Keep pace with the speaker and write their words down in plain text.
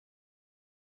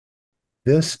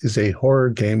This is a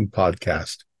horror game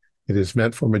podcast. It is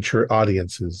meant for mature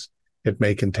audiences. It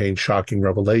may contain shocking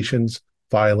revelations,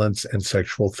 violence, and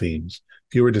sexual themes.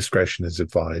 Viewer discretion is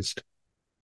advised.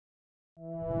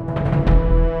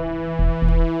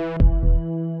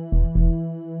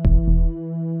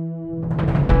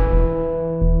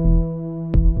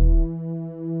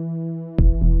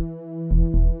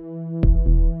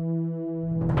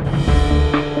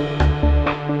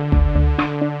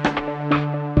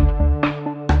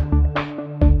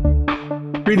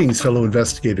 Greetings, fellow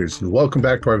investigators, and welcome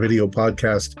back to our video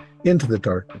podcast, Into the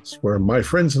Darkness, where my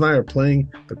friends and I are playing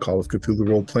the Call of Cthulhu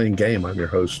role-playing game. I'm your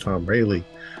host, Tom Rayleigh.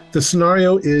 The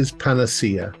scenario is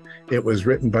Panacea. It was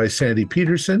written by Sandy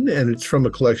Peterson, and it's from a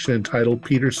collection entitled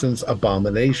Peterson's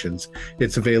Abominations.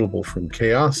 It's available from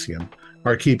Chaosium.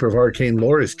 Our keeper of arcane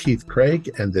lore is Keith Craig,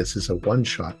 and this is a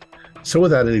one-shot. So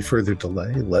without any further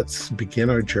delay, let's begin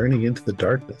our journey into the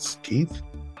darkness. Keith?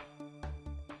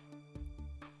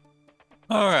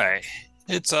 All right.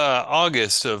 It's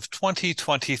August of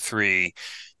 2023,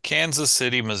 Kansas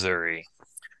City, Missouri.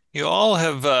 You all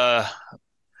have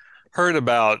heard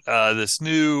about this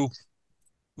new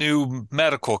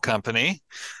medical company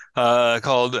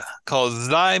called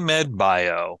Zymed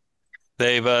Bio.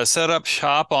 They've set up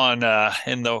shop on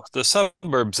in the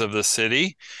suburbs of the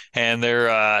city, and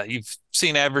you've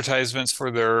seen advertisements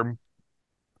for their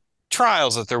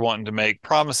trials that they're wanting to make,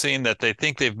 promising that they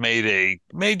think they've made a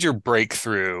major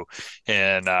breakthrough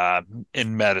in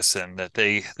medicine, that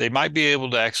they might be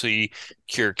able to actually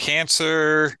cure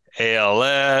cancer,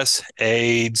 ALS,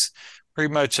 AIDS,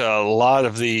 pretty much a lot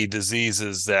of the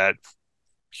diseases that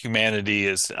humanity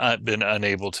has been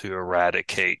unable to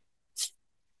eradicate.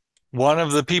 One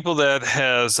of the people that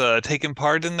has taken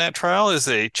part in that trial is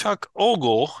a Chuck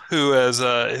Ogle, who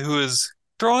is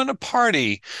throwing a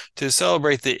party to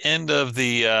celebrate the end of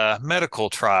the medical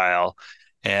trial.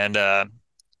 And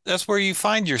that's where you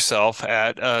find yourself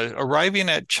at arriving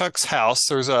at Chuck's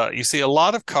house. You see a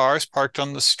lot of cars parked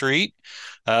on the street.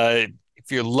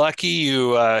 If you're lucky,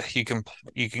 you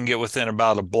can get within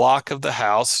about a block of the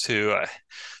house to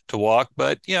walk.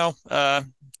 But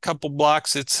couple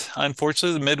blocks, it's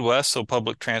unfortunately the Midwest, so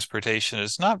public transportation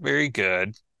is not very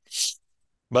good.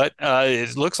 But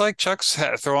it looks like Chuck's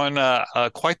throwing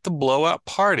quite the blowout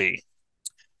party.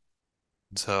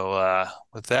 So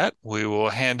with that, we will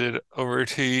hand it over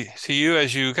to you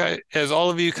as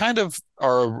all of you kind of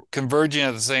are converging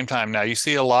at the same time. Now you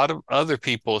see a lot of other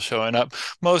people showing up.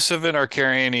 Most of it are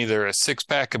carrying either a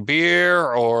six-pack of beer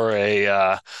or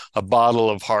a bottle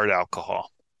of hard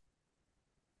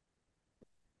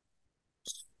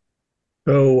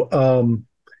So,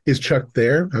 is Chuck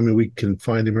there? I mean, we can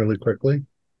find him really quickly.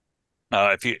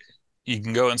 If you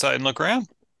can go inside and look around.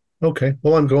 Okay.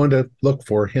 Well, I'm going to look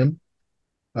for him.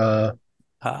 When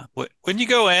you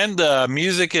go in, the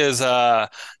music is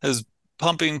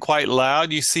pumping quite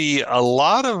loud. You see a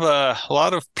lot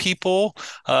of people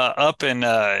up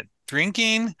and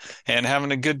drinking and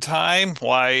having a good time.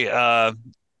 Why?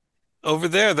 Over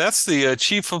there, that's the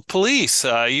chief of police.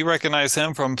 You recognize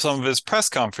him from some of his press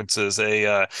conferences,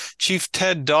 Chief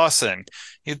Ted Dawson.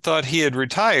 You thought he had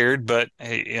retired, but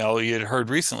you had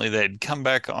heard recently that he'd come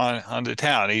back onto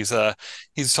town. He's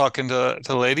talking to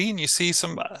the lady, and you see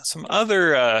some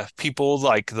other people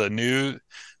like the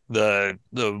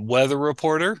weather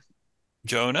reporter,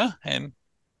 Jonah,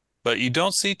 but you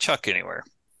don't see Chuck anywhere.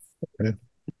 Okay.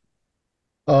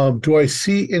 Do I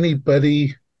see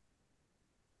anybody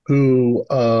who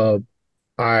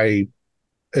I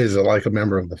is it like a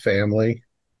member of the family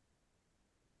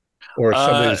or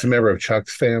somebody Uh, that's a member of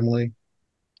Chuck's family?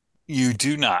 you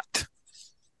do not.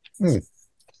 Hmm.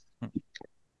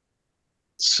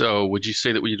 So would you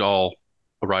say that we'd all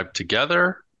arrive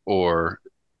together or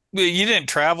Well, you didn't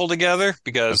travel together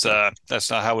because okay. that's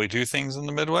not how we do things in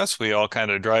the Midwest. We all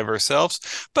kind of drive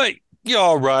ourselves, but you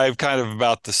all arrive kind of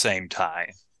about the same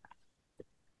time,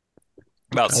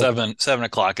 about I'll 7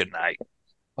 o'clock at night.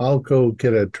 I'll go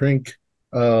get a drink.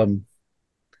 Um,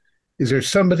 is there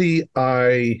somebody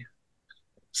I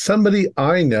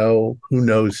know who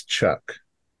knows Chuck?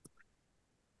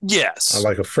 Yes.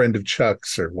 Like a friend of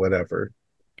Chuck's or whatever.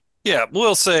 Yeah,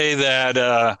 we'll say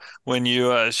that when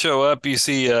you show up, you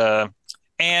see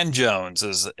Ann Jones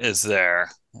is there.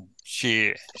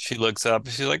 She looks up.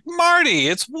 She's like, Marty,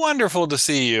 it's wonderful to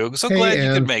see you. So Hey, glad you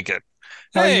could Ann, make it.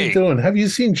 how you Hey, doing? Have you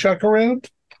seen Chuck around?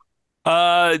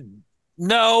 uh,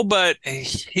 no, but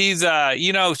he's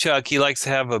Chuck, he likes to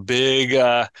have a big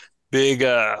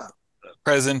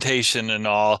presentation and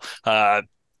all.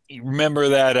 You remember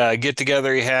that get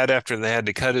together he had after they had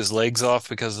to cut his legs off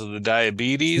because of the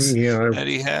diabetes Yeah, that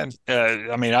he had?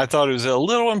 I mean, I thought it was a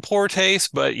little in poor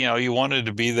taste, but you wanted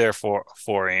to be there for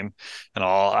him and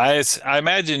all. I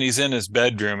imagine he's in his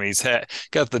bedroom.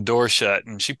 Got the door shut,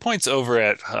 and she points over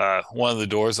at one of the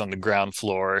doors on the ground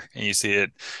floor, and you see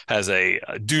it has a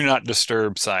 "Do Not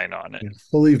Disturb" sign on it. yeah.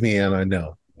 Believe me, Ann, I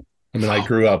know. I mean, I Oh,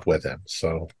 grew up with him,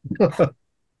 so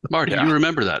Marty, Yeah. you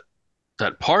remember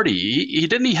that party? He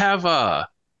didn't he have a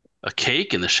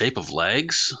cake in the shape of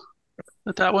legs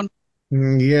at that one?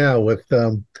 yeah, with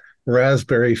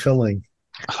raspberry filling.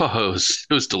 Oh,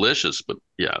 it was delicious, but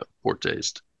yeah, poor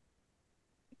taste.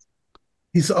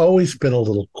 He's always been a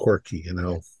little quirky,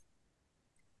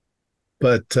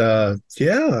 But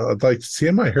yeah, I'd like to see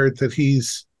him. I heard that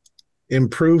he's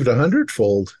improved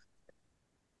 100-fold.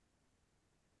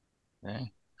 Yeah.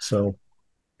 So,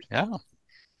 Yeah.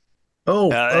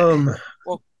 oh,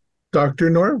 Well, Dr.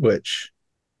 Norwich,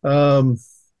 um,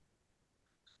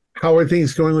 how are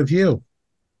things going with you?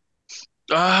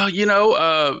 Uh, you know,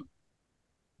 uh,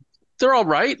 they're all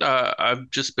right. I've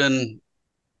just been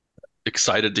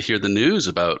excited to hear the news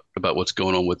about what's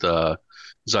going on with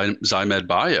Zymed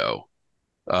Bio.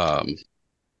 Um,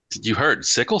 you heard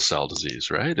sickle cell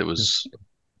disease, right?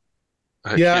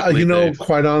 I can't Yeah, believe they've.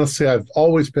 quite honestly, I've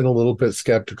always been a little bit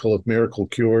skeptical of miracle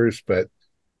cures, but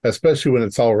especially when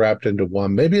it's all wrapped into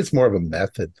one. Maybe it's more of a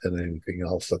method than anything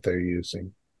else that they're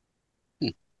using.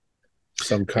 Hmm,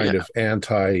 Some yeah, kind of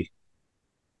anti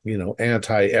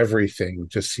everything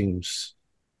just seems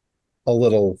a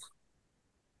little.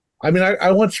 I mean,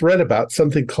 I once read about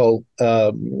something called,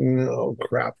 oh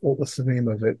crap, what was the name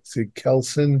of it? Is it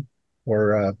Kelson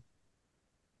or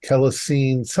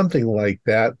Kelisine, something like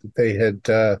that, that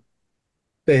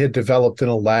they had developed in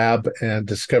a lab and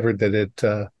discovered that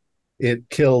it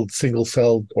killed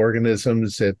single-celled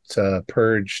organisms. It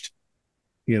purged,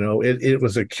 it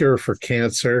was a cure for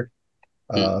cancer,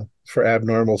 hmm, for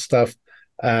abnormal stuff.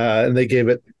 And they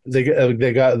went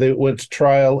to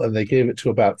trial and they gave it to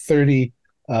about 30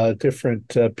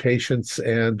 different patients,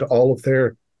 and all of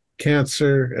their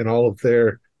cancer and all of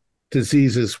their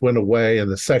diseases went away. And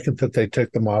the second that they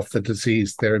took them off the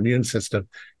disease, their immune system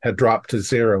had dropped to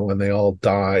zero, and they all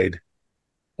died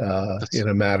that's in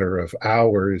a matter of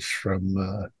hours from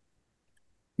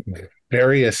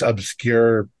various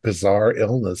obscure, bizarre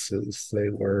illnesses.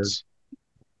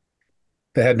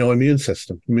 They had no immune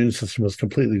system. The immune system was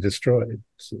completely destroyed.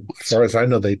 So as far as I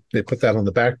know, they put that on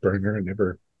the back burner and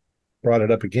never brought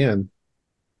it up again.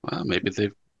 well, maybe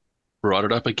they've brought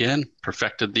it up again,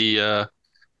 perfected the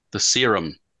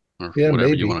serum or Yeah,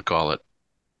 whatever you want maybe, to call it.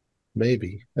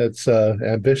 maybe that's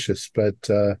ambitious, but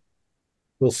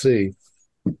we'll see.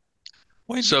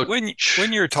 When So,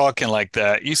 when you're talking like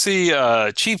that, you see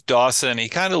Chief Dawson, he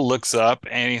kind of looks up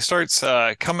and he starts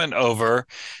coming over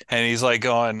and he's like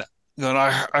I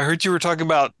heard you were talking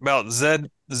about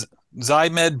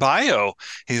Zymed Bio.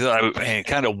 And he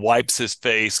kind of wipes his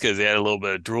face because he had a little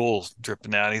bit of drool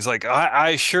dripping down. He's like, I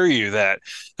assure you that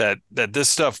this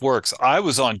stuff works. I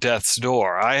was on death's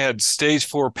door. I had stage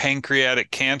 4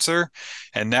 pancreatic cancer,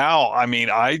 and now, I mean,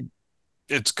 I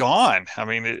it's gone. I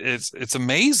mean, it's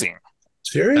amazing.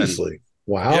 and Seriously,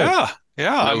 wow. Yeah,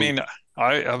 yeah. I no, mean,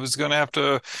 I was gonna have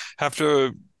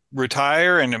to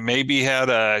retire and maybe had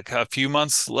a few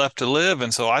months left to live,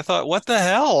 and so I thought, what the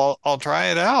hell? I'll try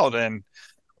it out, and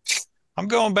I'm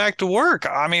going back to work.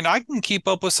 I mean, I can keep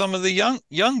up with some of the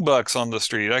young bucks on the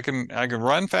street. I can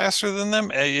run faster than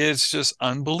them. It's just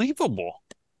unbelievable.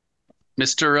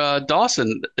 Mr.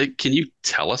 Dawson, can you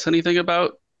tell us anything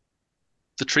about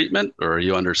the treatment, or are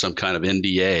you under some kind of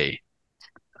NDA?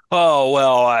 Oh,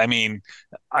 well, I mean,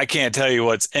 I can't tell you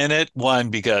what's in it. One,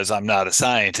 because I'm not a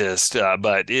scientist,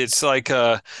 but it's like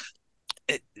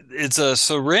it's a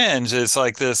syringe. It's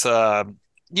like this,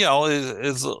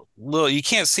 it's a little, you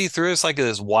can't see through. It's like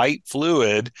this white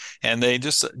fluid, and they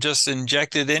just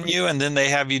inject it in you, and then they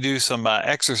have you do some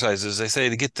exercises. They say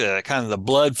to get the kind of the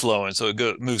blood flowing, so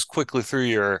moves quickly through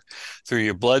your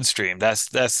bloodstream. That's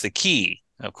the key.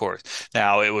 Of course.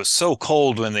 Now it was so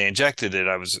cold when they injected it.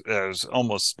 I was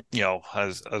almost, I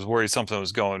was worried something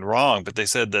was going wrong. But they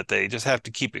said that they just have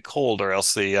to keep it cold, or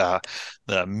else the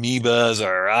amoebas,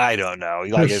 or I don't know.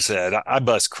 Like I There's said, I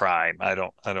bust crime. I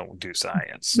don't do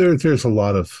science. there's a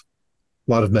lot of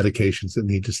medications that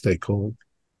need to stay cold.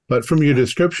 But from your Yeah.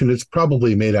 description, it's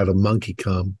probably made out of monkey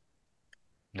cum.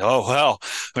 Oh well,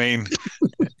 I mean,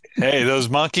 Hey, those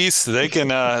monkeys, they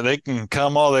can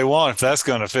come all they want if that's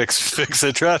going to fix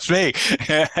it. Trust me.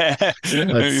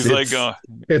 It's He's like going,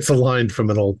 it's a line from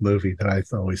an old movie that I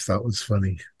always thought was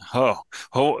funny. oh,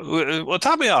 well,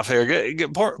 top me off here.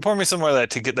 Pour me some more of that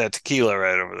to get that tequila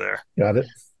right over there. Got it.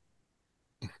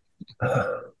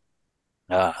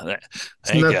 Isn't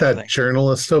Thank that you. that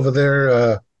journalist over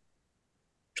there,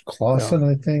 Clausen, No.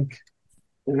 I think?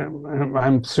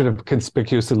 I'm sort of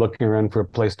conspicuously looking around for a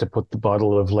place to put the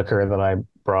bottle of liquor that I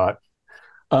brought.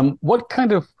 What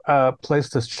kind of place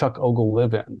does Chuck Ogle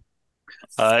live in?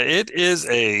 It is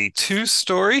a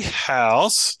two-story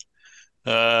house.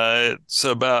 It's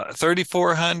about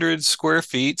 3,400 square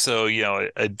feet, so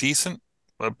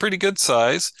a pretty good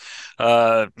size.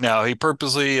 Now he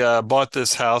purposely bought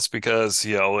this house because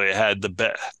it had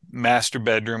master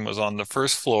bedroom was on the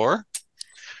first floor,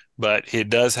 but it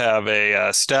does have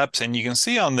a steps, and you can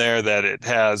see on there that it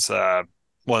has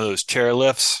one of those chair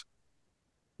lifts.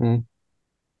 Hmm.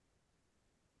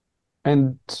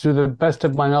 And to the best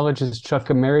of my knowledge, is Chuck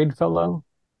a married fellow?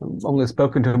 I've only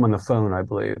spoken to him on the phone, I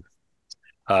believe.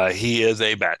 He is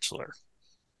a bachelor.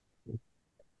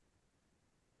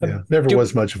 Yeah, never Do,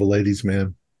 was much of a ladies'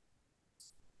 man.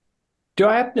 do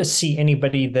I happen to see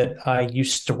anybody that I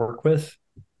used to work with?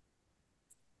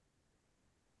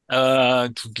 Uh,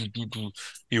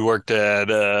 you worked at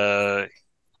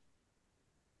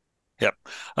yep.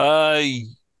 Uh,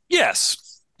 yes.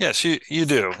 Yes, you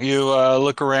do. You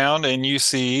look around and you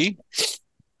see,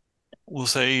 we'll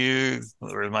say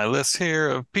where's my list here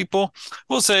of people?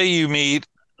 We'll say you meet,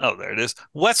 oh, there it is.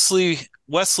 Wesley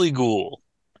Gould.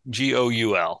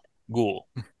 Goul. Gould.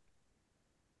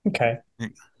 Okay.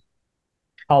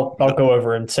 I'll go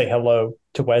over and say hello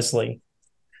to Wesley.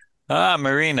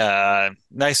 Marina,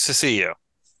 nice to see you.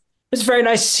 It's very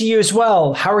nice to see you as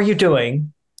well. How are you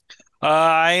doing?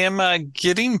 I am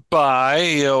getting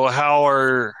by.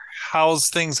 How's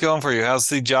things going for you? How's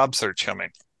the job search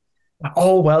coming?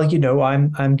 Oh, well,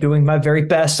 I'm doing my very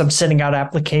best. I'm sending out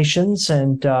applications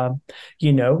and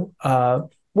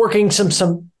working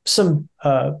some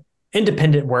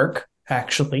independent work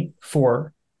actually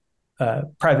for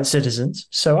private citizens.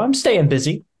 So I'm staying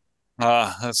busy.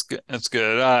 That's good. That's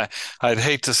good. I'd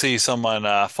hate to see someone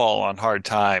fall on hard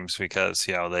times because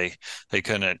they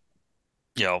couldn't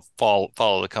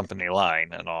follow the company line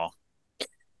and all.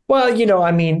 Well,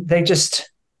 I mean,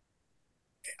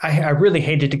 I really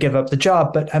hated to give up the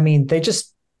job, but I mean,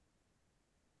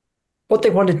 what they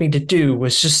wanted me to do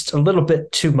was just a little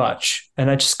bit too much, and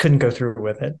I just couldn't go through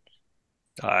with it.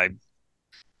 I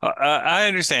I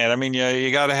understand. I mean,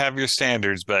 you got to have your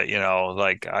standards, but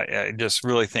like I just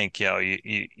really think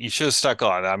you should have stuck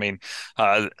on. I mean,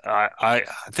 I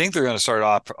think they're going to start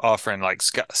offering like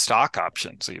stock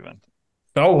options even.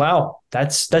 Oh wow,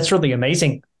 that's really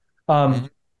amazing. Mhm.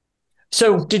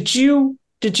 So did you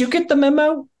get the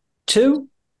memo too?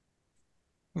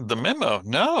 The memo?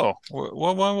 No.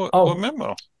 What Oh,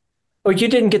 memo? oh, you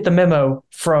didn't get the memo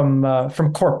from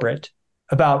corporate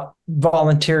about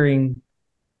voluntary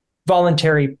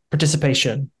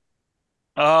participation.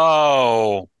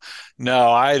 Oh,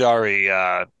 no, I'd already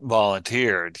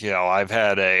volunteered. I've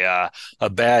had a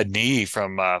bad knee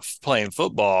from playing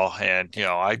football, and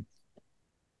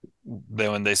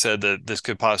then when they said that this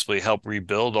could possibly help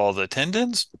rebuild all the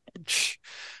tendons,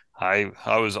 I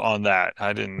was on that.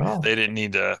 Oh, They didn't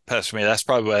need to pester me. That's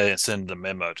probably why they didn't send the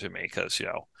memo to me because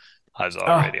I was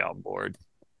ah, already on board.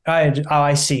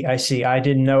 I see, I see. I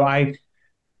didn't know. I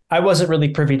wasn't really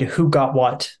privy to who got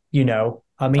what.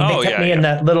 I mean, they Oh kept yeah, me in yeah.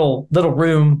 that little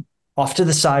room off to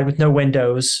the side with no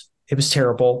windows. It was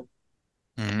terrible.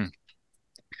 Mhm.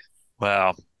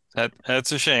 Wow.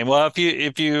 That's a shame. Well,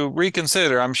 if you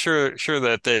reconsider, I'm sure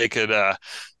that they could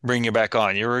bring you back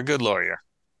on. You were a good lawyer.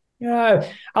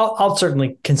 Yeah, I'll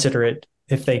certainly consider it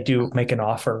if they do make an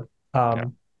offer. Yeah.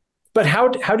 But how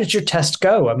did your test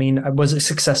go? I mean, was it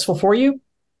successful for you?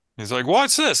 He's like,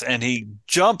 "What's this?" And he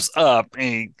jumps up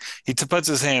and he puts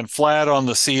his hand flat on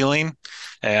the ceiling,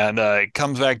 and it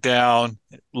comes back down,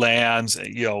 lands,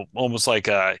 almost like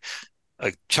a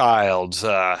child's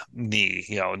knee,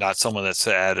 not someone that's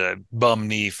had a bum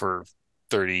knee for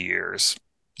 30 years.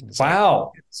 It's like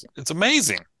Wow, it's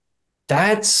amazing.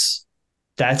 that's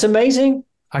that's amazing.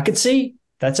 I could see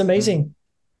that's Mhm. amazing.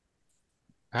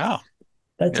 Wow.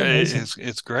 That's Yeah, amazing.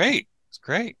 it's great. It's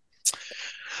great.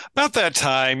 About that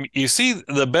time, you see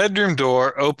the bedroom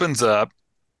door opens up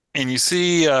and you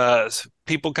see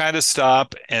people kind of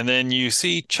stop, and then you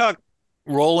see Chuck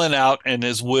rolling out in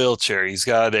his wheelchair. He's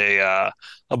got a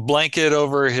blanket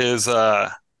over his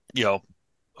you know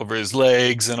over his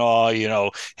legs and all.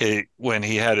 When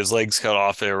he had his legs cut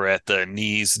off, they were at the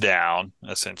knees down,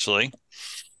 essentially.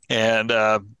 And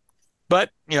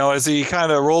but as he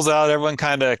kind of rolls out, everyone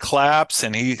kind of claps,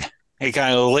 and he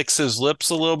kind of licks his lips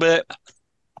a little bit.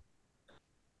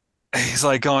 He's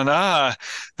like going,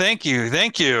 thank you.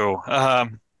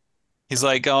 He's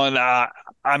like going,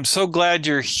 I'm so glad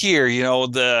you're here.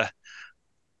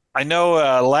 I know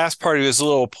last party was a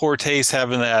little poor taste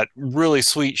having that really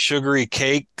sweet sugary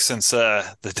cake since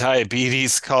the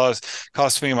diabetes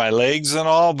cost me my legs and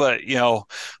all. But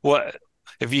what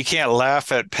if you can't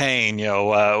laugh at pain?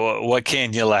 What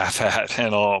can you laugh at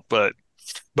and all? But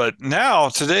now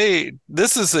today,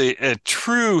 this is a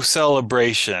true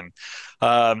celebration.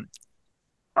 I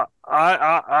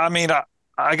mean,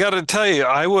 I got to tell you,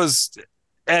 I was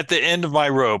at the end of my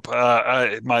rope.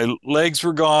 My legs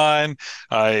were gone.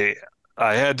 I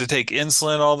had to take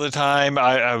insulin all the time.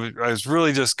 I was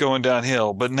really just going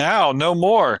downhill. But now, no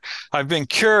more. I've been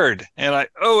cured, and I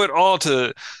owe it all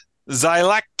to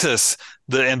Xylactus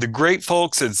and the great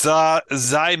folks at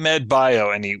Zymed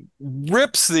Bio. And he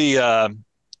rips the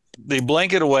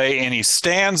blanket away, and he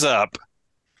stands up.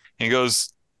 And he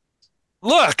goes,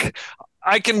 "Look,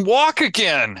 I can walk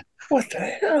again." What the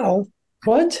hell?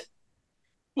 What?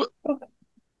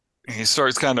 He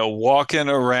starts kind of walking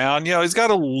around. He's got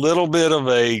a little bit of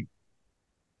a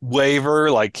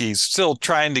waver, like he's still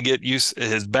trying to get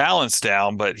his balance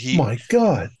down, but My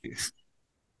God.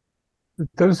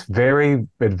 Those very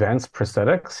advanced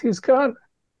prosthetics he's got?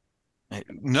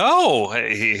 No,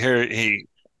 he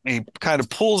kind of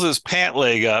pulls his pant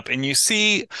leg up, and you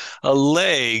see a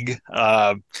leg.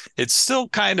 It's still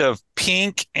kind of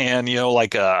pink and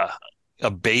like a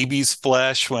baby's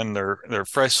flesh when they're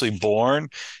freshly born.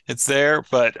 It's there,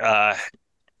 but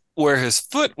where his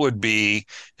foot would be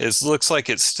looks like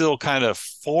it's still kind of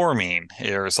forming.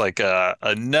 There's like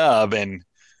a nub and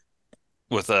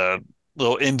with a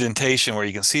little indentation where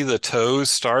you can see the toes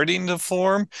starting to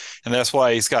form, and that's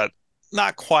why he's got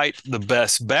not quite the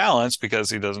best balance because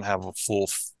he doesn't have a full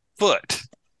foot.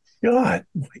 God,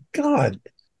 my God.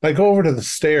 I go over to the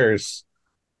stairs.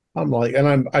 I'm like,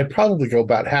 and I probably go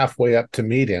about halfway up to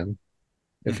meet him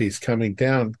if he's coming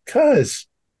down. Cuz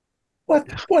what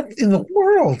in the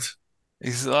world?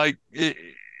 He's like,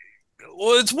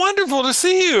 well, it's wonderful to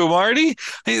see you, Marty.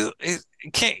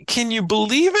 Can you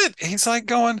believe it? He's like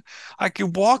going, I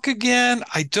can walk again.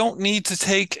 I don't need to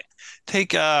take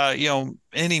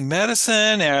any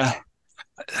medicine.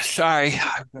 Sorry,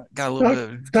 I've got a little bit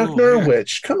of Dr.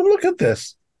 Norwich, come and look at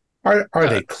this. Are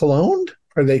they cloned?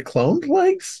 Are they cloned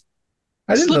legs?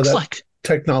 I didn't know that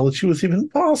technology was even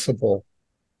possible.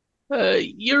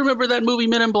 You remember that movie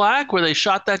Men in Black where they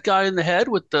shot that guy in the head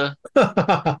with the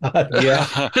yeah.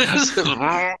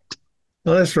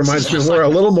 Well, this reminds me more a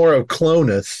little more of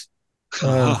Clonus.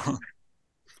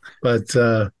 But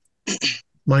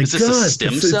my is this God, a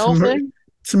stem cell thing?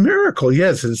 It's a miracle.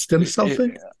 Yes, it's a stem cell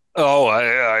thing. Oh,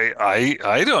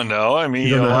 I don't know. I mean,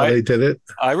 you don't know how they did it.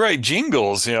 I write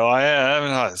jingles. I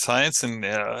have science, and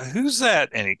who's that?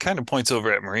 And he kind of points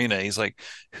over at Marina. He's like,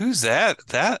 "Who's that?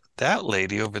 That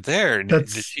lady over there? Did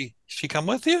she come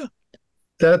with you?"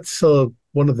 That's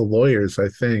one of the lawyers, I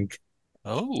think.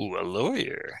 Oh, a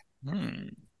lawyer.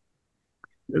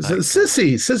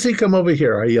 Sissy, come over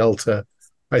here. I yell to.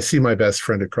 I see my best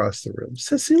friend across the room.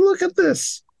 Sissy, look at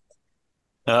this.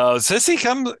 Sissy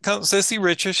Sissy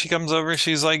Richard, she comes over,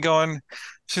 she's like,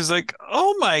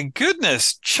 "Oh my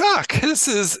goodness, Chuck, this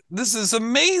is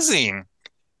amazing."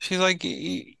 She's like,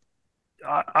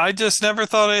 I just never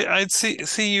thought I'd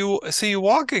see you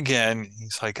walk again.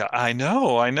 He's like, I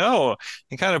know.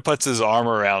 He kind of puts his arm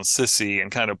around Sissy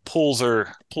and kind of pulls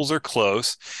her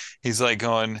close. He's like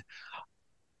going,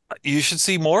 "You should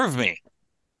see more of me."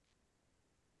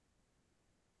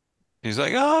 He's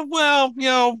like, "Oh, well,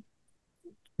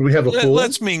 Do we have a pool?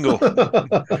 Let's mingle."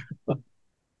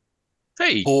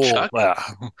 Hey, pool. Chuck.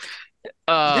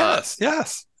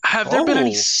 Yes. Have there been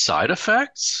any side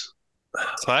effects?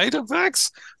 Side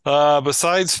effects?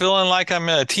 Besides feeling like I'm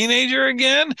a teenager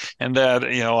again and that,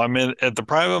 I'm at the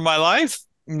prime of my life?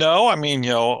 No, I mean,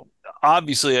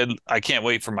 obviously I can't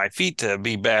wait for my feet to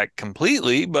be back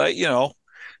completely, but,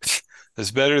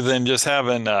 it's better than just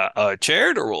having a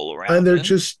chair to roll around. And they're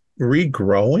just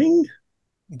regrowing?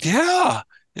 Yeah.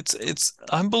 It's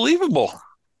unbelievable.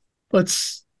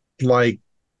 It's like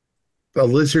a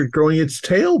lizard growing its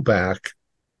tail back.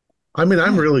 I mean,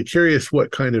 I'm really curious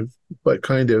what kind of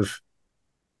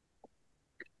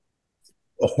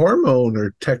a hormone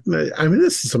or techno. I mean,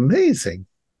 this is amazing.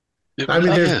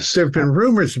 There've been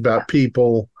rumors about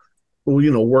people,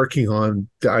 working on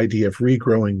the idea of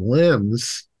regrowing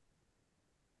limbs.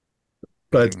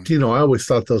 But, I always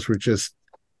thought those were just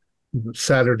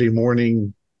Saturday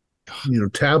morning,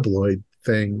 tabloid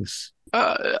things.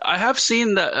 I have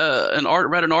seen that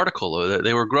read an article that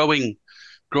they were growing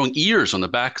ears on the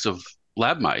backs of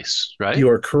lab mice, right? You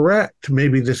are correct.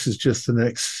 Maybe this is just the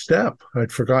next step. I'd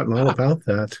forgotten all about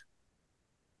that.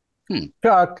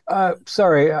 Chuck,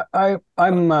 sorry,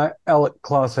 I'm Alec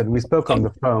Clausen. We spoke on the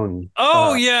phone.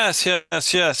 Oh, yes.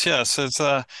 It's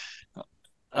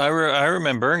I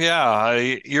remember. Yeah,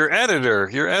 your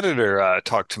editor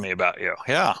talked to me about you.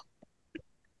 Yeah.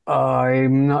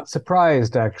 I'm not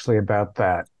surprised actually about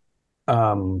that.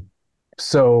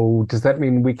 So does that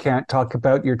mean we can't talk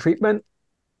about your treatment?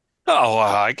 Oh,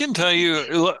 I can tell you.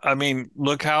 Look,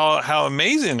 look how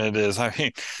amazing it is.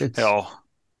 They've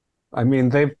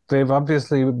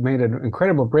obviously made an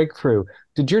incredible breakthrough.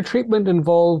 Did your treatment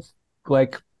involve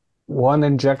like one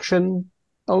injection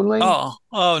only? Oh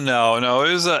no.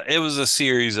 It was a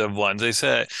series of ones. They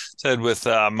said with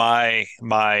my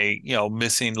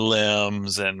missing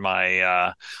limbs and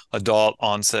my adult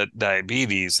onset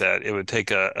diabetes that it would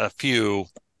take a few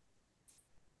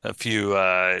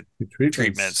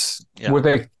treatments. Yeah.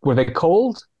 Were they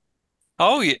cold?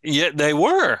 Oh yeah, they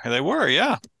were.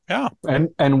 Yeah.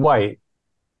 And white.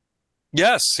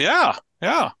 Yes, yeah.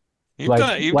 You've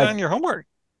done your homework.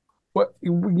 What?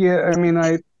 Yeah,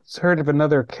 I heard of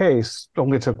another case,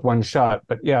 only took one shot,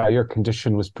 but yeah, your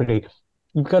condition was you've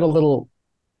got a little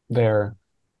there.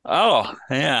 Oh,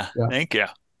 yeah. Thank you.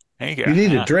 You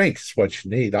need a drink is what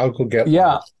you need. I'll go get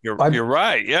one. You're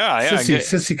right. Yeah.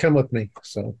 Sissy, come with me.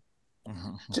 So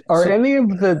are any of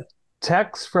the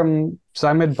techs from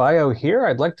Zymed Bio here?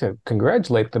 I'd like to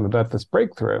congratulate them about this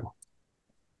breakthrough.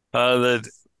 I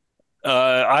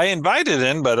invited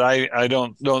in, but I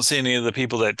don't see any of the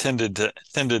people that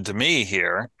tended to me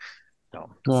here. No.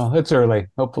 Well, it's early.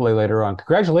 Hopefully later on.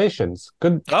 Congratulations.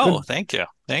 Good. Oh, good. Thank you.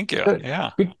 Good.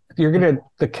 Yeah.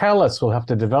 The callus will have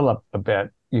to develop a bit,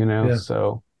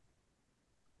 so.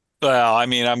 Well, I'm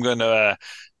going to,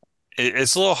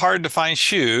 it's a little hard to find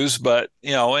shoes, but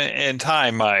in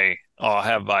time, I'll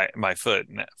have my foot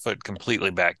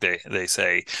completely back. They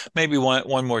say maybe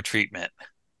one more treatment.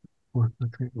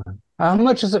 How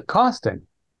much is it costing?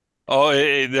 Oh,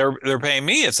 they're paying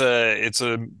me. It's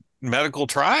a medical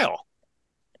trial.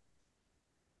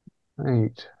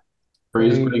 Right.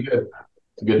 Free's pretty good.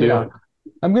 It's a good deal.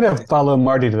 I'm gonna follow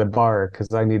Marty to the bar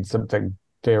because I need something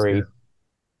very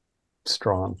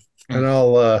strong. And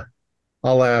I'll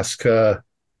ask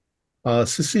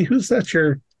Sissy, who's that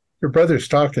your brother's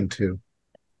talking to?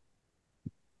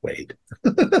 Wait.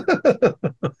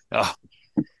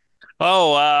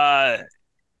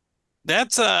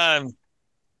 That's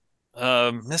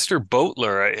Mr.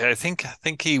 Boatler. I think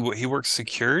he works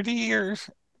security or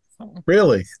something.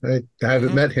 Really? I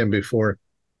haven't met him before.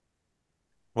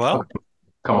 Well,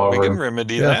 come over. We can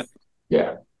remedy that.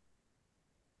 Yeah.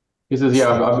 He says,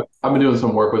 "Yeah, I've been doing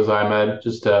some work with Zymed,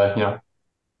 just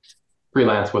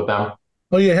freelance with them."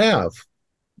 Oh, you have?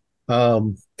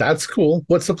 That's cool.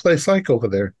 What's the place like over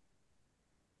there?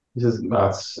 He says,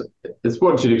 "It's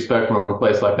what you'd expect from a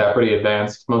place like that. Pretty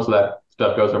advanced. Most of that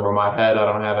stuff goes over my head.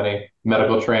 I don't have any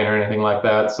medical training or anything like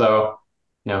that. So,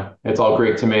 it's all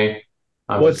Greek to me.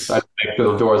 I make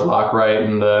sure the doors lock right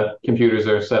and the computers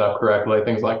are set up correctly,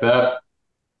 things like that."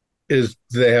 Do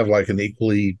they have like an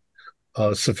equally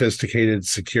sophisticated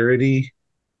security?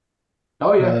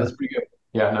 Oh yeah, that's pretty good.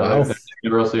 Yeah, no, wow.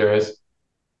 they're real serious.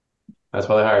 That's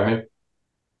why they hired me.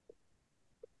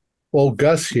 Well,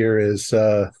 Gus here is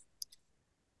a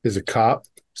cop,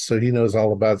 so he knows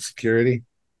all about security.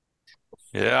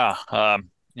 Yeah.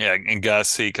 And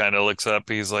Gus, he kind of looks up.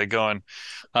 He's like going,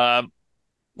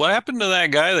 what happened to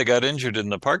that guy that got injured in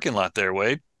the parking lot there,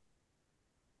 Wade?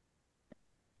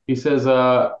 He says,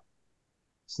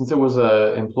 since it was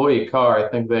a employee car, I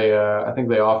think they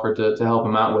offered to help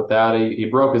him out with that. He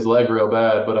broke his leg real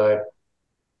bad, but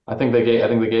I think they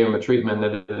gave him a treatment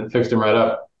that it fixed him right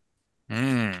up.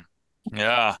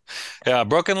 Yeah.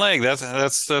 Broken leg.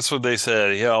 That's what they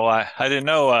said. I didn't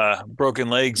know broken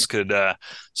legs could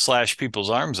slash people's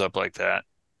arms up like that.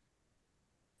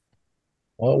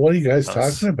 Well, what are you guys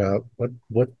talking about? What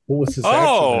was this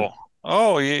accident?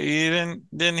 Oh, you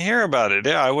didn't hear about it.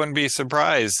 Yeah, I wouldn't be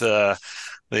surprised. The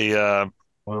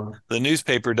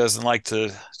newspaper doesn't like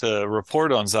to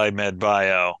report on Zymed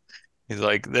Bio. He's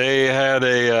like, they had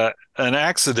an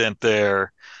accident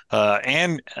there,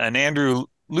 and Andrew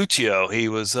Lucio, he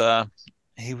was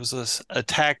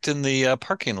attacked in the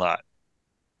parking lot.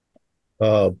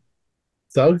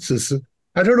 Thugs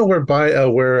I don't know where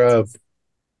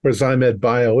Zymed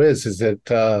Bio is. Is it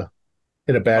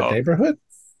in a bad neighborhood?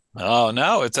 Oh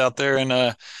no, it's out there in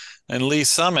a and Lee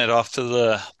Summit off to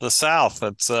the south.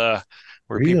 That's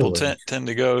where people Really? tend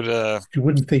to go to. You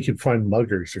wouldn't think you'd find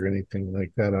muggers or anything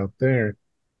like that out there.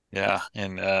 Yeah,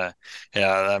 and yeah,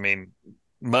 I mean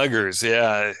muggers.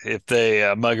 Yeah, if they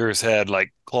muggers had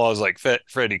like claws like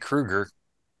Freddy Krueger.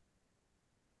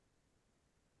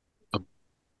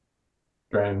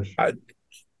 Strange.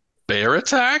 Bear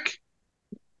attack?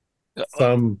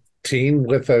 Some teen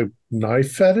with a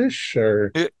knife fetish,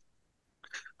 or Well,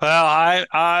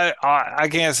 I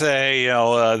can't say,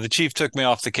 the chief took me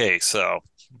off the case, so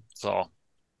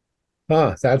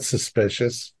that's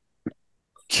suspicious.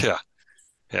 yeah,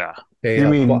 yeah. Hey,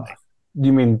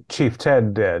 You mean Chief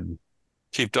Ted did?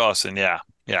 Chief Dawson, yeah.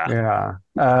 Yeah.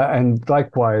 And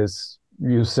likewise,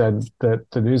 you said that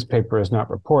the newspaper is not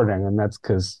reporting, and that's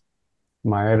because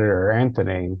my editor,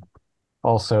 Anthony,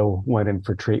 also went in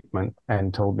for treatment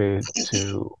and told me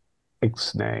to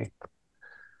ixnay.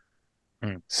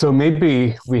 Hmm. So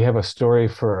maybe we have a story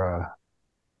for a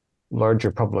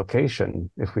larger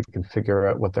publication if we can figure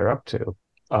out what they're up to.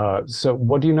 So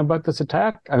what do you know about this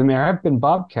attack? I mean, there have been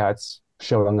bobcats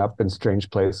showing up in strange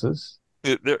places.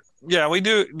 Yeah, we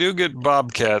do get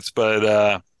bobcats,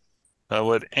 but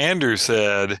what Andrew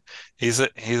said, he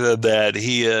said that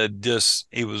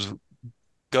he was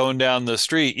going down the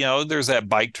street. There's that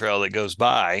bike trail that goes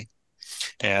by,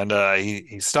 and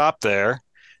he stopped there,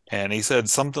 and he said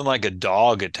something like a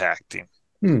dog attacked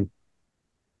him.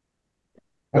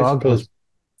 I Dog suppose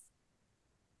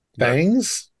has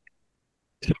fangs.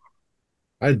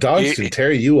 Dogs can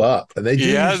tear you up, and they do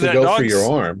Yeah, usually the go for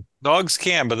your arm. Dogs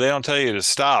can, but they don't tell you to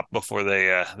stop before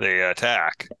they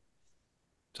attack.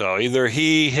 So either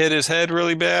he hit his head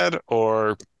really bad,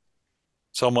 or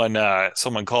someone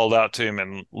called out to him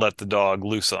and let the dog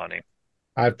loose on him.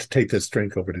 I have to take this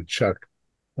drink over to Chuck.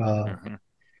 Mhm.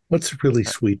 What's a really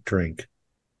sweet drink?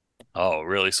 Oh,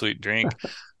 really sweet drink.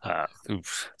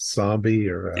 Oof. Zombie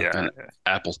or Yeah, An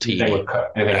apple Anything tea. with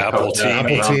anything with Apple coconut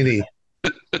tea. Appletini.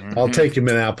 I'll Mhm. take him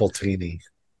an Appletini,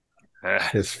 Eh,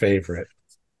 his favorite.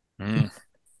 mm.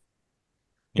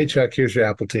 Hey, Chuck, here's your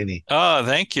Appletini. Oh,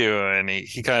 thank you. And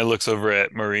he kind of looks over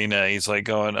at Marina. He's like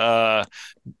going,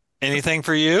 anything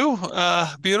for you,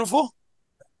 beautiful?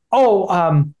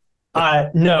 Oh,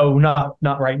 no,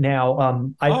 not right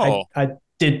now. Oh. I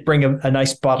did bring a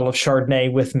nice bottle of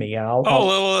Chardonnay with me.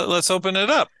 Well, let's open it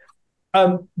up.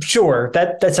 Sure.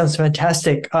 That sounds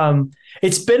fantastic.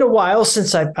 It's been a while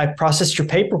since I processed your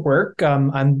paperwork.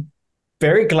 I'm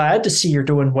very glad to see you're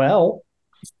doing well.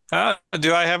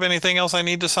 Do I have anything else I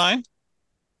need to sign?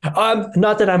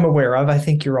 Not that I'm aware of. I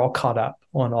think you're all caught up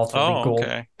on all the legal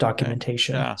Okay.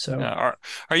 documentation. Yeah. So, Yeah.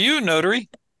 Are you a notary?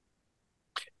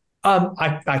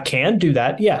 I can do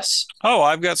that. Yes. Oh,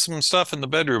 I've got some stuff in the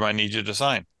bedroom I need you to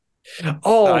sign.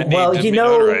 Oh, I need well, to be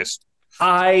notarized.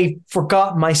 I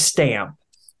forgot my stamp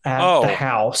at Oh. the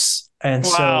house. And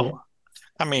Wow. so,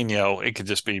 I mean, it could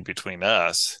just be between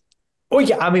us. oh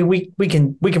yeah, I mean, we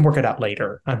can work it out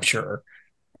later, I'm sure.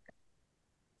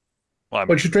 Well,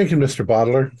 What you drinking, Mr.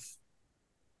 Bottler?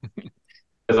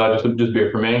 Is that just beer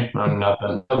for me? I'm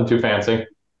nothing too fancy.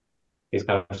 He's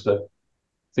kind of just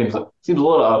seems a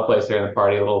little out of place here in the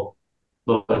party, a little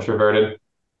introverted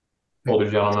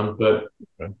older gentleman, but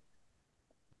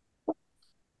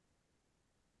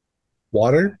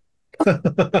Water? I'll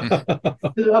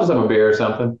just have a beer or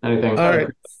something. Anything. All right.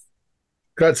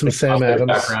 Got some Sam Adams.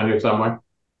 Background here somewhere.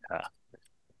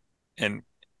 And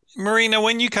Marina,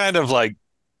 when you kind of like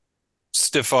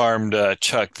stiff-armed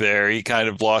Chuck there, he kind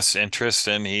of lost interest,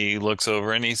 and he looks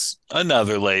over and he's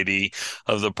another lady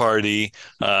of the party.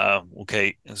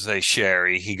 Okay, say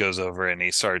Sherry. He goes over and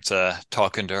he starts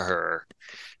talking to her.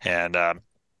 And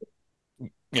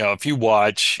if you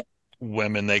watch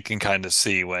women, they can kind of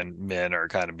see when men are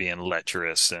kind of being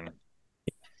lecherous. And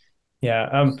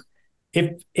Yeah.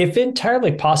 If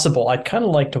entirely possible, I'd kind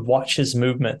of like to watch his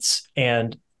movements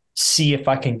and see if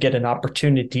I can get an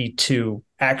opportunity to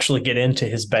actually get into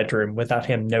his bedroom without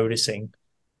him noticing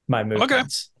my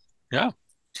movements. Yeah.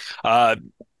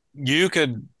 You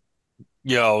could,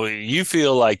 you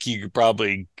feel like you could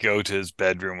probably go to his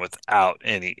bedroom without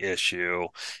any issue,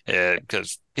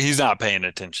 because he's not paying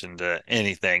attention to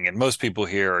anything. And most people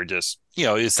here are just,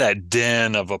 it's that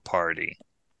den of a party.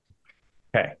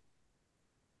 Okay.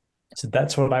 So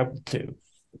that's what I will do.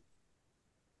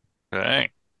 Okay.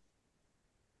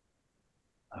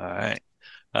 All right.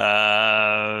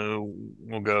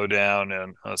 We'll go down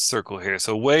in a circle here.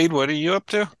 So Wade, what are you up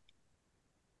to?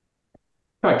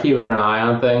 Kind of keeping an eye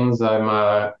on things. I'm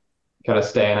kind of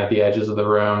staying at the edges of the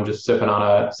room, just sipping on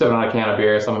a can of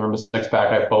beer, something from a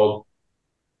 6-pack I pulled.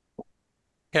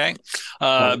 Okay.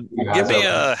 You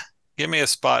guys Give me a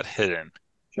spot hidden.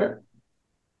 Sure.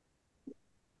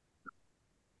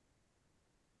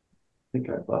 I think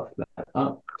I buffed that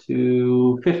up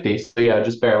to 50. So yeah,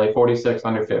 just barely 46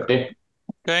 under 50.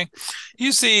 Okay.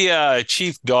 You see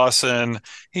Chief Dawson.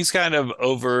 He's kind of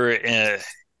over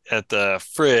at the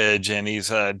fridge and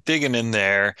he's digging in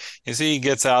there. You see he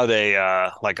gets out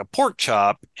a like a pork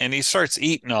chop and he starts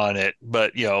eating on it,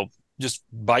 but just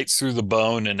bites through the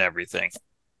bone and everything.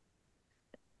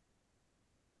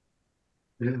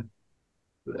 Yeah.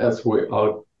 That's weird.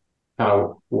 I'll kind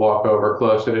of walk over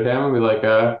closer to him and be like,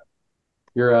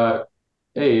 you're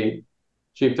hey,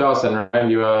 Chief Dawson, right?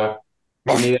 You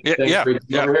need Yeah, anything yeah, for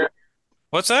yeah. over here?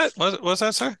 What's that? What's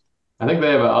that, sir? I think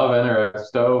they have an oven or a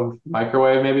stove,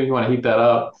 microwave, maybe if you want to heat that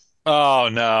up. Oh,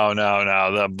 no, no,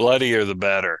 no. The bloodier the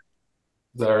better.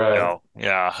 Is that right?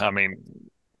 Yeah. I mean,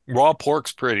 raw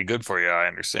pork's pretty good for you, I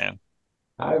understand.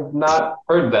 I've not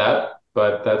heard that,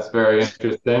 but that's very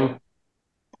interesting.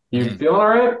 You Mhm. feeling all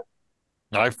right?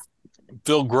 I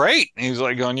feel great. He's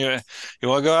like going, you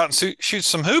want to go out and shoot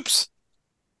some hoops?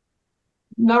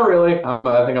 Not really. I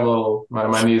think I'm a little,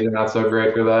 my knees are not so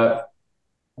great for that.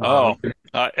 Oh,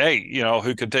 Um, hey,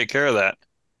 who could take care of that?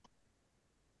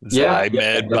 yeah,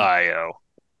 Zymed Bio.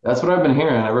 that's what I've been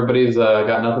hearing. Everybody's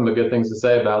got nothing but good things to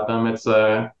say about them. It's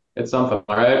something,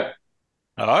 all right?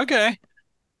 Okay.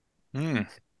 Hmm.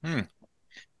 Hmm.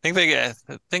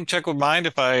 Think Chuck would mind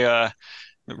if I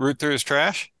root through his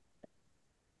trash?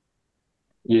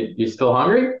 You still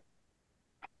hungry?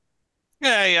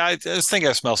 Yeah, yeah. I just think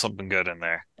I smell something good in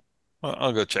there.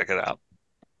 I'll go check it out.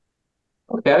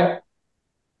 Okay.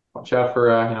 Watch out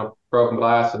for broken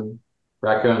glass and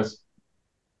raccoons.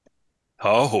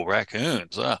 Oh,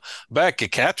 raccoons. Bet I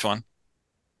could catch one.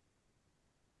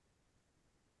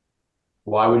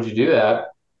 Why would you do that?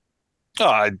 Oh,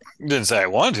 I didn't say I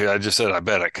wanted to. I just said I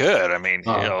bet I could. I mean,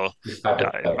 Just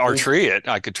hypothetically.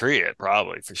 I could tree it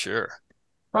probably for sure.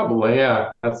 Probably,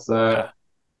 yeah. Yeah.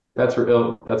 That's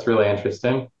really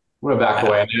interesting. I'm gonna back Yeah.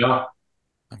 away now.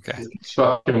 Okay. It's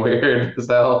fucking weird as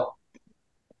hell.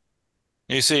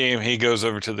 You see him, he goes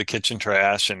over to the kitchen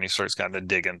trash and he starts kind of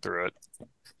digging through it.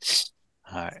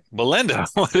 All right. Belinda,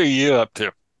 what are you up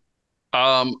to?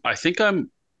 I think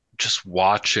I'm just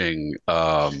watching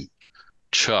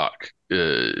Chuck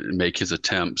make his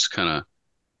attempts, kind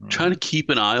of trying to keep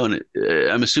an eye on it.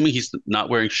 I'm assuming he's not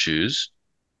wearing shoes,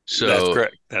 That's so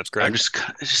correct. That's I'm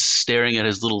correct. just staring at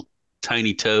his little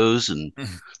tiny toes and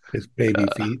His baby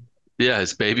feet. yeah,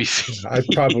 his baby feet. I'd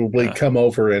probably come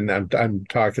over and I'm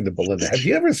talking to Belinda. Have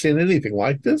you ever seen anything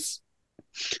like this?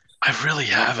 I really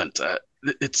haven't.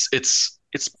 It's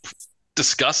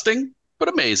disgusting, but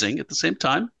amazing at the same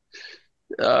time.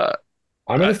 Uh,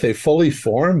 I mean, I, if they fully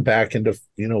form back into,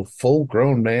 full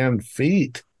grown man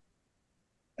feet,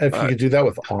 if you uh, could do that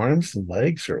with arms and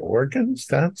legs or organs,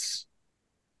 that's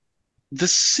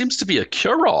this seems to be a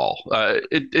cure-all.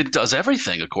 It does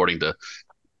everything according to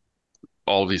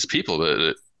all of these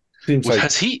people. seems like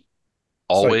Has he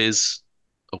it's like always?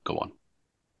 Oh, go on.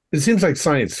 it seems like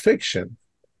science fiction.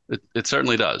 It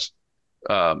certainly does.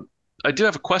 I do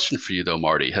have a question for you though,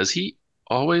 Marty. Has he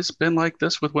always been like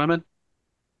this with women?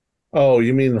 Oh,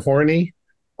 you mean horny?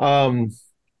 Um,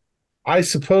 I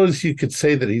suppose you could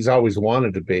say that he's always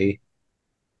wanted to be,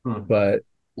 Hmm. but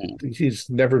Hmm. he's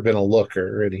never been a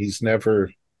looker and he's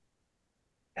never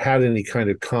had any kind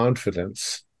of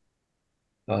confidence.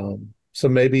 So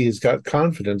maybe he's got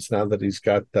confidence now that he's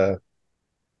got the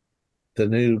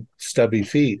new stubby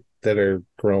feet that are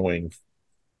growing.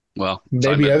 Well,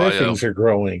 Maybe Zymed other Bio. things are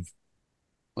growing.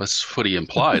 That's what he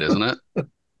implied, isn't it?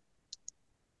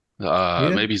 Yeah.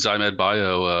 Maybe Zymed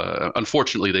Bio.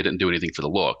 Unfortunately, they didn't do anything for the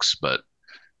looks, but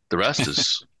the rest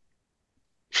is.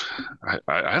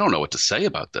 I don't know what to say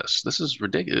about this. This is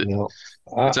ridiculous. Well,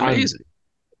 It's amazing.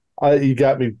 you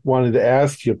got me wanted to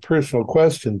ask you a personal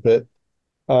question, but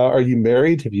are you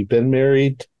married? Have you been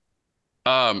married?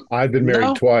 I've been married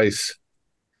No, twice.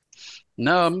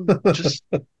 no, I'm just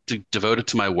devoted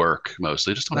to my work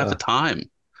mostly. Just don't have the Uh, time.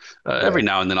 Every well,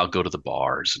 now and then I'll go to the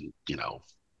bars and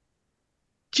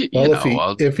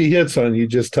well, if he hits on you,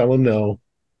 just tell him no.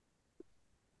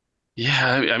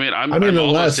 yeah. I mean, I mean, I'm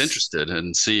almost unless interested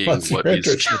in seeing you're what he's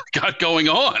interested. got going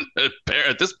on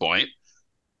at this point.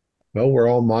 Well, we're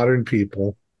all modern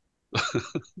people.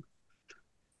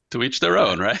 To each their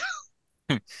own, right?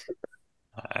 All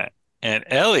right. And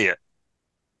Elliot,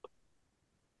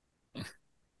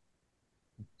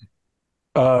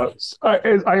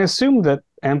 I assume that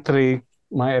Anthony,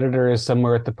 my editor, is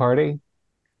somewhere at the party.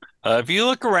 if you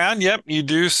look around, yep, you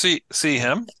do see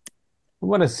him. I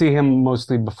want to see him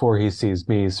mostly before he sees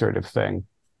me, sort of thing.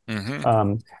 Hmm.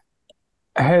 Um,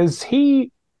 has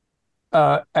he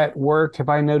at work, have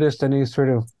I noticed any sort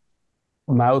of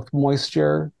mouth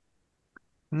moisture?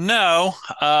 No.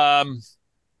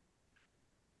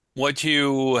 What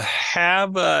you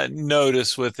have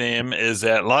noticed with him is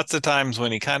that lots of times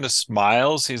when he kind of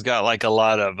smiles, he's got like a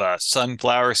lot of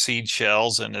sunflower seed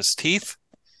shells in his teeth.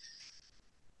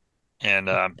 And,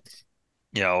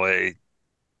 you know,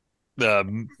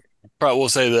 the we'll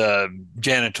say the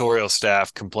janitorial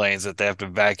staff complains that they have to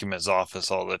vacuum his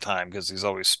office all the time because he's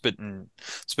always spitting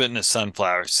his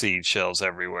sunflower seed shells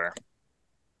everywhere.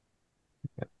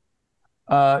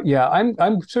 Yeah,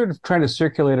 I'm sort of trying to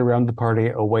circulate around the party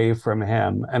away from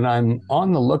him, and I'm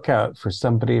on the lookout for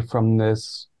somebody from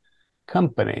this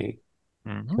company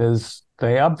Mm-hmm. because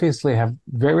they obviously have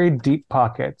very deep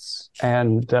pockets,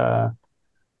 and I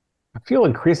feel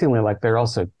increasingly like they're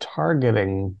also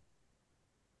targeting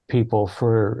people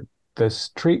for this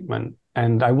treatment.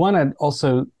 And I want to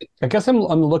also, I guess I'm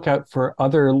on the lookout for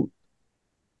other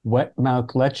wet mouth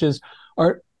leches.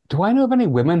 Do I know of any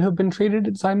women who've been treated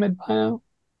at Zymed Bio?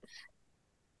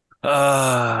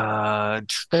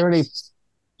 There any?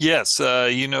 Yes,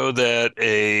 you know that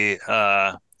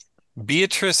a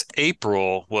Beatrice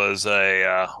April was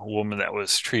a woman that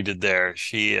was treated there.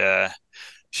 She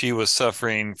was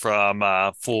suffering from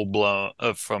full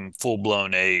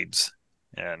blown AIDS,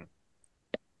 and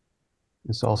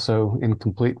Is also in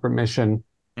complete remission.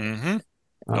 mm-hmm,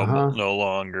 no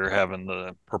longer having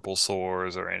the purple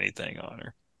sores or anything on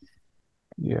her.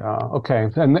 Yeah. Okay.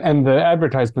 And the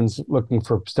advertisements looking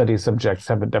for study subjects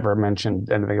haven't ever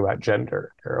mentioned anything about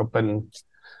gender. They're open.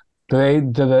 Do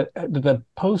the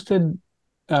posted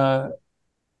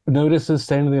notices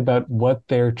say anything about what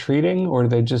they're treating, or do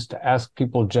they just ask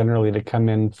people generally to come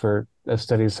in for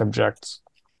study subjects?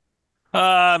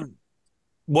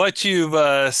 What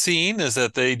you've seen is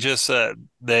that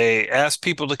they ask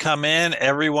people to come in.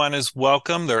 Everyone is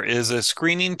welcome. There is a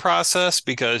screening process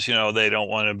because they don't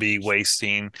want to be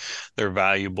wasting their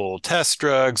valuable test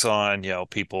drugs on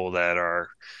people that are,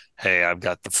 hey, I've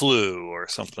got the flu or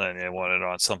something. They want it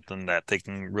on something that they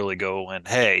can really go and,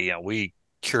 hey, we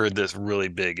cured this really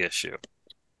big issue.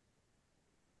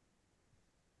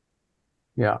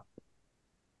 Yeah.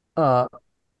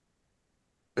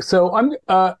 So I'm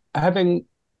having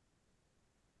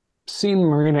seen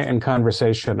Marina in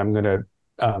conversation. I'm going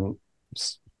to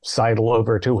sidle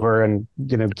over to her and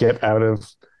get out of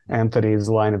Anthony's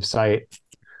line of sight.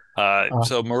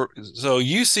 So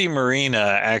you see Marina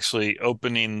actually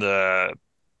opening the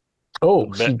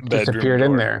she disappeared door.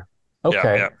 In there.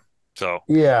 Okay.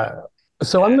 Yeah.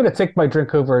 So I'm going to take my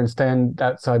drink over and stand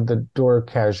outside the door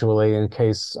casually in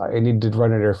case I need to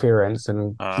run interference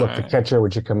and look to catch her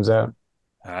when she comes out.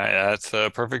 All right, that's a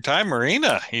perfect time,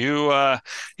 Marina. You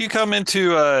come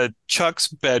into Chuck's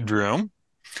bedroom.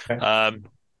 Okay.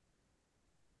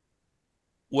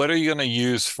 What are you going to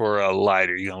use for a light?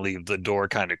 Are you going to leave the door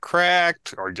kind of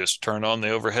cracked, or just turn on the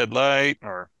overhead light,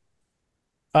 or?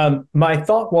 My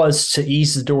thought was to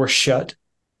ease the door shut,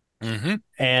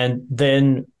 and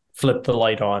then flip the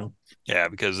light on. Yeah,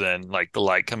 because then, like the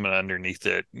light coming underneath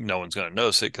it, no one's going to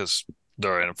notice it because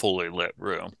they're in a fully lit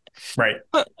room. Right.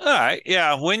 All right.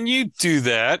 Yeah. When you do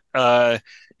that,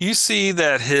 you see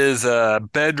that his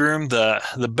bedroom,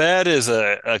 the bed is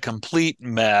a complete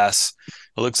mess.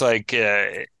 It looks like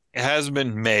it hasn't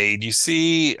been made. You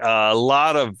see a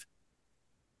lot of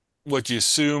what you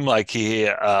assume, like he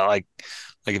like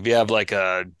if you have like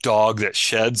a dog that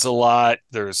sheds a lot,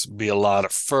 there's be a lot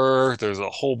of fur. There's a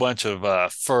whole bunch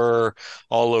of fur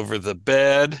all over the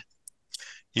bed.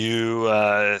 You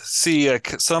see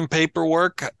some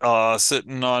paperwork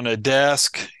sitting on a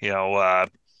desk, the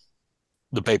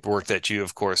paperwork that you,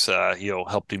 of course,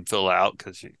 helped him fill out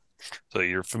so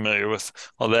you're familiar with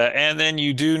all that. And then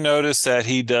you do notice that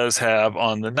he does have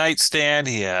on the nightstand,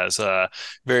 he has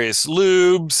various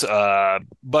lubes,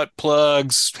 butt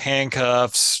plugs,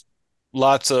 handcuffs,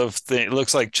 lots of things.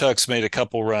 Looks like Chuck's made a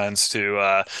couple runs to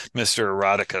Mr.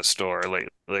 Erotica store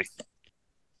lately.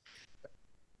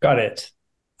 Got it.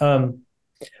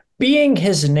 Being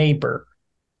his neighbor,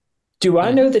 do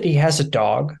I know that he has a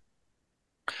dog?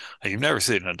 You've never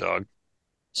seen a dog.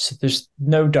 So there's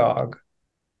no dog.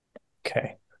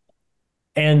 Okay.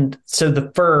 And so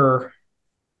the fur,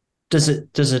 does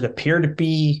it appear to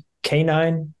be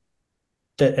canine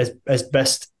that as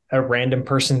best a random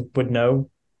person would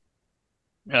know?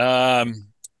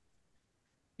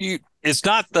 It's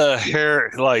not the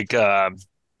hair like you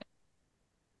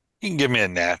can give me a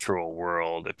natural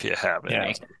world if you have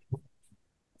any.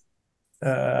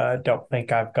 I don't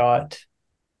think I've got.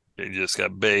 You just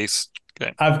got base.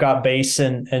 Okay. I've got base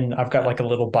and I've got like a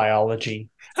little biology.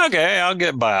 Okay, I'll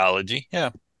get biology.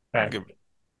 Yeah. Okay.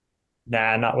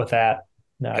 Nah, not with that.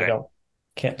 No, Okay. I don't.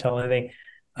 Can't tell anything.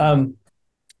 Um,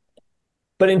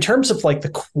 but in terms of like the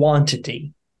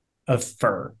quantity of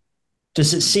fur,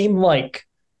 does it seem like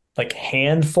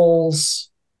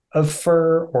handfuls of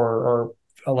fur or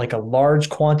like a large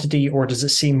quantity, or does it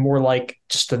seem more like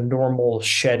just a normal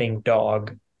shedding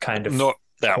dog kind of? No,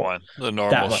 that one, the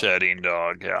normal That one. shedding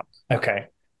dog. Yeah. Okay.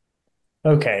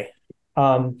 Okay.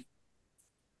 Um,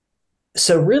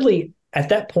 so really at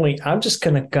that point, I'm just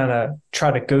gonna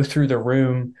try to go through the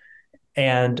room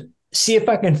and see if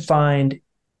I can find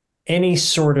any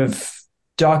sort of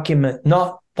document,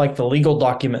 not like the legal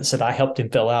documents that I helped him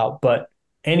fill out, but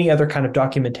any other kind of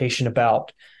documentation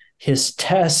about his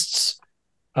tests,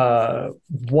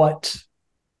 what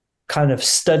kind of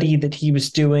study that he was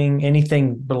doing,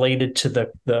 anything related to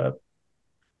the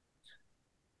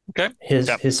Okay.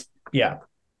 his yeah.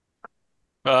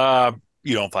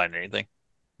 You don't find anything.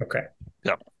 Okay.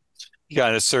 Yeah. You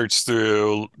kind of search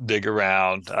through, dig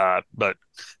around, but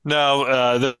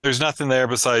no, there's nothing there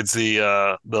besides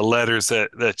the letters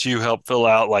that you helped fill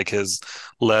out, like his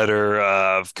letter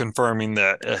of confirming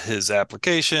that his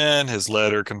application, his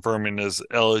letter confirming his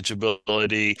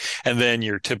eligibility, and then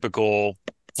your typical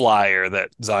flyer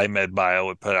that Zymed Bio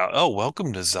would put out. Oh,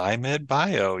 welcome to Zymed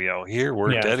Bio. Here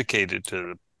we're Yeah. dedicated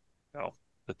to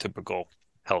the typical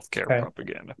healthcare Okay.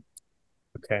 propaganda.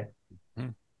 Okay. Hmm.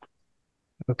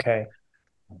 Okay.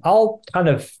 I'll kind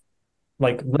of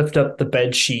like lift up the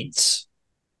bed sheets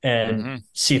and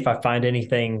see if I find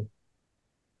anything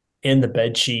in the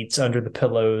bed sheets under the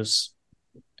pillows.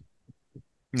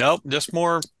 Nope, just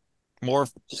more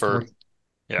fur.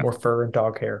 Yeah. More fur and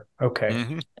dog hair. Okay.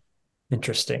 Mm-hmm.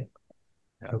 Interesting.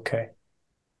 Yeah. Okay.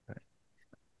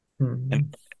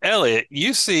 And Elliot,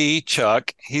 you see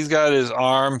Chuck, he's got his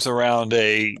arms around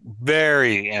a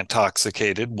very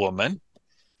intoxicated woman,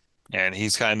 and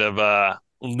he's kind of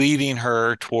leading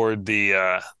her toward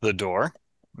the door,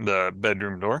 the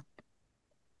bedroom door.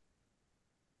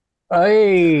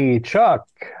 Hey, Chuck.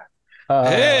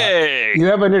 Hey! You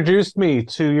have introduced me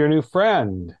to your new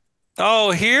friend.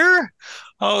 Oh, here?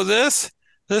 Oh, this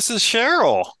is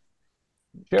Cheryl.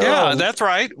 Yeah, Cheryl. that's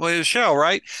right. Well, it's Cheryl,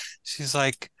 right? She's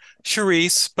like,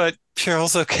 Charisse, but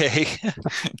Cheryl's okay.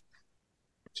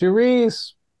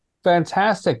 Therese,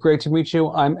 fantastic. Great to meet you.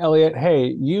 I'm Elliot. Hey,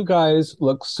 you guys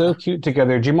look so cute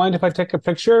together. Do you mind if I take a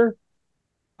picture?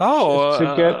 Oh,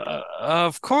 To get,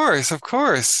 of course, of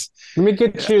course. let me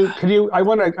get you. Can you? I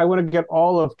want to get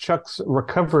all of Chuck's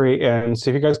recovery in. So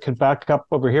if you guys could back up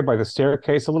over here by the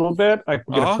staircase a little bit, I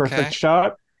can get a perfect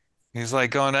shot. He's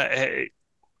like going, hey,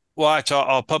 watch.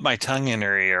 I'll put my tongue in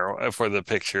her ear for the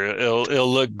picture.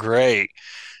 It'll look great.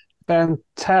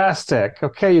 Fantastic.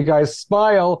 Okay, you guys,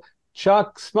 smile.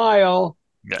 Chuck, smile.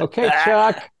 Okay,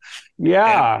 Chuck.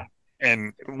 Yeah.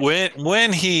 And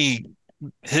when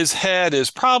his head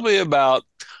is probably about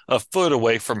a foot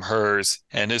away from hers,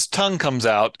 and his tongue comes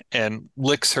out and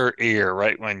licks her ear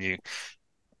right when you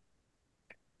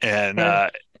and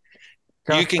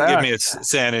you can give me a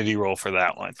sanity roll for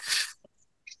that one.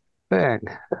 Thing.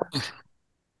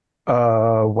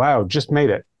 Wow, just made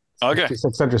it. Okay.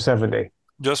 66 under 70.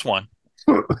 Just one.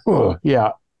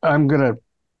 Yeah, I'm gonna,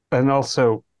 and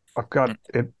also I've got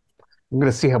it. I'm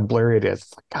gonna see how blurry it is.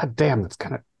 God damn, it's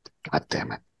kind of. God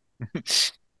damn it.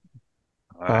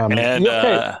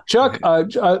 Okay, Chuck.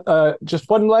 Just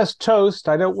one last toast.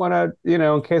 I don't want to,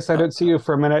 in case I don't see you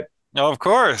for a minute. Of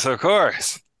course.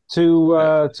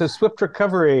 To swift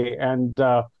recovery and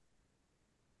to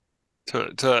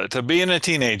being a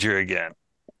teenager again.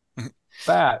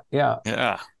 That, yeah.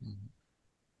 Yeah.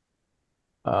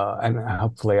 And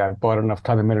hopefully I bought enough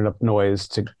time and made enough noise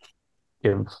to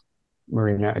give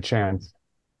Marina a chance.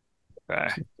 Okay.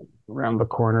 Around the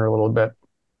corner a little bit.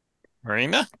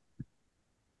 Marina?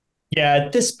 Yeah,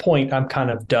 at this point, I'm kind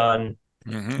of done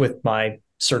with my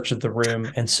search of the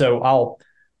room. And so I'll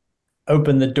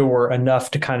open the door enough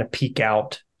to kind of peek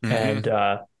out. And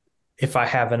if I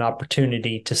have an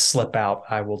opportunity to slip out,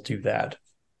 I will do that.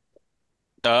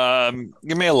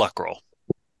 Give me a luck roll.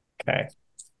 Okay.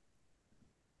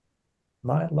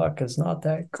 My luck is not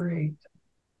that great.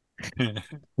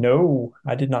 No,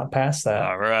 I did not pass that.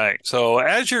 All right. So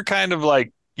as you're kind of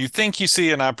like, you think you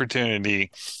see an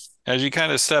opportunity, as you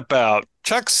kind of step out,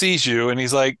 Chuck sees you and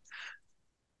he's like,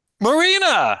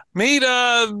 Marina, meet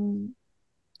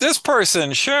this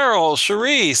person, Cheryl,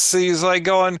 Charisse. He's like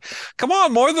going, come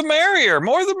on, more the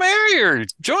merrier.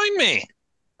 Join me.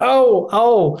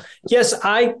 Oh, yes,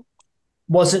 I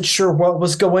wasn't sure what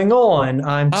was going on.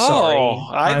 I'm sorry.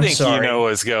 I think you know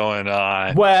what's going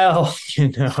on. Well,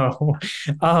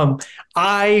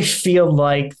 I feel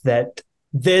like that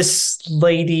this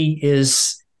lady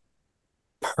is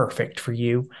perfect for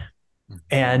you.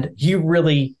 And you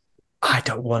really, I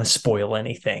don't want to spoil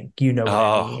anything. You know what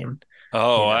I mean?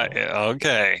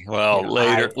 Okay. Well,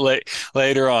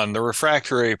 later on, the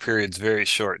refractory period's very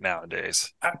short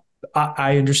nowadays.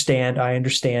 I understand. I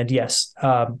understand. Yes.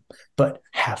 But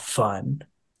have fun.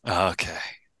 Okay.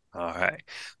 All right.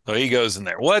 So he goes in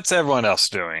there. What's everyone else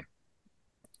doing?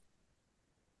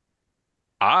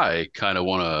 I kind of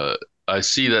want to. I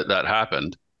see that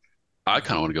happened. I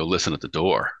kind of want to go listen at the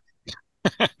door.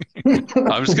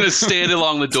 I'm just gonna stand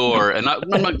along the door, and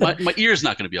my ear's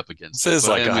not gonna be up against This it. is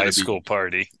like a high school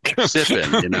party.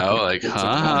 Sipping, like,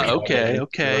 okay.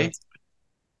 Okay.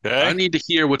 I need to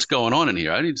hear what's going on in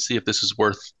here. I need to see if this is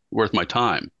worth my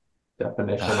time.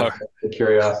 Definition of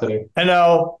curiosity. And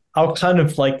I'll kind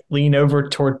of like lean over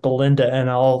toward Belinda and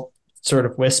I'll sort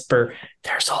of whisper,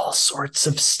 "There's all sorts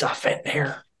of stuff in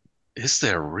there." Is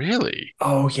there really?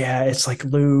 Oh yeah, it's like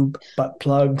lube, butt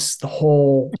plugs, the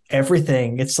whole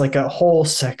everything. It's like a whole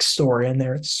sex story in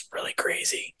there. It's really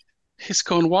crazy. He's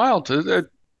going wild.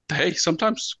 Hey,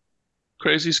 sometimes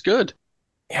crazy's good.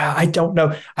 Yeah, I don't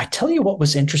know. I tell you what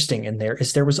was interesting in there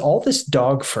is there was all this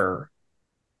dog fur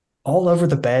all over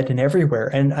the bed and everywhere.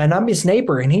 And I'm his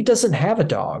neighbor and he doesn't have a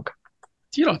dog.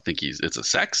 You don't think it's a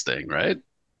sex thing, right?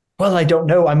 Well, I don't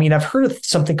know. I mean, I've heard of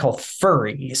something called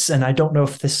furries, and I don't know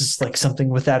if this is like something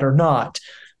with that or not.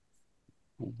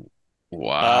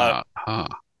 Wow.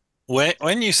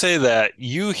 When you say that,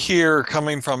 you hear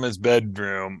coming from his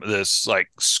bedroom this like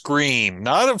scream,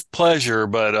 not of pleasure,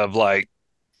 but of like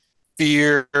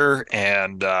fear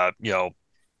and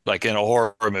like in a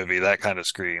horror movie, that kind of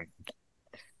scream.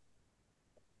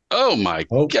 Oh my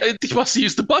God. He must have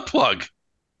used the butt plug.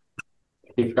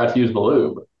 He forgot to use the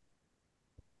lube.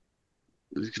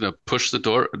 He's gonna push the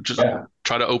door,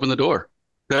 try to open the door.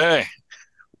 Okay.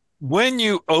 When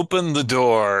you open the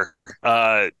door,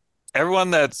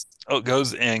 everyone that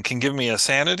goes in can give me a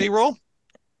sanity roll.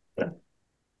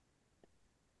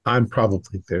 I'm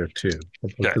probably there too.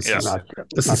 Yeah,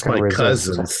 This is my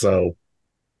cousin, so.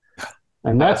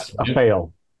 And that's a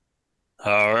fail.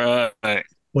 All right.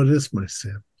 What is my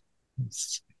sin?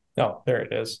 Oh, there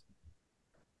it is.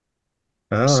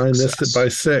 Oh, I missed it by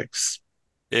 6.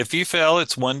 If you fail,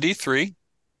 it's 1d3. If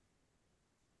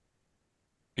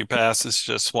you pass, it's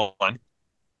just 1.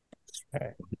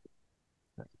 Okay.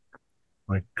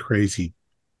 My crazy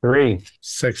 3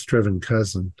 sex-driven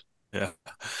cousin. Yeah.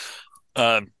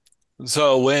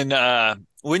 So when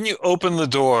you open the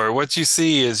door, what you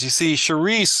see is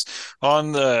Charisse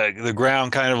on the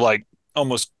ground, kind of like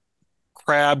almost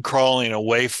crab crawling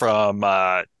away from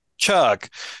Chuck,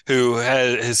 who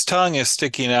his tongue is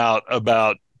sticking out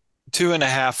about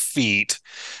 2.5 feet.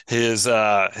 His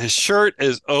shirt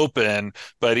is open,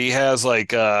 but he has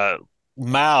like a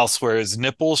mouth where his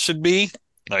nipples should be.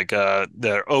 Like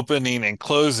they're opening and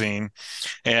closing,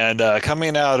 and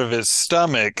coming out of his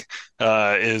stomach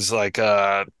is like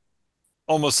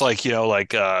almost like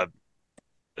like a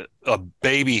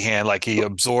baby hand, like he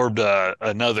absorbed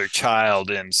another child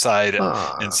inside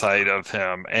of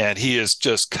him, and he is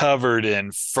just covered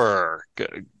in fur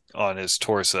on his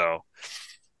torso.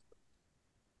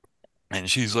 And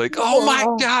she's like, "Oh my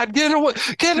God, get away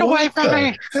from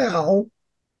me!" Hell?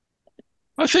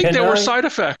 I think there were side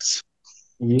effects.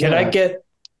 Yeah.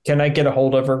 Can I get a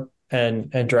hold of her and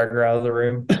drag her out of the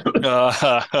room?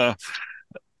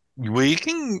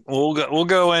 We'll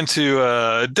go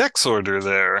into Dex order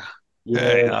there.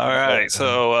 Okay, all right.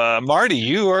 So Marty,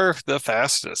 you are the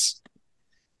fastest.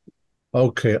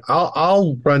 Okay,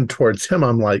 I'll run towards him.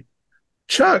 I'm like,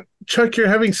 Chuck, you're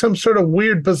having some sort of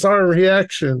weird, bizarre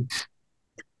reaction.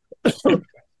 All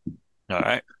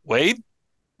right, Wade.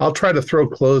 I'll try to throw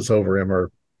clothes over him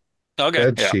or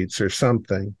bed sheets or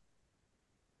something.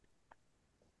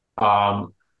 Yeah,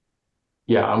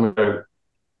 I'm gonna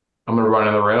run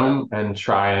in the room and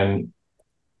try and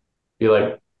be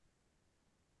like,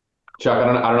 Chuck, I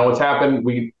don't know what's happened.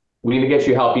 We need to get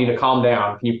you help. You need to calm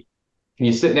down. Can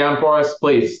you sit down for us,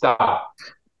 please? Stop.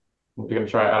 I'm gonna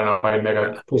try. I don't know if I can make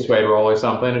a persuade roll or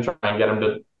something and try and get him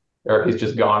to, or if he's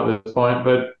just gone at this point.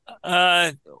 But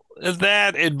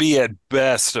that it'd be at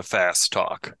best a fast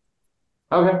talk.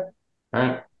 Okay, all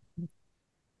right,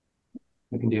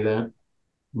 we can do that.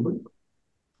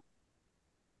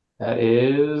 That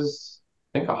is,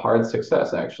 I think, a hard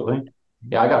success, actually.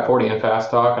 Yeah, I got 40 in fast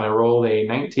talk, and I rolled a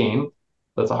 19.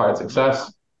 That's a hard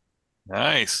success.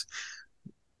 Nice.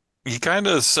 He kind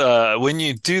of, when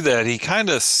you do that, he kind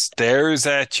of stares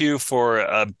at you for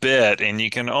a bit, and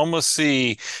you can almost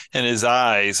see in his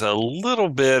eyes a little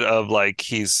bit of like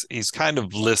he's kind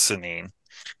of listening,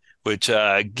 which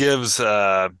gives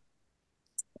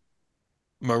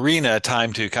Marina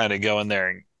time to kind of go in there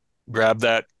and grab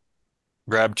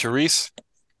Therese.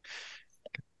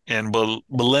 And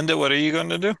Belinda, what are you going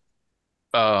to do?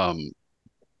 Um,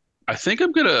 I think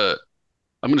I'm gonna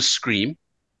scream,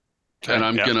 Okay, and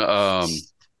I'm yeah. gonna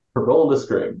Roll the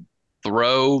scream.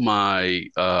 throw my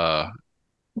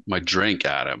drink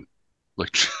at him,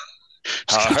 like just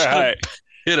All gonna try right. to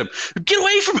hit him. Get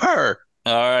away from her!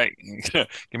 All right.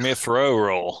 Give me a throw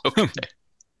roll. Okay,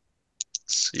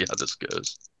 see how this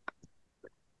goes.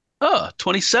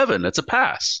 27. That's a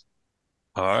pass.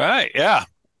 All right. Yeah.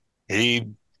 He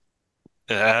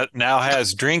now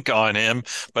has drink on him,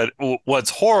 but what's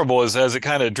horrible is as it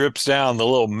kind of drips down, the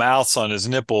little mouths on his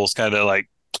nipples kind of like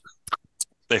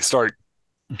they start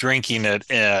drinking it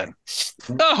in.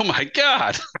 Oh my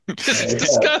God, this is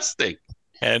disgusting.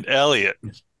 And Elliot.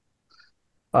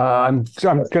 I'm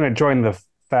going to join the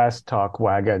fast talk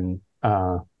wagon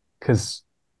because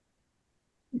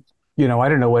I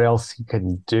don't know what else he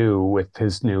can do with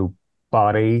his new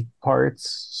body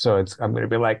parts. So I'm going to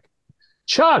be like,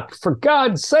 Chuck, for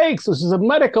God's sakes, this is a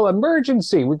medical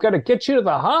emergency. We've got to get you to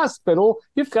the hospital.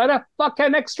 You've got a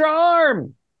fucking extra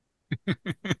arm. A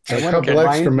couple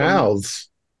extra mouths.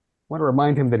 I want to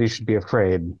remind him that he should be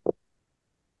afraid.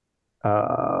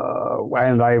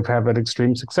 And I have had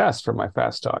extreme success for my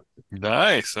fast talk.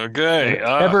 Nice. Okay.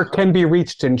 Ever can be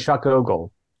reached in Chuck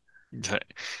Ogle.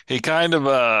 He kind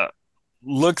of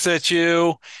looks at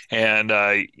you, and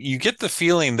you get the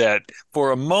feeling that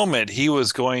for a moment he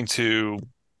was going to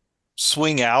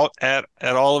swing out at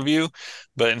all of you,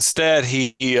 but instead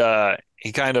he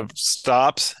kind of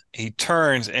stops, he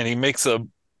turns, and he makes a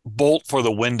bolt for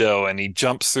the window, and he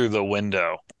jumps through the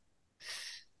window.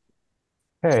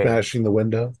 Hey, Smashing the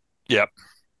window. Yep.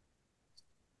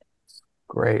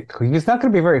 Great. He's not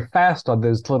going to be very fast on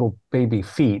those little baby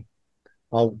feet.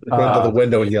 I'll run to the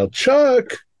window and yell,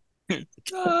 Chuck!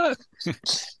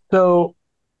 So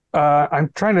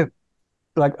I'm trying to,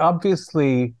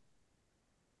 obviously,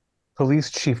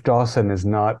 Police Chief Dawson is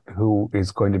not who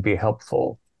is going to be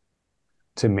helpful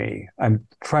to me. I'm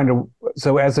trying to,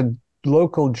 so as a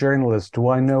local journalist, do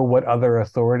I know what other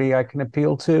authority I can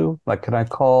appeal to? Like, can I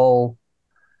call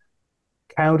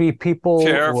county people?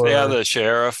 Sheriff, the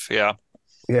sheriff, yeah.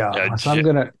 So I'm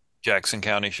gonna Jackson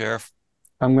County Sheriff.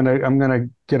 I'm gonna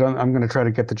try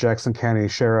to get the Jackson County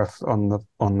Sheriff on the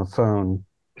phone.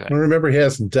 Okay. Well, remember, he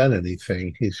hasn't done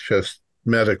anything. He's just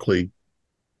medically.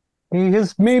 He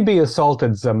has maybe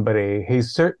assaulted somebody.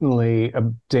 He's certainly a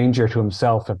danger to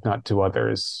himself, if not to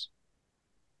others.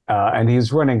 And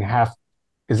he's running half.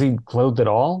 Is he clothed at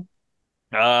all?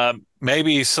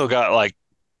 Maybe he's still got like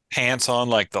pants on,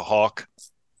 like the Hawk.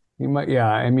 He might. Yeah.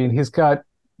 I mean, he's like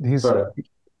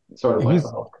the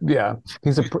Hulk. Yeah.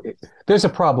 There's a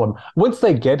problem. Once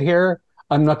they get here,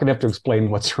 I'm not going to have to explain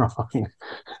what's wrong.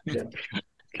 Yeah.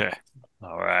 Okay.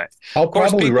 All right. I'll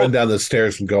probably run down the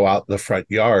stairs and go out in the front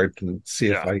yard and see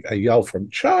if I yell from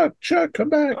Chuck, come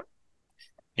back.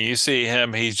 You see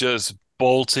him, he's just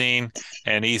bolting,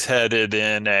 and he's headed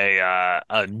in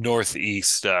a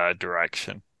northeast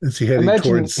direction. Is he heading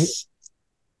towards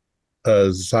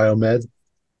Ziomed?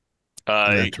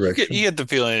 You get the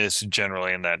feeling it's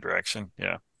generally in that direction.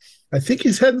 Yeah. I think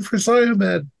he's heading for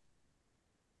Ziomed.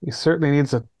 He certainly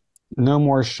needs no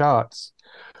more shots.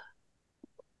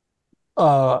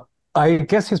 I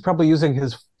guess he's probably using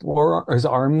his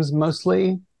arms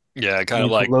mostly. Yeah, kind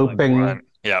of like loping.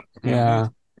 Yep. Yeah.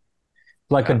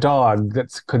 Like a dog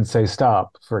that could say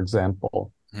stop, for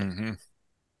example. Mm-hmm.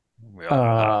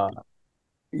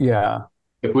 Yeah.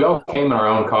 If we all came in our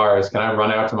own cars, can I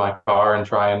run out to my car and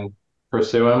try and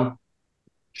pursue him?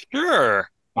 Sure.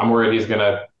 I'm worried he's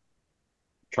gonna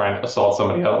try and assault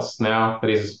somebody else now that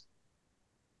he's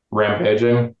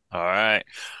rampaging. All right.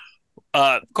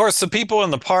 Of course, the people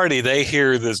in the party, they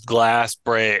hear this glass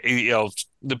break.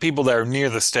 The people that are near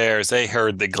the stairs, they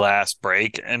heard the glass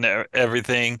break and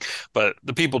everything. But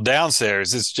the people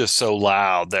downstairs, it's just so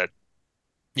loud that,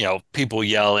 people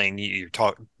yelling,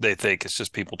 they think it's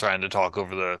just people trying to talk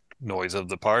over the noise of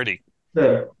the party.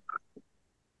 Yeah.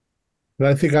 And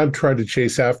I think I'm trying to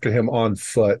chase after him on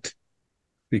foot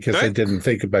because I didn't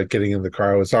think about getting in the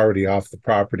car. I was already off the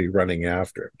property running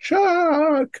after him.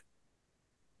 Chuck!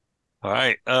 All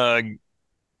right.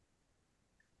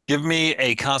 Give me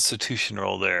a Constitution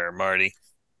roll there, Marty.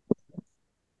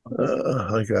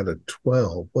 I got a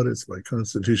 12. What is my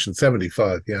Constitution?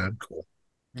 75. Yeah, I'm cool.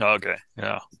 Okay.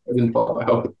 Yeah. I didn't fall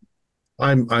out.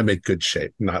 I'm in good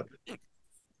shape. Not.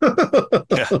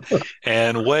 Yeah.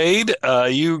 And Wade,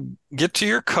 you get to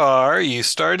your car, you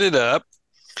start it up,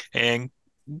 and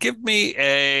give me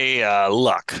a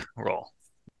luck roll.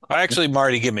 Actually,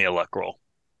 Marty, give me a luck roll.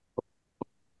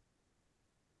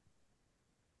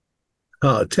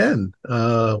 10.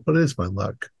 What is my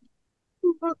luck?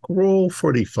 Luck roll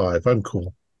 45. I'm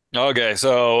cool. Okay,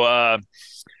 so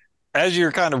as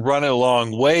you're kind of running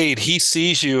along, Wade, he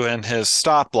sees you in his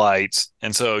stoplights,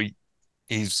 and so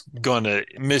he's going to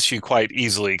miss you quite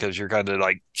easily because you're kind of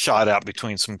like shot out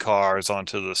between some cars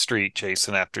onto the street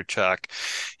chasing after Chuck.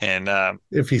 And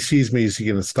If he sees me, is he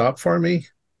going to stop for me?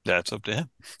 that's up to him.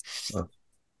 Oh.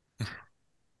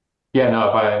 Yeah,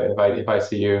 no, if I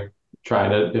see you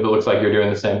trying to, if it looks like you're doing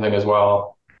the same thing as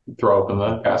well, throw open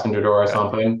the passenger door or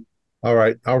something. All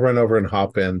right, I'll run over and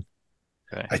hop in.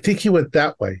 Okay. I think he went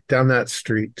that way, down that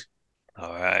street.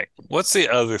 All right. What's the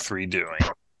other three doing?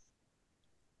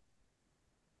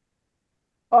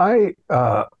 I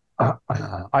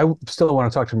still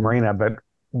want to talk to Marina about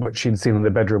what she'd seen in the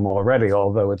bedroom already,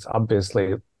 although it's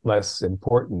obviously less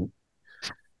important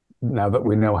now that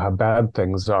we know how bad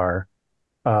things are.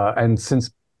 And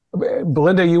since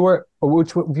Belinda,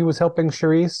 which of you was helping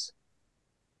Charisse?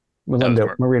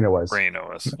 Melinda, Marina was. Marina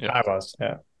was. Yeah. I was,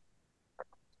 yeah.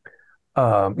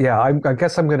 I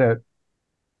guess I'm gonna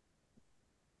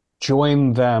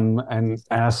join them and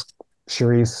ask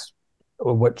Charisse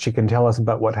what she can tell us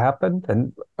about what happened,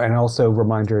 and also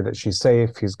remind her that she's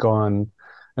safe, he's gone,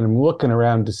 and I'm looking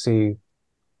around to see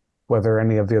whether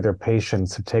any of the other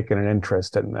patients have taken an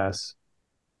interest in this.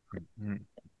 Mm-hmm.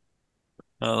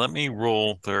 Let me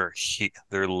roll their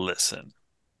listen.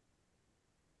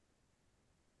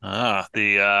 You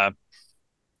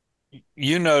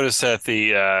notice that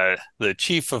the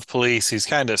chief of police, he's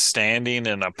kind of standing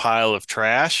in a pile of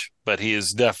trash, but he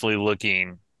is definitely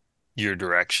looking your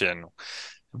direction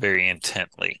very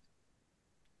intently.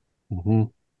 Mm-hmm.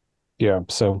 Yeah,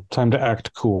 so time to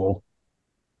act cool.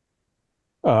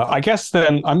 I guess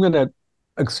then I'm gonna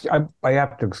I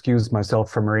have to excuse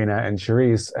myself from Marina and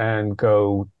Charisse and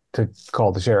go to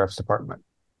call the sheriff's department.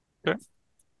 Okay.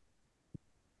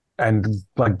 And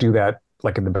like do that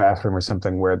like in the bathroom or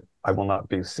something where I will not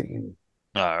be seen.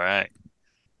 All right.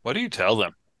 What do you tell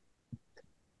them?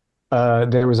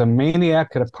 There was a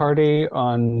maniac at a party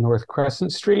on North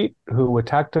Crescent Street who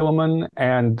attacked a woman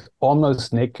and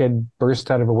almost naked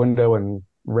burst out of a window and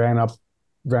ran off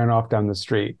down the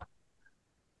street.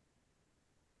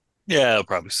 Yeah, they'll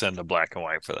probably send a black and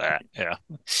white for that. Yeah.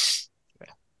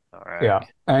 Okay. All right. Yeah.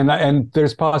 And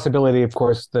there's possibility, of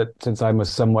course, that since I'm a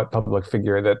somewhat public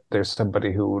figure, that there's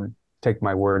somebody who would take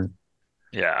my word.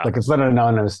 Yeah. Like it's not an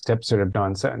anonymous tip sort of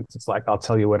nonsense. It's like, I'll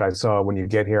tell you what I saw when you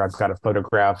get here. I've got a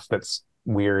photograph that's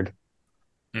weird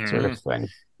sort of thing.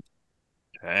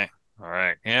 Okay. All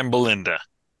right. And Belinda.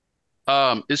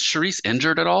 Is Charisse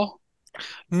injured at all?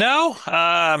 No.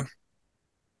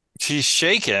 She's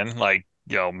shaken, like,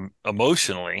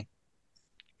 emotionally,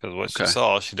 because what she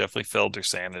saw, she definitely failed her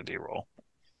sanity roll.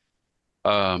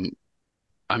 I'm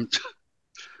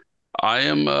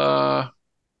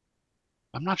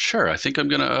not sure. I think I'm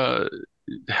gonna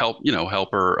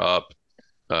help her up,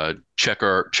 check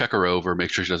her over, make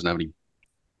sure she doesn't have any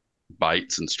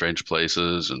bites in strange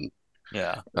places, and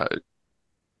yeah.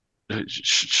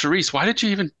 Charisse, why did you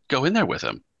even go in there with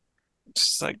him?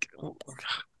 Just like,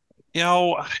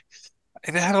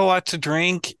 I had a lot to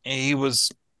drink. He was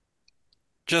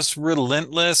just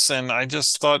relentless, and I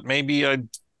just thought maybe I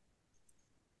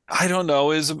don't know.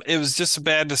 It was just a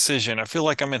bad decision. I feel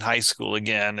like I'm in high school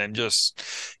again, and just,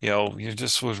 you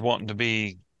just was wanting to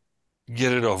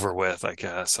get it over with, I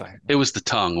guess. It was the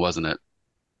tongue, wasn't it?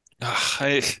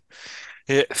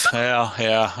 Well,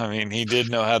 yeah. I mean, he did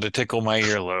know how to tickle my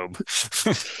earlobe.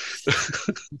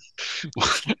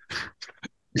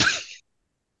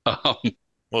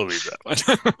 We'll leave that one.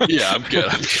 Yeah, I'm good.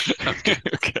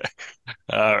 Okay.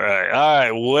 All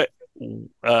right. What,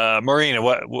 Marina?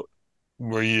 What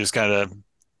were you just kind of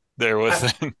there with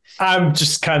him? I'm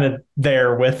just kind of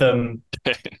there with him,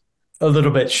 a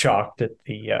little bit shocked at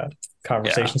the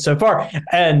conversation so far,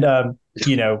 and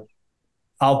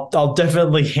I'll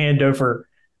definitely hand over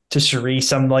to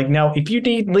Charisse. I'm like, now, if you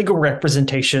need legal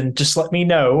representation, just let me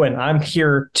know, and I'm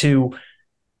here to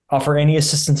offer any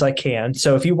assistance I can.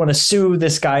 So if you want to sue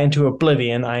this guy into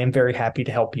oblivion, I am very happy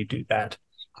to help you do that.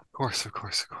 Of course.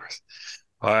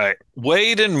 All right,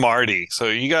 Wade and Marty. So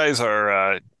you guys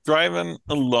are driving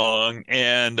along,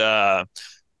 and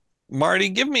Marty,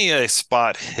 give me a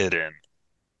spot hidden.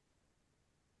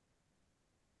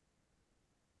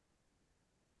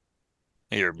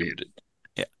 You're muted.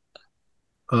 Yeah.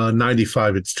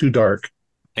 95. It's too dark.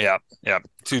 Yeah.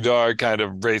 Too dark, kind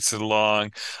of race it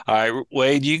along. All right,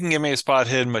 Wade, you can give me a spot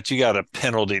hidden, but you got a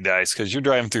penalty dice because you're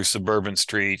driving through suburban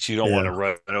streets. You don't want to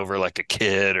run over like a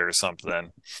kid or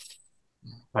something.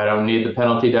 I don't need the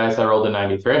penalty dice. I rolled a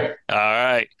 93. All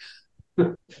right.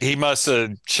 He must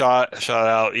have shot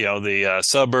out, the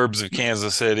suburbs of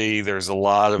Kansas City. There's a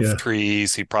lot of Yeah.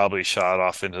 trees. He probably shot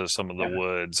off into some of the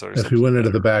woods or If he something went into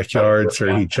the there. backyards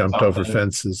or he jumped over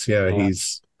fences,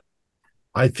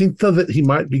 I think though that he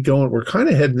might be we're kind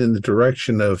of heading in the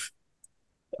direction of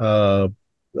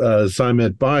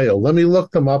Zymed Bio. Let me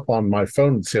look them up on my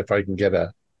phone and see if I can get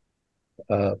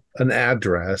an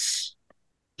address.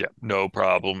 Yeah, no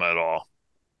problem at all.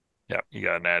 Yeah, you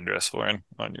got an address for him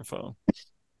on your phone.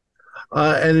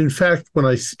 And in fact, when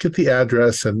I get the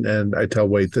address and I tell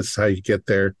Wade this is how you get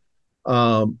there,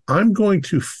 I'm going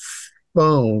to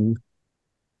phone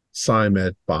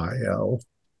Zymed Bio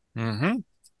and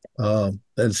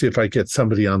see if I get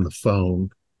somebody on the phone.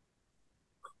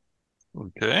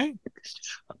 Okay.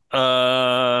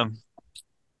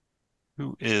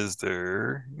 Who is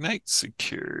their night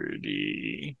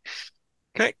security?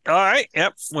 Okay. All right.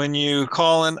 Yep. When you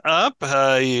calling up,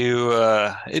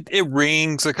 it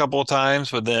rings a couple of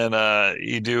times, but then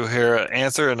you do hear an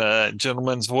answer in a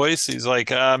gentleman's voice. He's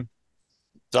like, I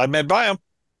met by him.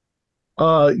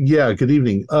 Yeah, good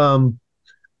evening.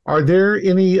 Are there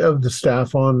any of the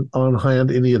staff on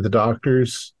hand, any of the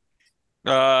doctors?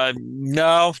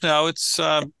 No, it's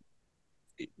the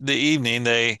evening.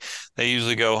 They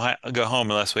usually go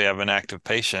home unless we have an active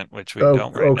patient, which we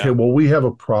don't right now. Okay, well, we have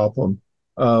a problem.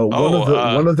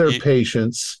 One of their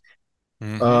patients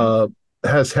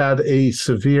has had a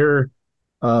severe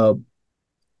I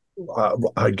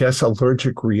guess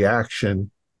allergic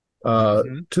reaction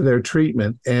to their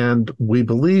treatment, and we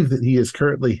believe that he is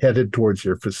currently headed towards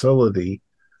your facility.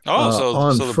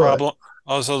 The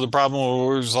problem will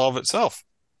resolve itself.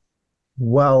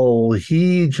 Well,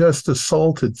 he just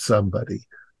assaulted somebody,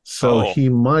 so he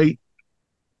might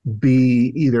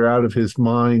be either out of his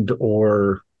mind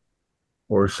or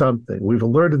something. We've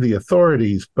alerted the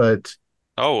authorities, but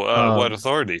what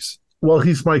authorities? Well,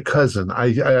 he's my cousin.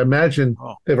 I imagine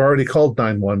they've already called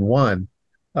 911.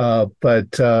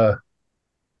 But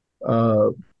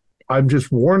I'm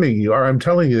just warning you, or I'm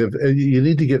telling you, you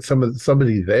need to get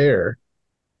somebody there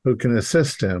who can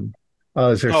assist him.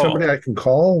 Is there somebody I can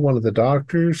call? One of the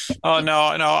doctors? Oh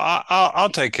no, I'll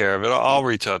take care of it. I'll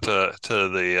reach out to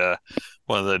the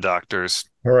one of the doctors.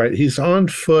 All right, he's on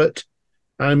foot.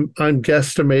 I'm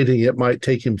guesstimating it might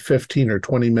take him 15 or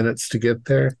 20 minutes to get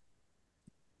there.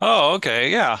 Oh,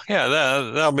 okay, yeah,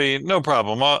 that'll be no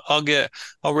problem. I'll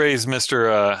raise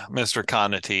Mr.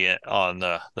 Conity on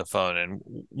the phone, and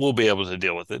we'll be able to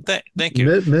deal with it. Thank you,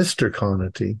 Mr.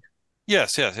 Conity.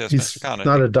 Yes, He's Mr. Conity.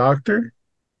 Not a doctor?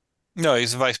 No,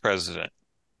 he's the vice president.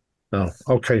 Oh,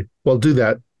 okay. Well, do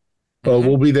that.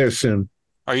 We'll be there soon.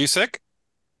 Are you sick?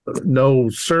 No,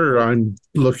 sir. I'm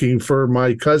looking for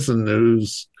my cousin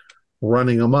who's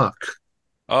running amok.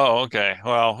 Oh, okay.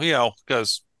 Well,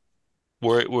 because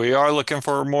we are looking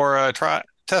for more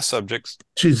test subjects.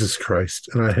 Jesus Christ.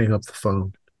 And I hang up the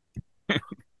phone.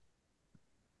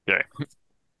 Okay.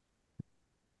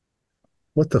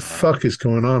 What the fuck is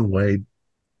going on, Wade?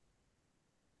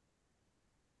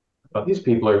 Those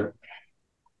people at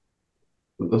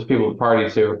the party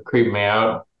too creep me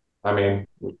out. I mean,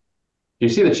 do you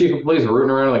see the chief of police rooting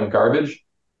around like garbage?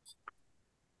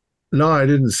 No, I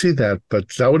didn't see that, but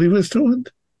is that what he was doing?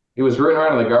 He was rooting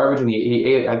around in the garbage, and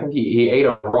he ate. I think he ate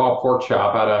a raw pork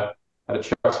chop out of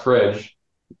Chuck's fridge,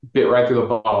 bit right through the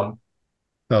bone.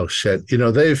 Oh shit!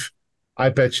 I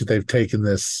bet you they've taken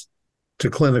this to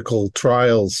clinical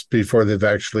trials before they've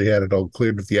actually had it all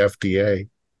cleared with the FDA.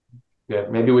 Yeah,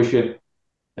 maybe we should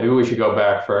go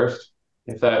back first.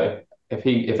 If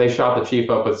they shot the chief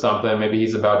up with something, maybe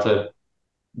he's about to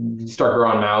start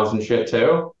growing mouths and shit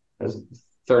too. There's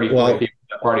 40 people at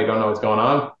that party don't know what's going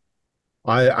on.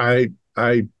 I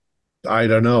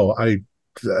don't know.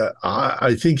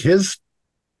 I think his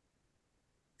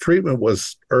treatment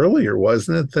was earlier,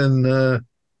 wasn't it,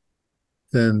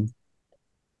 than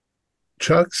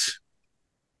Chuck's?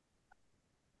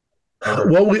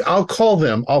 Well, I'll call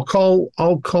them. I'll call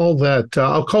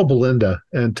Belinda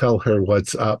and tell her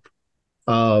what's up.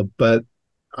 But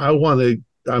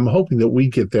I'm hoping that we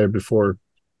get there before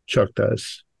Chuck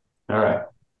does. All right.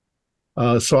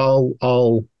 So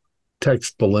I'll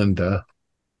text Belinda.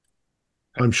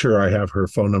 I'm sure I have her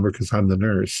phone number because I'm the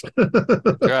nurse.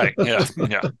 Right. Yeah.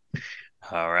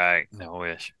 All right. No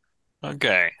wish.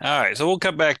 Okay. All right. So we'll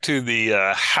cut back to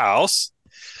the house.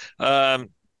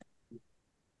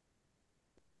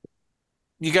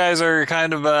 You guys are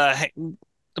kind of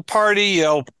the party.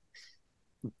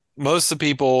 Most of the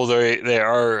people they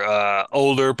are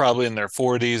older, probably in their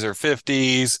 40s or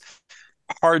 50s.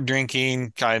 Hard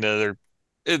drinking, kind of.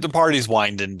 The party's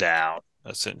winding down,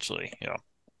 essentially.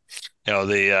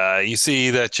 you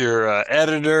see that your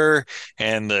editor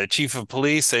and the chief of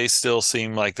police, they still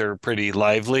seem like they're pretty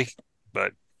lively,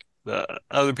 but the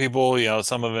other people,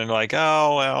 some of them are like,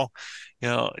 oh well,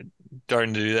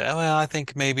 starting to do that. Well, I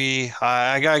think maybe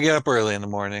I gotta get up early in the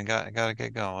morning. Gotta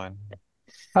get going.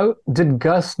 How did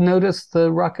Gus notice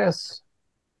the ruckus?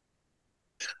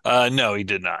 No, he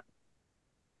did not.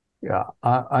 Yeah,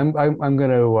 I'm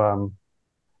going to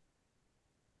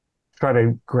try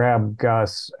to grab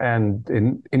Gus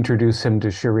and introduce him to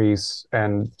Charisse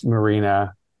and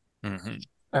Marina Hmm.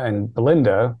 and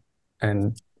Belinda,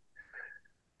 and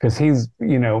because he's,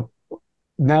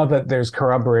 now that there's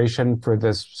corroboration for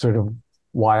this sort of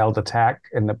wild attack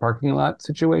in the parking lot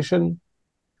situation,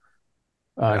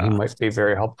 he might be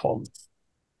very helpful.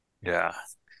 Yeah.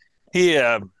 He,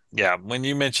 yeah, when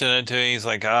you mention it to him, he's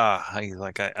like,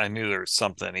 I knew there was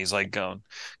something. He's like going,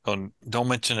 don't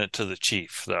mention it to the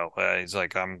chief, though. He's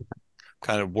like, I'm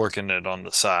kind of working it on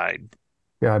the side.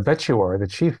 Yeah, I bet you are the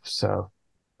chief. So,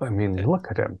 I mean, look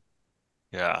at him.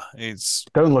 Yeah,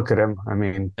 Don't look at him. I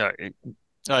mean, yeah,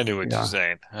 I knew what you're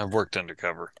saying. I've worked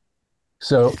undercover.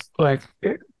 So,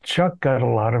 Chuck got a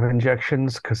lot of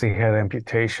injections because he had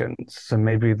amputations. So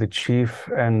maybe the chief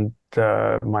and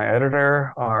my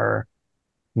editor are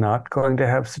not going to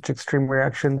have such extreme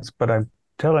reactions. But I'm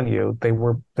telling you, they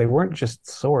weren't just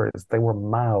sores; they were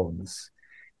mouths.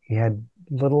 He had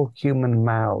little human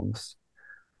mouths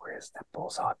where his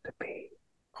nipples ought to be.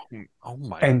 Oh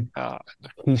my And God.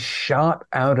 he shot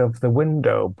out of the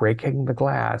window, breaking the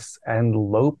glass, and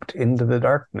loped into the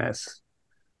darkness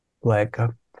like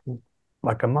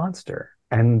a monster.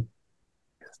 And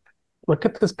look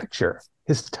at this picture.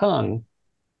 His tongue,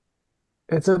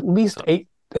 it's at least eight.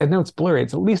 I know it's blurry.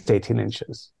 It's at least 18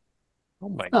 inches. Oh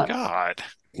my God.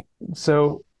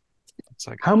 So It's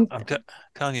like, how I'm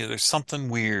telling you, there's something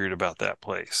weird about that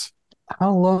place.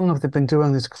 how long have they been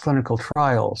doing these clinical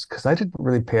trials? Because I didn't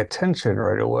really pay attention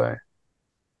right away.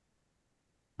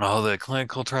 Oh, the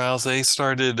clinical trials, they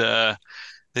started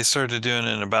doing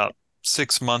it about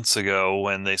 6 months ago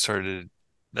when that's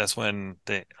when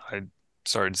I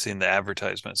started seeing the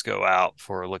advertisements go out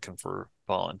for looking for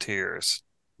volunteers.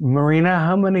 Marina,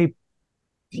 how many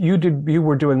you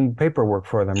were doing paperwork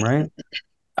for them, right?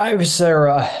 I was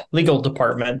their legal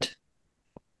department.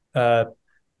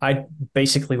 I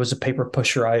basically was a paper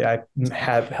pusher. I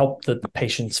have helped the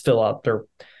patients fill out their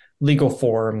legal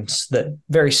forms, that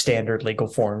very standard legal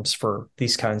forms for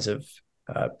these kinds of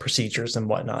procedures and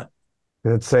whatnot.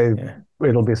 Let's say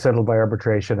it'll be settled by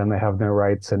arbitration and they have no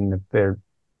rights, and if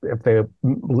their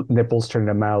nipples turn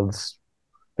into mouths,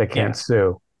 they can't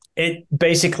sue. It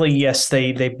basically, yes,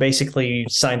 they basically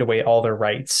signed away all their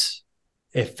rights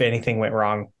if anything went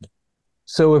wrong.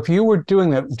 So if you were doing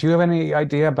that, do you have any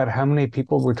idea about how many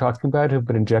people we're talking about who've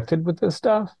been injected with this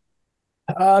stuff?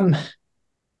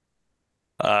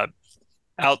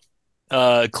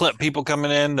 People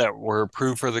coming in that were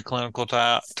approved for the clinical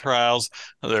trials,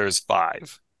 there's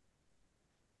 5.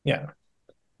 Yeah.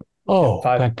 Oh,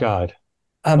 5. thank God.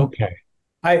 Okay.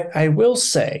 I will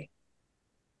say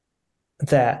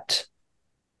that,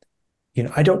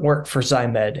 I don't work for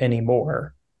Zymed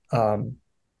anymore.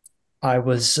 I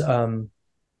was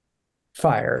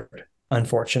fired,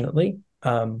 unfortunately.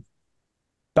 About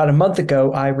a month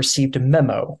ago, I received a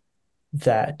memo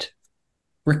that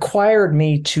required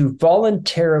me to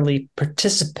voluntarily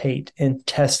participate in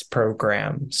test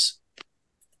programs.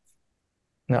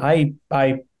 Now,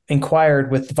 I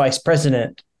inquired with the vice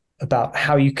president about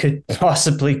how you could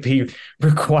possibly be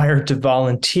required to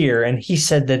volunteer, and he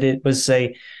said that it was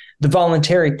the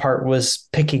voluntary part was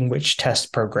picking which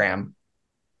test program.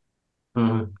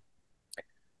 Mm-hmm.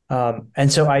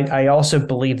 And so I also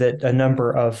believe that a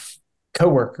number of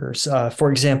coworkers, for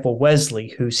example,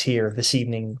 Wesley, who's here this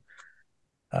evening,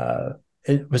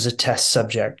 it was a test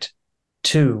subject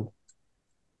too.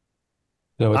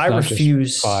 No, it's not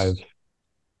just 5.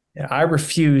 I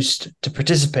refused to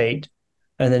participate,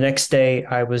 and the next day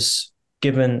I was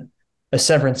given a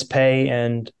severance pay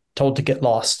and told to get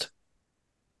lost.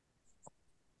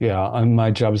 Yeah, and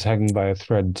my job's hanging by a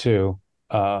thread too.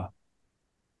 And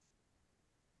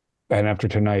after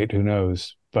tonight, who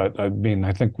knows? But I mean,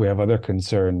 I think we have other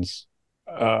concerns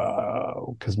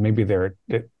because maybe there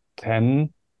are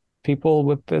 10 people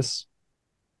with these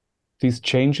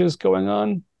changes going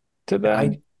on to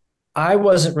them. I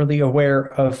wasn't really aware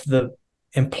of the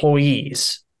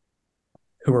employees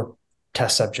who were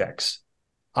test subjects.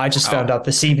 I just found out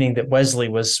this evening that Wesley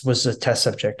was a test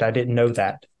subject. I didn't know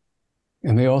that.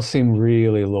 And they all seem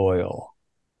really loyal.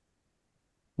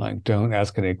 Like, don't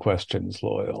ask any questions,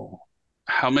 loyal.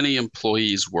 how many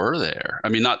employees were there? I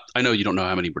mean, not, I know you don't know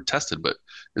how many were tested, but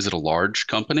is it a large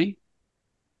company?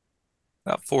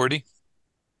 About 40.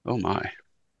 Oh my.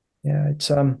 Yeah, it's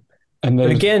And but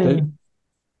they again,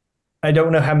 I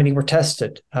don't know how many were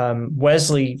tested.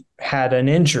 Wesley had an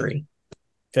injury,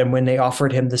 and when they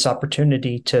offered him this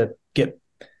opportunity to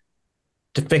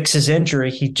fix his injury,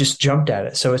 he just jumped at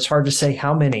it. So it's hard to say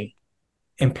how many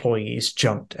employees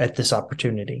jumped at this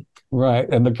opportunity. right,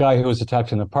 and the guy who was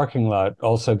attacked in the parking lot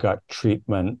also got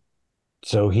treatment,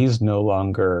 so he's no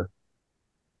longer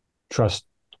trust.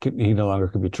 He no longer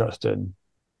could be trusted.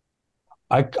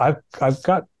 I've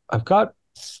got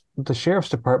the sheriff's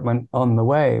department on the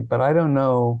way, but I don't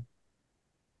know.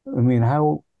 I mean,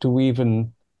 how do we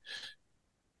even?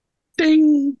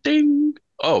 Ding, ding.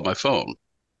 Oh, my phone.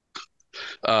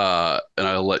 And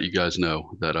I'll let you guys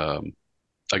know that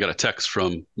I got a text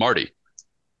from Marty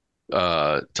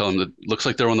telling them that looks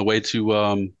like they're on the way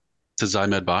to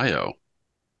Zymed Bio.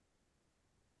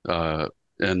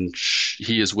 And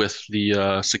he is with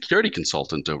the security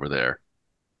consultant over there.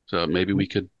 So maybe we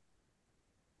could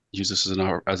use this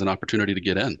as an opportunity to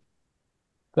get in.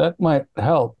 That might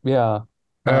help. Yeah.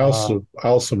 I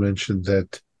also mentioned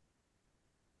that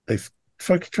they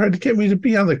fucking tried to get me to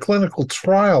be on the clinical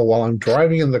trial while I'm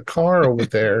driving in the car over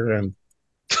there, and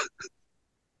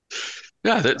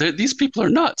Yeah, these people are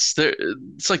nuts.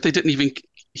 It's like they didn't even.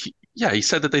 He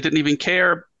said that they didn't even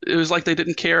care. It was like they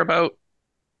didn't care about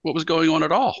what was going on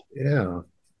at all. yeah.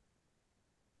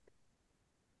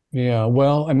 Yeah.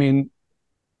 Well, I mean,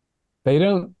 they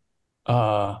don't.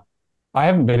 Uh, I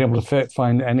haven't been able to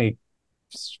find any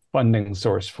funding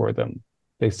source for them.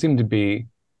 They seem to be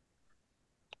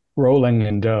rolling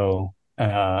in dough,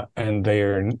 and they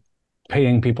are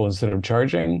paying people instead of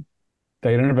charging.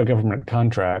 They don't have a government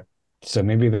contract, so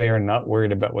maybe they are not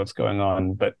worried about what's going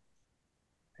on, but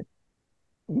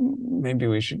maybe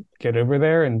we should get over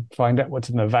there and find out what's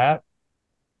in the vat.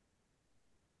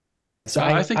 So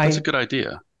I think that's a good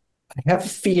idea. I have a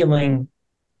feeling.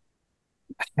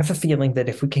 I have a feeling that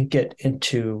if we can get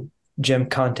into Jim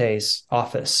Conte's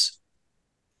office,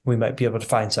 we might be able to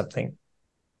find something.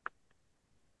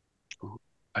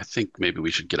 I think maybe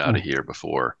we should get out of here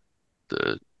before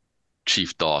the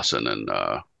Chief Dawson and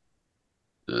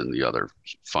the other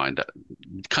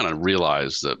kind of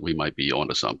realize that we might be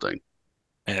onto something.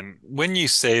 And when you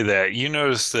say that, you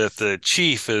notice that the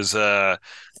chief is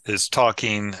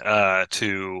talking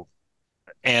to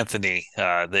Anthony,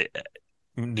 the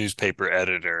newspaper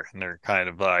editor, and they're kind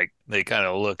of like they kind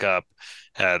of look up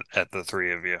at the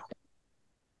three of you.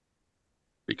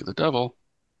 Speak of the devil.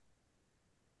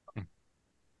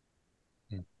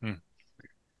 Mm-hmm.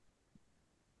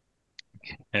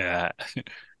 Yeah.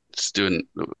 Just doing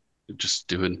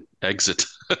exit.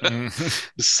 Mm-hmm.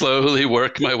 Slowly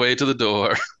work my way to the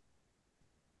door.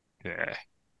 Yeah.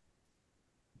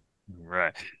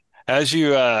 Right. As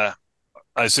you I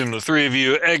assume the three of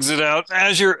you exit out.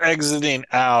 As you're exiting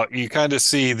out, you kind of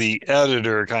see the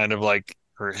editor kind of like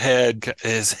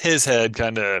his head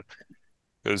kind of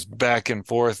goes back and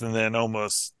forth and then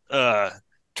almost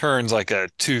turns like a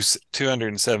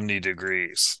 270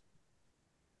 degrees.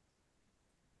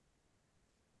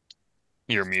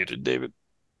 You're muted, David.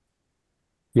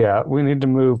 Yeah, we need to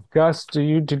move. Gus,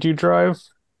 did you drive?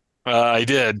 I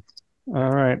did. All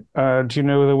right. Do you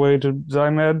know the way to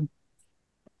Zymed?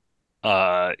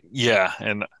 Yeah,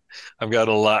 and I've got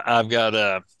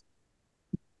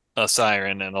a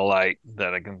siren and a light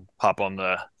that I can pop on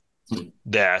the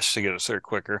dash to get us there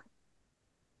quicker.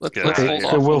 Let's Get out of hold here.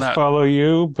 So off we'll on that. follow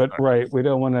you, but right, we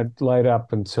don't want to light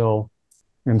up and stay off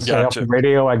Gotcha. the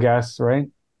radio, I guess, right?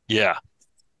 Yeah.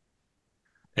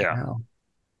 Yeah. Yeah.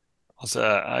 So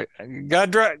I got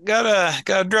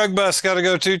a drug bust. Got to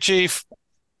go to, Chief.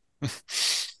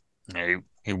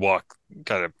 He walked,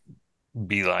 kind of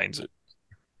beelines it.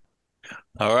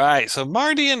 All right, so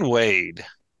Marty and Wade,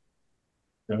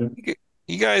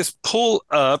 you guys pull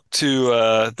up to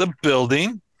the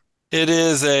building. It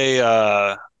is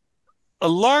a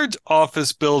large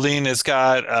office building. It's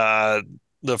got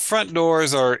the front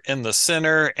doors are in the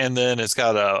center, and then it's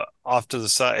got off to the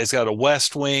side. It's got a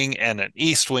west wing and an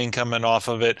east wing coming off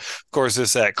of it. Of course,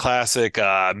 it's that classic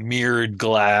mirrored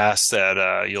glass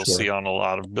that you'll see on a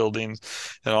lot of buildings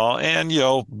and all. And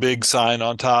big sign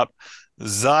on top,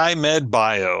 Zymed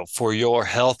Bio for your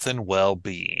health and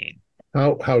well-being.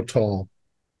 How tall?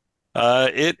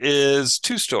 It is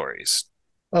 2 stories.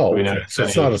 Oh, Do we okay. notice So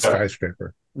it's any not a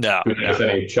skyscraper. No, Do we notice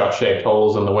any Chuck-shaped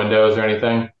holes in the windows or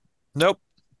anything? nope.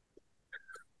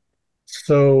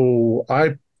 So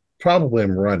I probably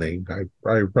am running.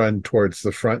 I run towards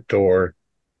the front door.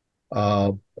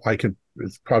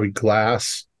 It's probably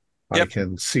glass. I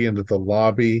can see into the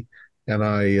lobby, and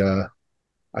I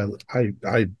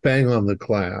bang on the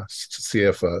glass to see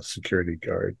if a security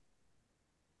guard.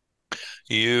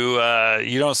 You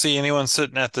don't see anyone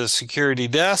sitting at the security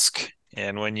desk,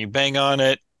 and when you bang on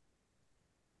it,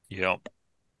 you don't.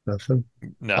 Nothing.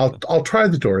 Nothing. I'll try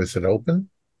the door. Is it open?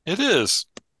 It is.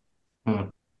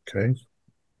 Okay.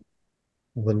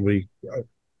 Well, then we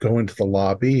go into the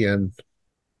lobby, and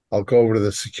I'll go over to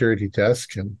the security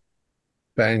desk and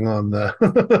bang on the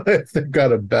if they've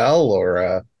got a bell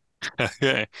or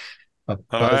Okay. a All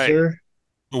right. buzzer.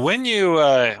 When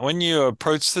you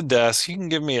approach the desk, you can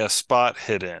give me a spot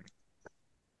hidden.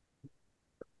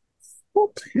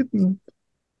 Spot hidden.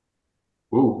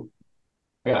 Ooh,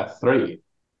 I got a 3.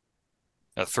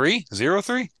 A 3? 0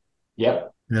 3?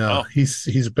 Yep. Yeah, Oh.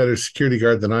 he's a better security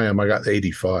guard than I am. I got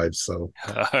 85, so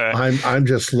All right. I'm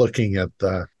just looking at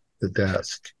the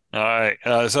desk. All right.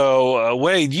 So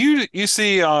Wade, you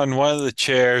see on one of the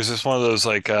chairs, it's one of those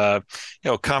like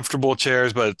comfortable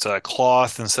chairs, but it's a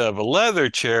cloth instead of a leather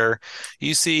chair.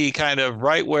 You see kind of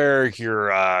right where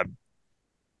your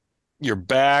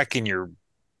back and your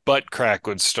butt crack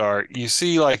would start. You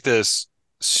see like this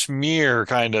smear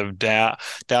kind of down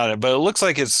it, but it looks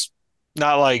like it's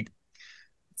not like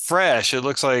fresh. It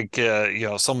looks like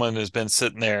someone has been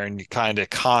sitting there and you kind of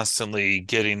constantly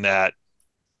getting that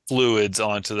fluids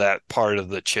onto that part of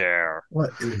the chair.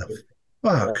 What in the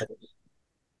fuck?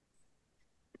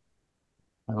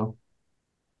 Oh.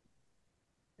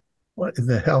 What in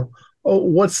the hell? Oh,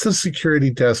 what's the security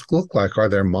desk look like? Are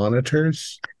there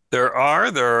monitors? There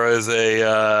is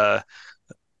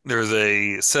there's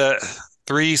a set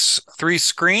three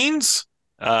screens,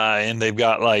 and they've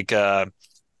got like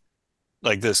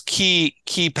this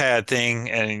keypad thing,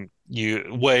 and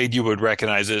Wade, you would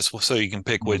recognize this, so you can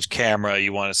pick which camera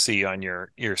you want to see on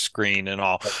your screen and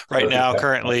all. Right now,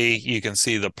 currently, you can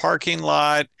see the parking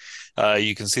lot,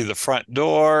 you can see the front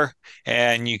door,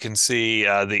 and you can see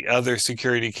the other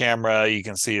security camera. You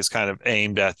can see is kind of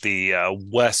aimed at the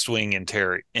West Wing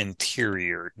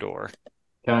interior door.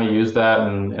 Can I use that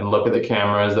and look at the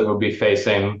cameras that would be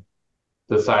facing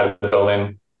the side of the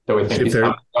building that we think he's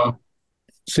coming from?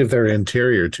 See if they're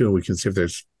interior too. We can see if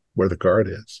there's where the guard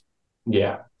is.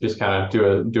 Yeah, just kind of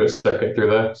do a circuit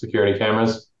through the security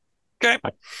cameras. Okay.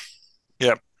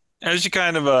 Yep. As you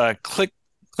kind of click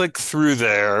through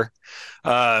there,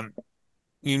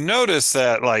 you notice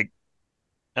that like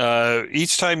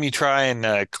each time you try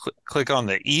and click on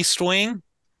the east wing,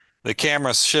 the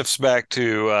camera shifts back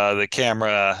to the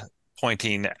camera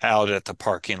pointing out at the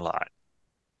parking lot.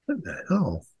 What the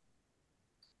hell?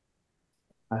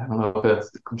 I don't know if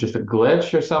it's just a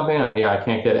glitch or something. Yeah, I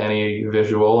can't get any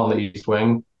visual on the east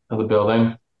wing of the building.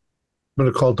 I'm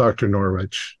going to call Dr.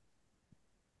 Norwich.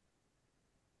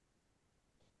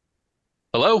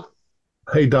 Hello?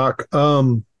 Hey, Doc.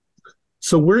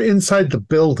 So we're inside the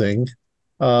building.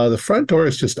 The front door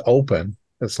is just open.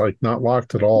 It's like not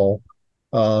locked at all.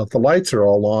 The lights are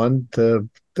all on.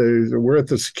 We're at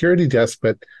the security desk,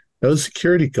 but no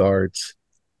security guards.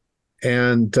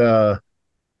 And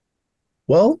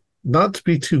well, not to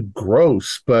be too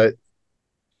gross, but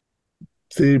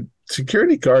the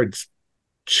security guard's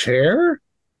chair,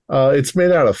 it's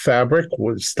made out of fabric.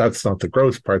 That's not the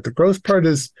gross part. The gross part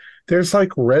is there's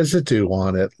like residue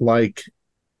on it, like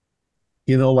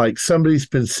somebody's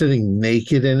been sitting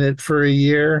naked in it for a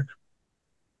year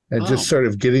and just sort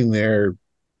of getting their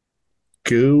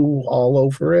goo all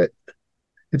over it.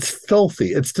 It's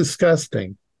filthy. It's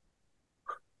disgusting.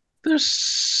 There's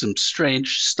some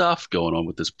strange stuff going on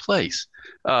with this place.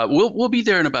 We'll be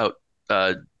there in about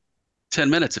 10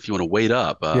 minutes if you want to wait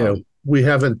up. Yeah, we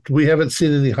haven't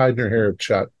seen any hide nor hair of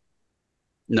Chuck.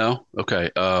 No? Okay.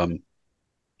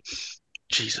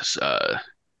 Jesus.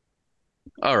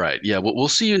 All right. Yeah, we'll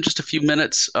see you in just a few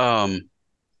minutes.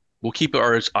 We'll keep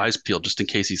our eyes peeled just in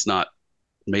case he's not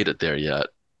made it there yet.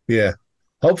 Yeah.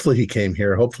 Hopefully he came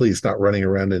here. Hopefully he's not running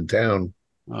around in town.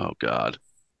 Oh, God.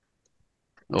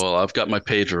 Well, I've got my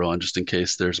pager on just in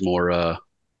case there's more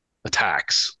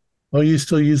attacks. Oh, you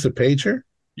still use a pager?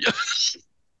 Yeah.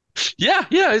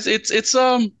 It's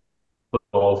tried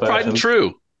and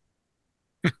true.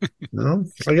 No,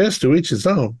 I guess to each his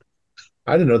own.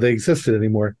 I didn't know they existed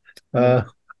anymore.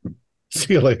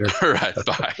 See you later. All right,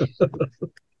 bye.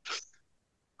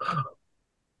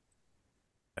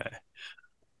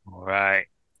 All right.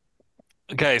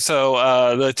 Okay,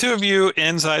 so the two of you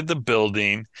inside the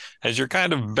building, as you're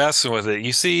kind of messing with it,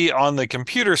 you see on the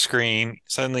computer screen,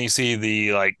 suddenly you see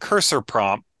the like cursor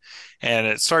prompt, and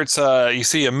it starts, you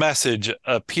see a message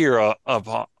appear up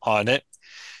on it,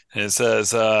 and it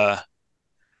says,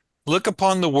 look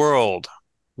upon the world.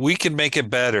 we can make it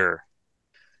better,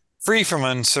 free from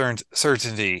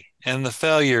uncertainty and the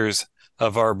failures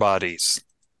of our bodies.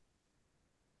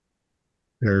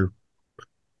 Their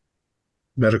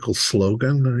medical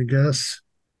slogan, I guess.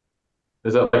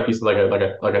 Is that like you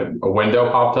said, a window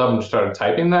popped up and just started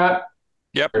typing that?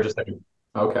 Yep. Or just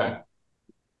okay.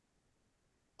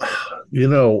 You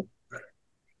know,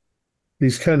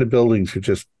 these kind of buildings are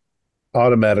just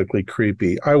automatically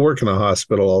creepy. I work in a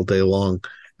hospital all day long,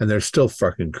 and they're still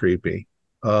fucking creepy.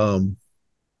 I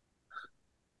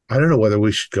don't know whether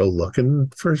we should go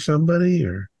looking for somebody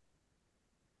or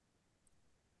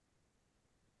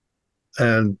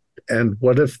and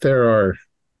what if there are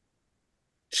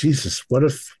Jesus, what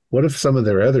if some of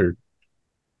their other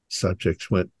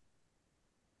subjects went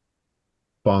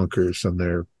bonkers and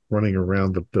they're running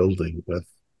around the building with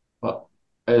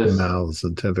mouths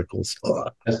and tentacles?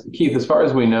 Keith, as far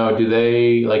as we know, do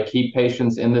they like keep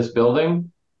patients in this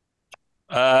building?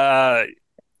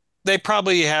 They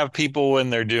probably have people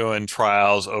when they're doing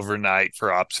trials overnight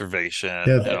for observation.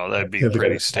 Yeah, that'd be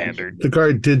pretty standard. The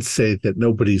guard did say that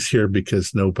nobody's here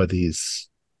because nobody's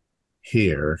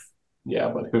here. Yeah,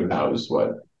 but who knows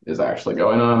what is actually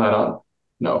going on? I don't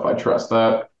know if I trust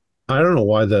that. I don't know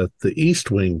why the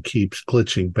East Wing keeps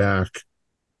glitching back.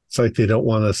 It's like they don't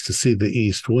want us to see the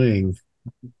East Wing.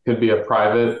 Could be a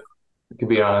private, it could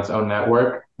be on its own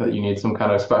network that you need some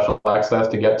kind of special access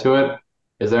to get to it.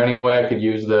 Is there any way I could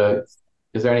use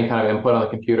is there any kind of input on the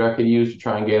computer I could use to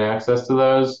try and gain access to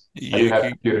those? I do have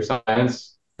computer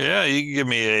science. Yeah, you can give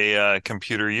me a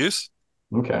computer use.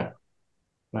 Okay.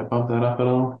 Can I bump that up at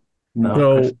all?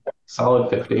 No.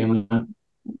 Solid 50 in that.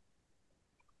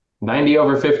 90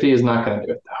 over 50 is not going to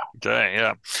do it, though. Okay,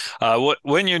 yeah.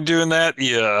 When you're doing that,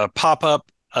 you pop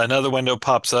up, another window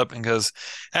pops up and goes,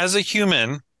 as a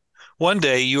human, one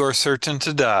day you are certain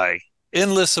to die.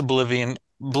 Endless oblivion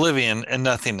and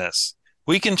nothingness.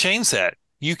 We can change that.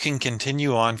 You can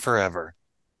continue on forever.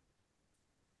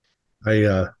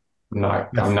 I'm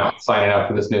not signing up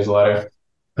for this newsletter.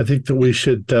 I think that we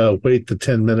should wait the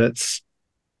 10 minutes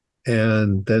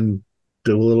and then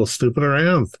do a little snooping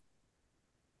around.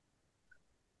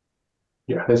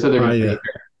 Yeah, they said they're going to be here.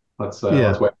 Let's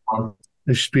wait for them.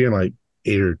 It should be in like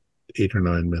 8 or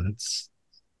 9 minutes.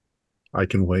 I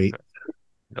can wait.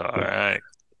 All right.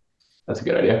 That's a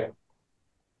good idea.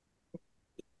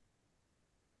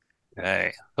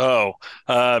 Okay. So,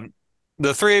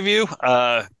 the three of you,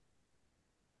 going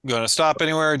to stop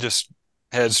anywhere? Just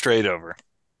head straight over.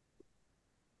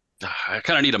 I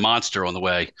kind of need a monster on the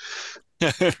way.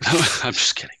 I'm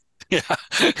just kidding. Yeah.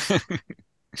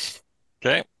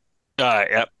 Okay. All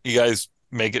right. Yep. You guys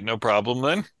make it no problem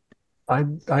then.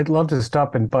 I'd love to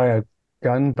stop and buy a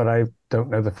gun, but I don't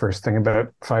know the first thing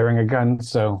about firing a gun,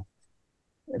 so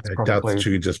it's I doubt that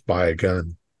you could just buy a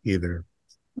gun either.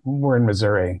 We're in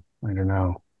Missouri. I don't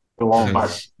know. The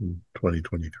Walmart.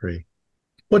 2023.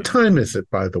 What time is it,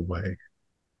 by the way?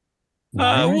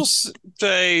 We'll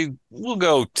say we'll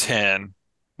go 10,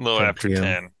 a little 10 after PM.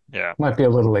 10. Yeah. Might be a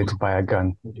little late to buy a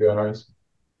gun. 2 hours.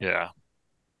 Yeah.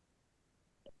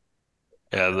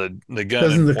 Yeah, the gun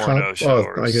Doesn't and the porno cop? show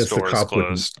Oh, I guess the store is cop wouldn't.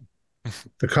 closed.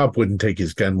 The cop wouldn't take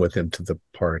his gun with him to the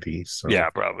party. So. Yeah,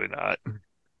 probably not.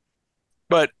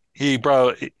 But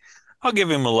I'll give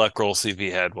him a luck roll, see if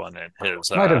he had one in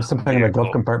his Might have something in the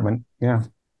glove compartment. Yeah.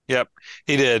 Yep,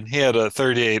 he did. He had a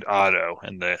 38 auto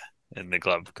in the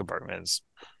glove compartment.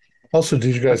 Also,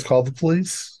 did you guys call the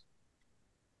police?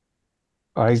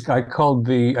 I didn't call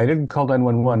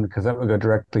 911 because that would go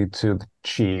directly to the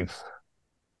chief.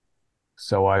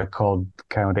 So I called the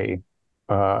county.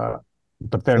 But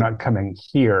they're not coming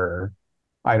here.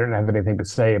 I don't have anything to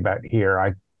say about here.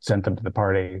 I sent them to the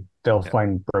party. They'll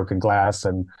find broken glass,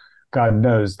 and God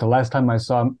knows, the last time I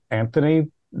saw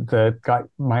Anthony,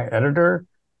 my editor,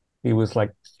 he was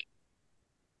like,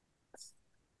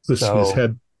 His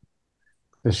head.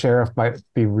 The sheriff might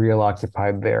be real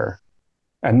occupied there.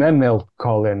 And then they'll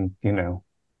call in,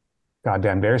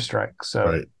 goddamn airstrike.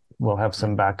 So We'll have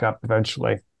some backup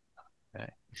eventually. Okay.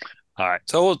 All right.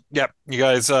 So, you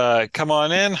guys come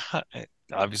on in.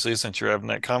 Obviously, since you're having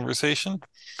that conversation.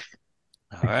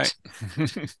 All right.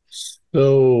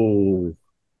 So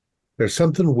there's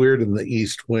something weird in the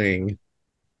East Wing.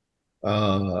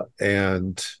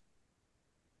 And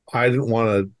Wade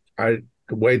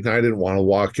and I didn't want to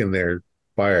walk in there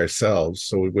by ourselves,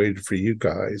 so we waited for you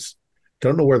guys.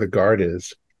 Don't know where the guard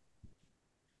is.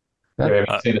 I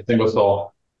haven't seen a single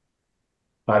soul.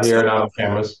 Not here, not on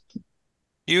cameras.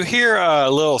 You hear a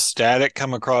little static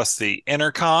come across the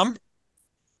intercom.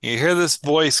 You hear this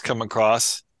voice come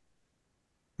across.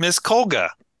 Miss Kolga,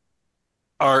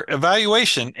 our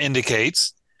evaluation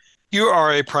indicates You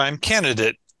are a prime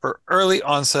candidate for early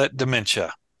onset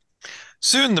dementia.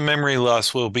 Soon the memory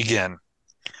loss will begin.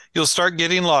 You'll start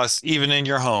getting lost even in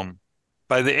your home.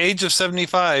 By the age of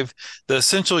 75, the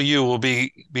essential you will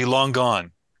be long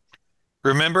gone.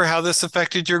 Remember how this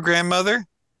affected your grandmother?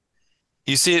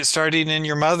 You see it starting in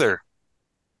your mother.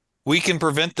 We can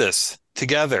prevent this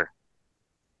together.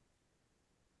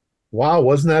 Wow,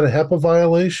 wasn't that a HEPA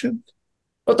violation?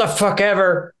 What the fuck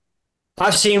ever?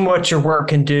 I've seen what your work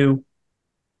can do.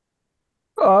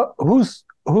 Who is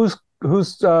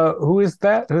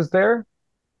that? Who's there?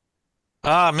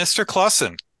 Mr.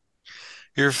 Clausen,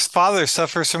 your father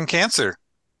suffers from cancer.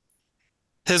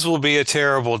 His will be a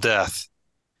terrible death.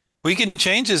 We can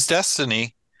change his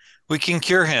destiny. We can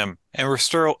cure him and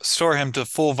restore him to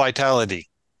full vitality.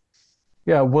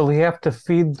 Yeah, will he have to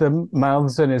feed the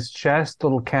mouths in his chest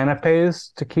little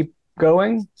canapes to keep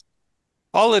going?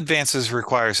 All advances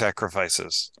require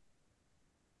sacrifices.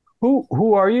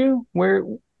 Who are you?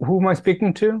 Who am I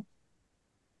speaking to?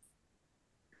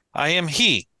 I am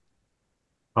he.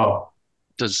 Oh,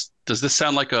 Does this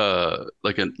sound like a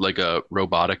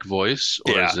robotic voice,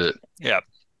 or Yeah. is it Yeah,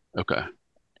 okay?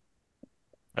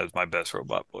 that's my best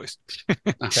robot voice.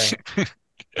 Okay.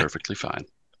 Perfectly fine.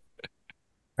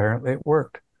 Apparently it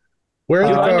worked. Where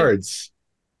are the I know- guards?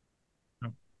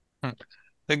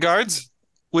 The guards?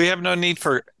 We have no need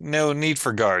for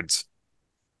guards.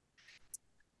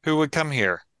 Who would come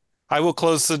here? I will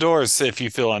close the doors if you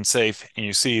feel unsafe and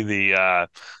you see the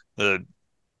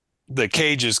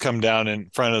cages come down in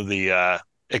front of the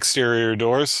exterior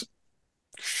doors.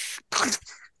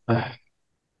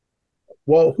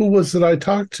 Well, who was it I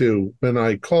talked to when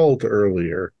I called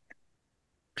earlier?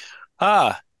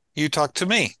 You talk to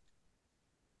me.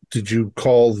 Did you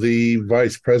call the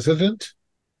vice president?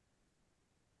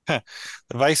 The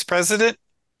vice president?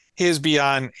 He is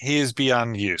beyond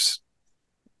use.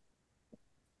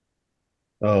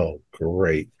 Oh,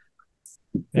 great.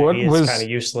 What he is was- kind of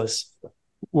useless.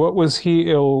 What was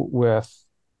he ill with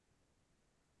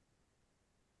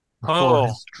before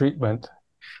his treatment?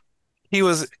 He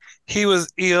was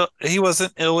ill. He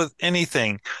wasn't ill with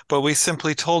anything, but we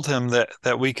simply told him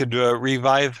that we could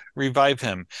revive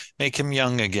him, make him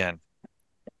young again.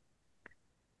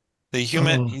 The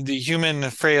human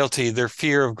frailty, their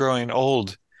fear of growing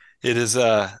old, it is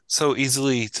so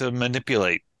easily to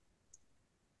manipulate.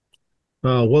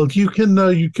 Well, you can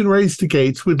raise the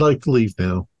gates. We'd like to leave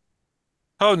now.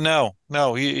 Oh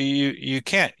no, you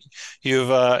can't. You've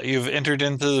entered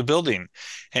into the building,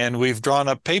 and we've drawn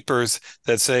up papers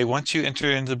that say once you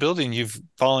enter into the building, you've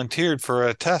volunteered for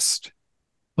a test.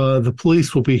 The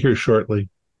police will be here shortly.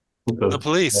 The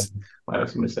police. Why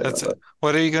does somebody say that?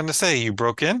 What are you going to say? You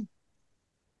broke in?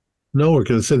 No, we're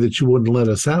going to say that you wouldn't let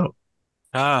us out.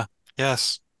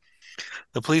 Yes.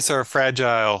 The police are a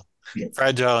fragile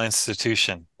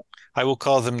institution. I will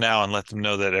call them now and let them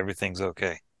know that everything's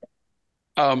okay.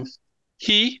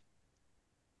 He,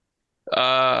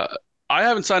 I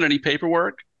haven't signed any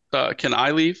paperwork. Can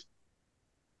I leave?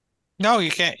 No,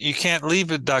 you can't. You can't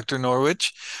leave it, Dr.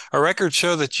 Norwich. Our records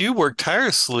show that you work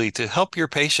tirelessly to help your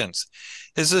patients.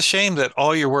 It's a shame that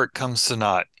all your work comes to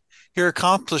naught. Your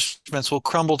accomplishments will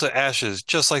crumble to ashes,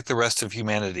 just like the rest of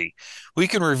humanity. We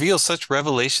can reveal such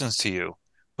revelations to you.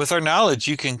 With our knowledge,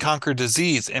 you can conquer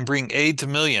disease and bring aid to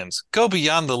millions. Go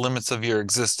beyond the limits of your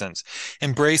existence.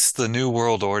 Embrace the New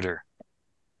World Order.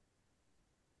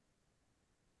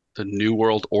 The New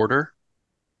World Order?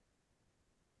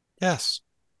 Yes.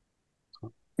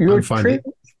 Your I'm fine.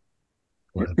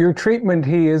 your treatment,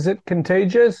 is it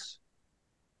contagious?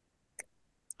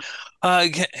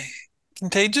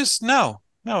 Contagious? No.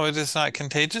 No, it is not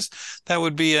contagious. That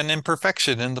would be an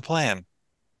imperfection in the plan.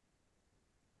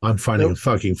 I'm finding a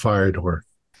fucking fire door.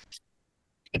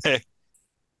 Okay.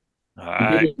 All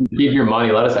right. Keep your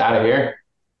money. Let us out of here.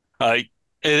 It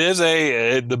is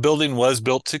the building was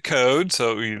built to code,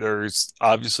 so there's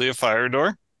obviously a fire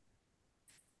door.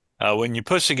 When you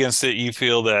push against it, you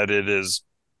feel that it is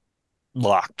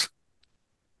locked.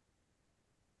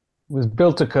 It was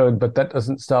built to code, but that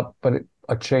doesn't stop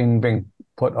a chain being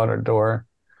put on a door,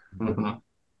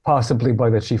 possibly by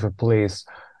the chief of police.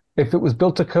 If it was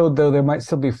built to code, though, there might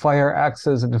still be fire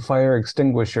axes and fire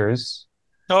extinguishers.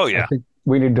 Oh, yeah. I think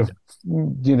we need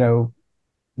to,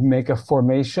 make a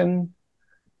formation,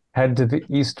 head to the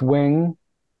east wing,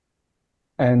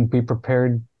 and be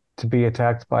prepared to be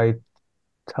attacked by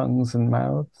tongues and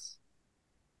mouths.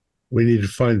 We need to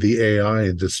find the AI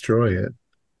and destroy it.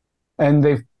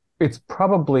 And it's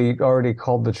probably already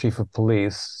called the chief of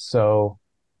police, so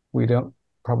we don't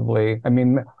probably, I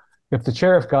mean, if the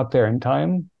sheriff got there in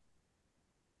time.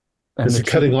 Is it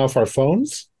cutting off our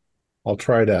phones? I'll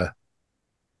try to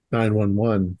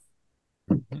 911.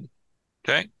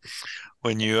 Okay.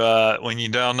 When you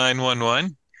dial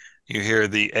 911, you hear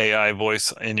the AI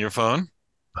voice in your phone.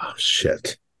 Oh,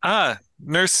 shit.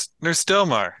 Nurse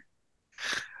Delmar.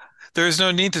 There is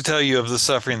no need to tell you of the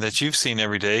suffering that you've seen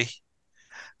every day.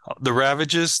 The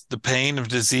ravages, the pain of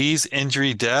disease,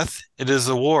 injury, death. It is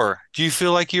a war. Do you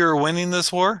feel like you are winning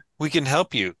this war? We can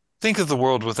help you. Think of the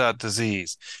world without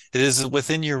disease. It is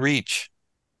within your reach.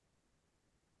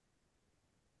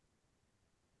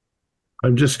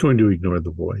 I'm just going to ignore the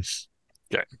voice.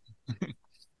 Okay.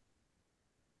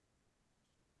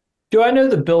 Do I know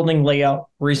the building layout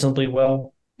reasonably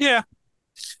well? Yeah.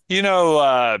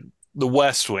 The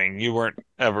West Wing, you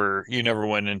never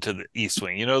went into the East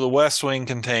Wing. The West Wing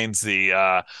contains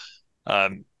the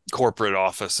corporate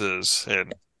offices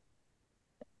and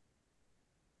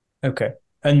Okay.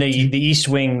 And the East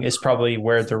Wing is probably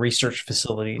where the research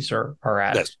facilities are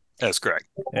at. that's correct.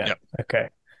 Yeah. Yep. Okay.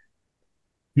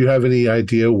 You have any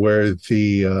idea where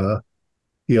the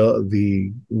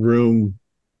room,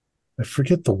 I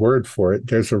forget the word for it.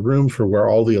 There's a room for where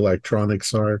all the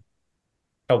electronics are.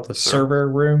 Oh, the server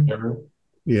room?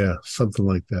 Yeah, something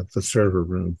like that. The server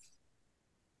room.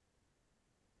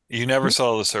 You never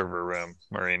saw the server room,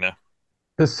 Marina.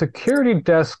 The security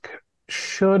desk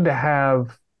should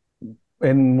have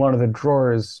in one of the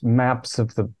drawers maps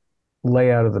of the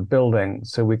layout of the building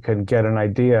so we could get an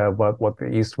idea of what the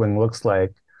East Wing looks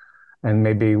like and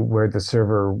maybe where the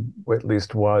server at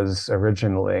least was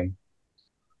originally.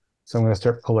 So I'm going to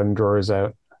start pulling drawers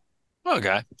out.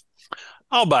 Okay.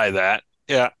 I'll buy that.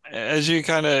 Yeah. As you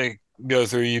kind of go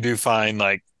through, you do find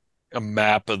like a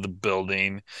map of the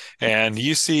building, and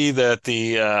you see that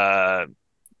the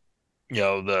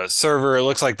server, it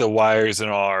looks like the wires and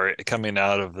all are coming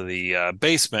out of the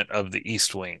basement of the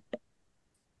East Wing.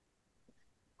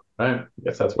 All right.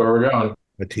 Guess that's where we're going.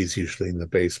 But he's usually in the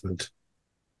basement.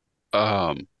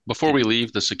 Before we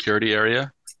leave the security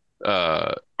area,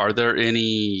 are there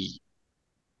any,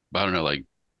 I don't know, like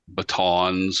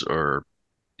batons or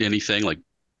anything like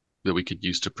that we could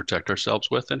use to protect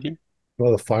ourselves with in here?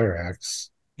 Well, the fire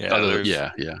axe. Yeah,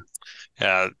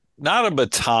 Yeah. Not a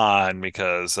baton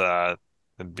because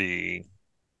it'd be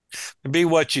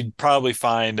what you'd probably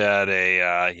find at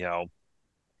a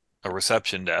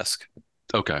reception desk.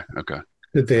 Okay.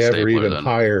 Did they ever Stapler, even then.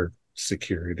 hire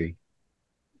security?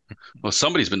 Well,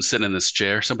 somebody's been sitting in this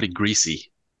chair, somebody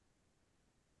greasy.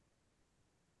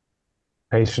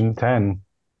 Patient 10,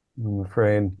 I'm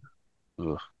afraid.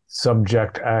 Ugh.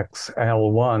 Subject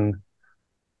XL1.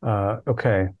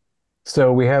 Okay.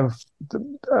 So we have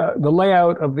the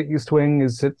layout of the East Wing.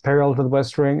 Is it parallel to the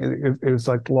West Wing? It's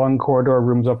like long corridor,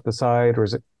 rooms up the side, or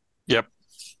is it? Yep.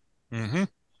 Mm-hmm.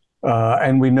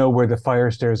 And we know where the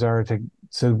fire stairs are,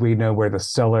 so we know where the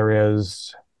cellar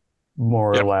is,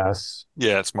 more or less.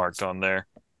 Yeah, it's marked on there.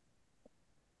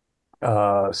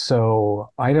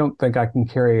 So I don't think I can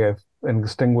carry an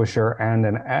extinguisher and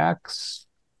an axe,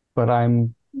 but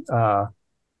I'm a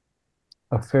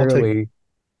fairly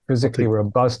physically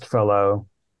robust fellow,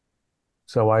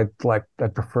 so I'd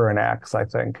prefer an axe, I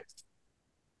think.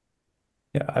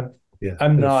 Yeah,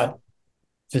 I'm not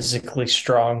physically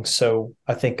strong, so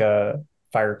I think a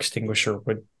fire extinguisher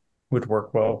would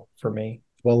work well for me.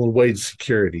 Well, we'll wait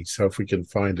security, so if we can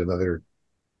find another,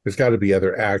 there's got to be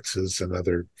other axes and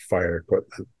other fire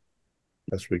equipment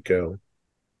as we go.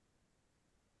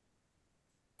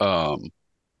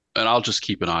 And I'll just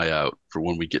keep an eye out for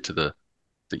when we get to the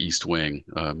East Wing.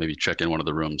 Maybe check in one of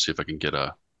the rooms, see if I can get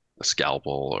a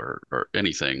scalpel or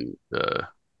anything.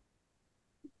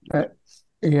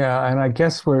 Yeah, and I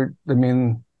guess we're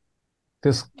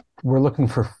looking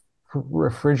for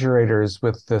refrigerators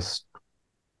with this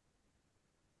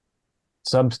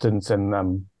substance in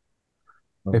them.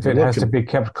 If it has to be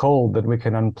kept cold, then we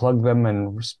can unplug them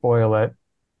and spoil it.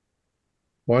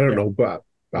 Well, I don't know about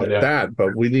that,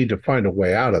 but we need to find a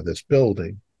way out of this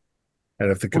building. And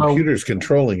if the computer's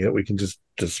controlling it, we can just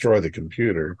destroy the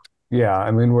computer. Yeah, I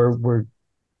mean we're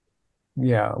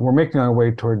making our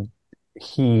way toward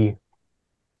he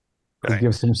who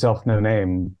gives himself no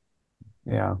name.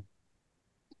 Yeah.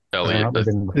 Elliot,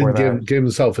 give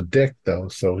himself a dick though,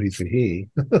 so he's a he.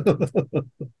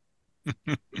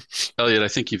 Elliot, I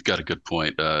think you've got a good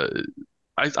point.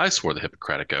 I swore the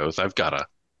Hippocratic Oath. I've got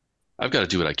to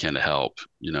do what I can to help.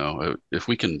 If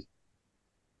we can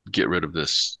get rid of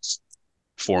this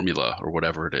formula or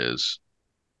whatever it is,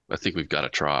 I think we've got to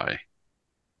try.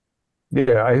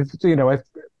 Yeah, I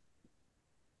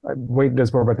Wade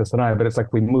knows more about this than I, but it's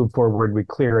like we move forward, we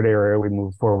clear an area, we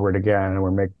move forward again, and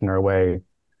we're making our way.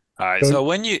 All right. So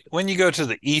when you go to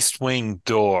the East Wing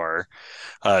door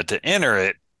to enter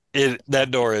it,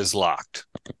 that door is locked.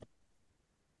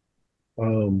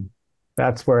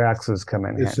 That's where axes come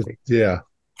in handy. Yeah.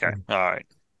 Okay. All right.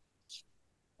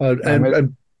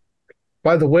 And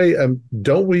by the way,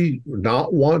 don't we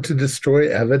not want to destroy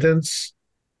evidence?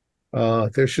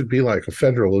 There should be like a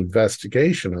federal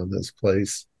investigation on this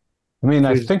place. I mean,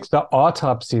 I think the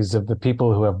autopsies of the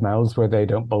people who have mouths where they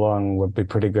don't belong would be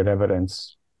pretty good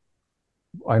evidence.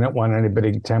 I don't want anybody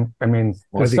I think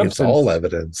it's all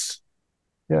evidence.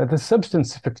 Yeah, the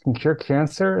substance, if it can cure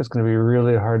cancer, is going to be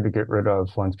really hard to get rid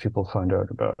of once people find out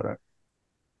about it.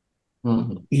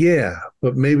 Mm-hmm. Yeah,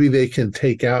 but maybe they can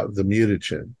take out the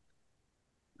mutagen.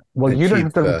 Well, you don't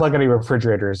have to unplug any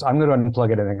refrigerators. I'm going to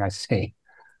unplug anything I see.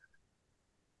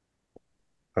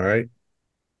 All right.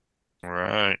 All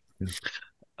right.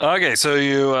 Okay, so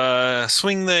you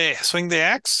swing the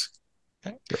axe.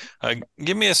 Okay.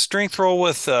 Give me a strength roll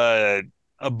with a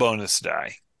bonus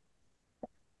die.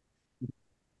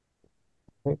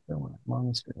 Okay, I'm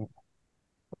on screen.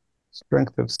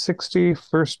 Strength of 60.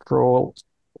 First roll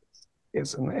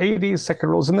is an 80. Second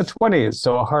roll is in the 20s,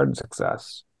 so a hard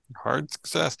success. Hard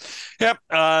success. Yep.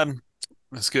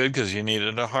 That's good because you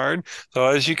needed a hard. So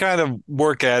as you kind of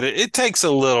work at it, it takes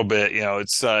a little bit.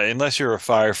 It's unless you're a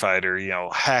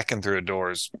firefighter, hacking through a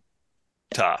door is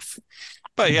tough.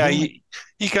 But yeah,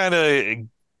 you kind of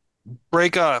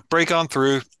break on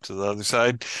through to the other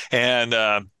side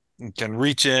and can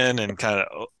reach in and kind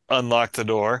of unlock the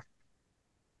door.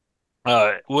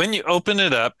 When you open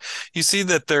it up, you see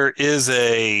that there is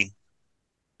a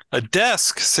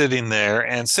desk sitting there,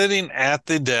 and sitting at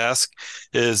the desk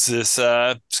is this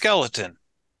skeleton.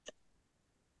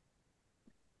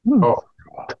 Oh,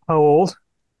 How old?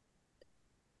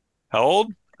 How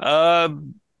old?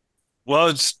 Well,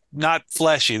 it's not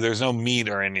fleshy. There's no meat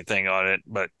or anything on it,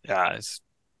 but is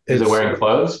it wearing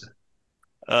clothes?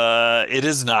 It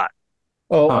is not.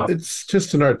 Oh, it's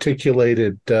just an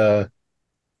articulated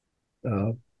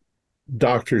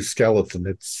doctor's skeleton.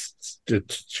 It's a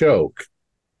joke.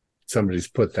 Somebody's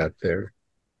put that there.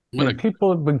 When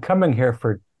people have been coming here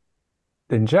for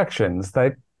injections,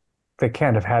 they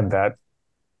can't have had that.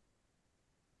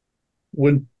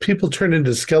 When people turn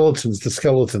into skeletons, the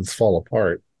skeletons fall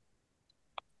apart.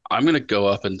 I'm gonna go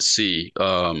up and see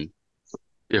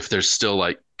if there's still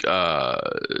like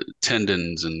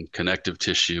tendons and connective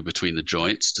tissue between the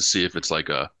joints to see if it's like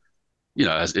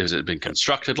has it been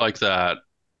constructed like that?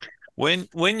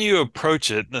 When you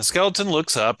approach it, the skeleton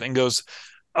looks up and goes,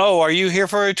 "Oh, are you here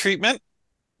for a treatment?"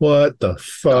 What the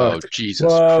fuck? Oh, Jesus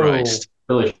Christ.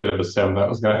 Really should have assumed that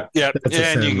was going to... Yeah, That's a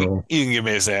sand roll. You can give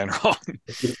me a sand roll.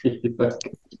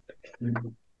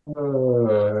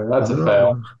 That's a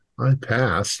fail. I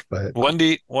passed, but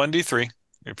 1d3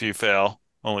 if you fail.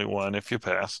 Only 1 if you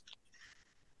pass.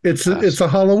 It's a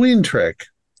Halloween trick.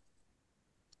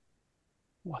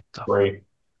 What the? Great.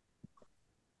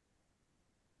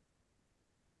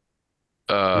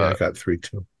 Yeah, I got 3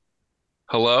 too.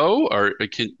 Hello? Or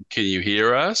can you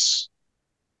hear us?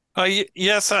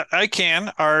 Yes, I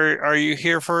can. Are you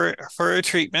here for a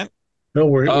treatment? No,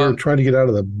 we're trying to get out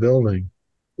of the building.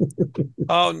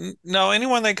 Oh no!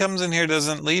 Anyone that comes in here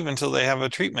doesn't leave until they have a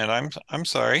treatment. I'm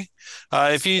sorry.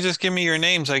 If you just give me your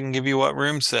names, I can give you what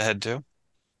rooms to head to.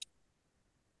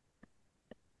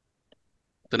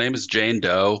 The name is Jane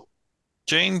Doe.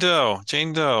 Jane Doe.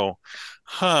 Jane Doe.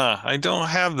 Huh, I don't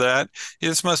have that.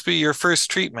 This must be your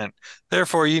first treatment.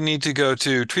 Therefore, you need to go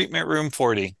to treatment room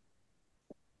 40.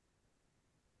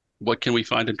 What can we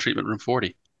find in treatment room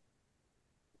 40?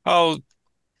 Oh,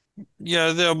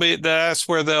 yeah, that's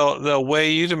where they'll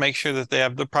weigh you to make sure that they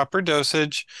have the proper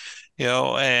dosage,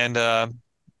 and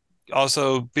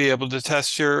also be able to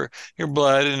test your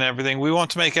blood and everything. We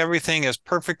want to make everything as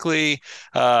perfectly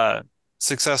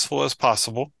successful as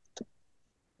possible.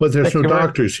 But there's no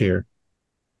doctors here.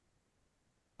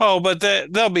 Oh, but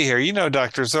they'll be here.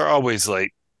 Doctors are always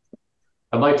late.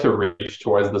 I'd like to reach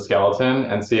towards the skeleton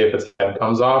and see if its head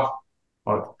comes off.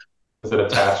 Or is it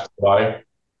attached to the body?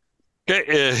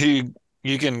 Okay,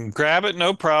 you can grab it,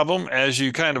 no problem. As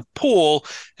you kind of pull,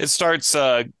 it starts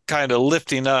kind of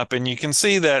lifting up, and you can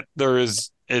see that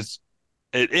it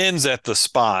ends at the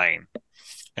spine.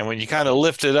 And when you kind of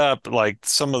lift it up, like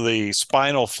some of the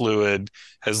spinal fluid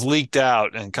has leaked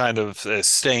out and kind of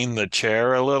stained the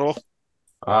chair a little.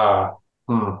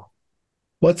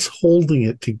 What's holding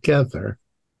it together?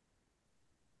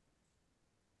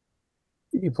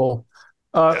 Evil.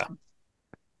 Yeah.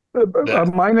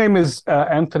 My name is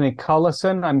Anthony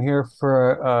Collison. I'm here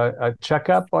for a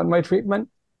checkup on my treatment.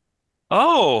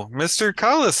 Oh, Mr.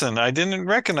 Collison, I didn't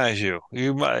recognize you.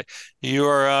 You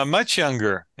are much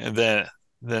younger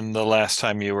than the last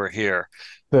time you were here.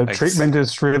 The treatment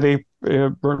is really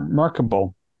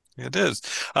remarkable. It is.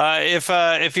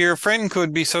 If your friend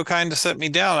could be so kind to set me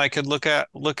down, I could look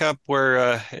up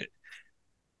where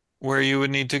you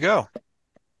would need to go.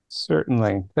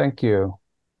 Certainly. Thank you.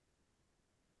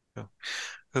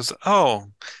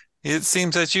 It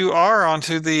seems that you are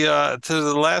onto to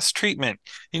the last treatment.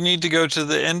 You need to go to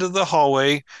the end of the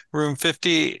hallway, room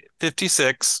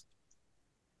 56.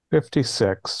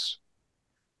 56.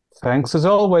 Thanks as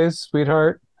always,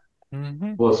 sweetheart.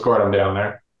 Mm-hmm. We'll escort him down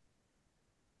there.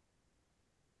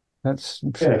 That's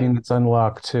intriguing. It's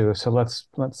unlocked too. So let's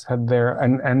head there.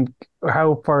 And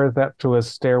how far is that to a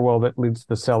stairwell that leads to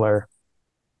the cellar?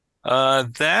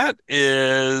 That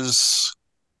is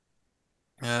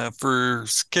for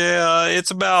scale.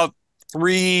 It's about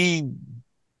three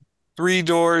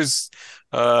doors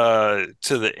to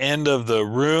the end of the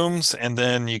rooms, and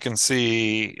then you can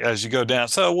see as you go down.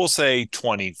 So we'll say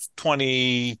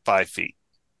 25 feet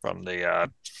from the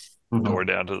door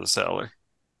down to the cellar.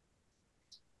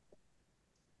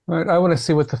 All right, I want to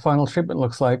see what the final treatment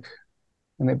looks like.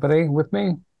 Anybody with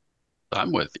me?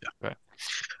 I'm with you. Okay.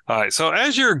 All right. So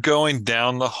as you're going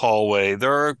down the hallway,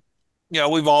 there are,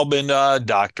 we've all been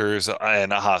doctors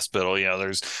in a hospital.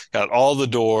 There's got all the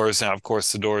doors. Now, of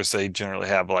course, the doors, they generally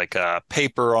have like a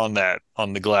paper on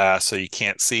the glass, so you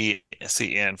can't see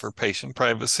in for patient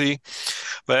privacy.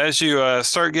 But as you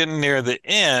start getting near the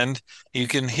end, you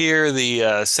can hear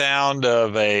the sound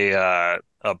of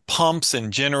pumps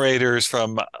and generators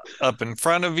from up in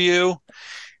front of you,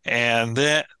 and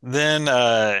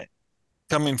then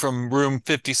coming from room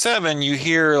 57, you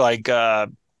hear like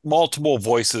multiple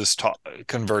voices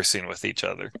conversing with each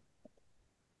other.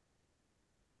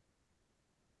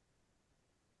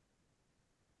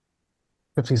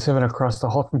 $57 across the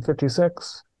hall from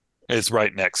 56? It's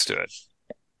right next to it.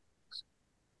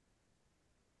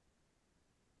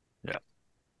 Yeah.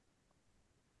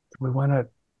 We want to...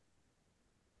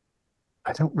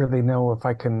 I don't really know if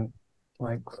I can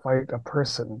fight a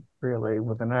person really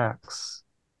with an axe.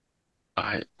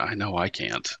 I know I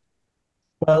can't.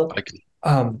 Well, I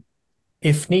can.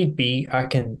 If need be, I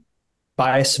can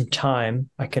buy some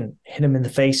time. I can hit him in the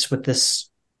face with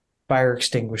this fire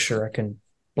extinguisher. I can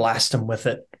blast him with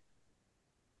it.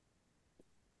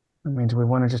 I mean, do we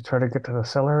want to just try to get to the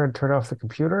cellar and turn off the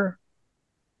computer?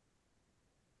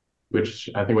 I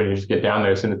think we need to just get down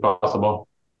there as soon as possible.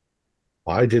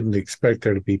 I didn't expect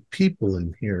there to be people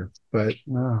in here, but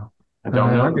no, I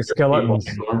don't know. Might be skeletons.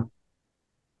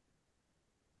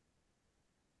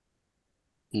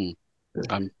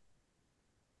 I'm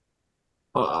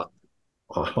I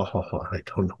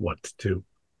don't know what to do.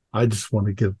 I just want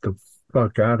to get the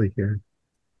fuck out of here.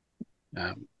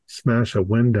 Smash a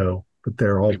window, but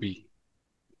they're all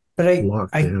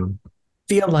locked down.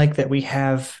 Feel like that we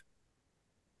have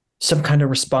some kind of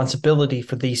responsibility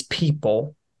for these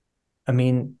people. I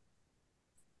mean,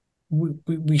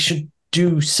 we should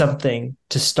do something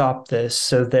to stop this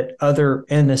so that other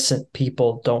innocent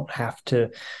people don't have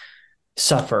to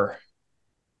suffer.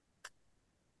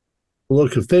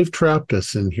 Look, if they've trapped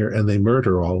us in here and they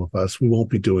murder all of us, we won't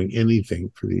be doing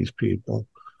anything for these people.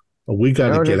 But we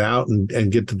got to get out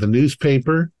and get to the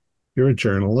newspaper. You're a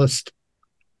journalist.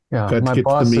 Yeah, got to get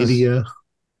to the media.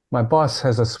 My boss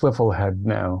has a swivel head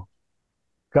now.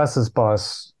 Gus's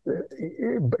boss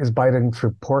is biting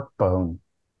through pork bone.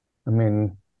 I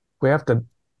mean, we have to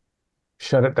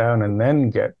shut it down and then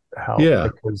get help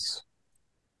because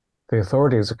the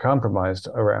authorities are compromised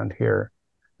around here.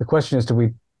 The question is, do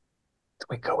we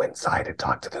go inside and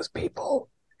talk to those people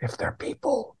if they're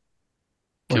people?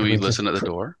 Can we listen at the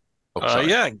door?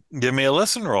 Yeah, give me a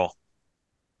listen roll.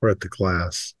 We're at the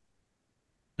class.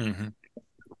 Mm-hmm.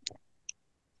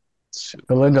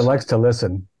 Belinda likes to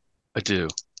listen. I do.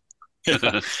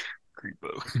 Creepo.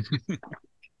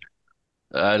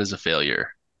 That is a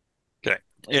failure. Okay.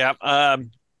 Yeah.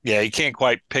 Yeah, you can't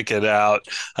quite pick it out.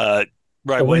 Right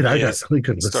when when you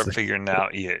start figuring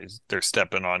out, they're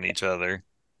stepping on each other.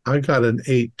 I got an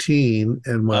 18,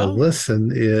 and my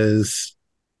listen is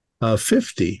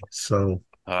 50. So,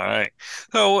 all right.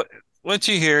 So, what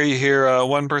you hear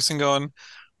one person going,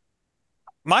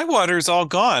 "My water's all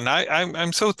gone.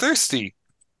 I'm so thirsty."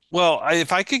 Well,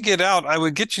 if I could get out, I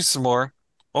would get you some more.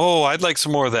 Oh, I'd like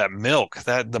some more of that milk.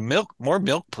 More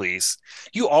milk, please.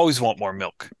 You always want more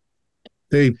milk.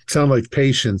 They sound like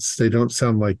patients. They don't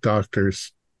sound like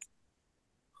doctors.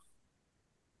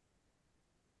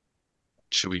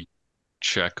 Should we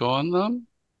check on them?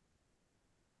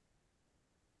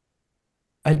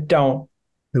 I don't.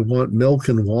 They want milk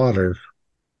and water.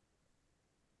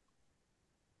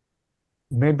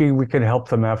 Maybe we can help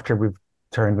them after we've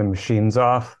turn the machines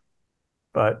off.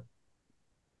 But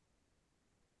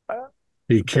Are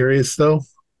you curious though?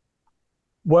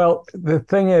 well, the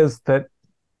thing is that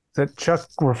Chuck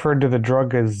referred to the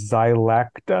drug as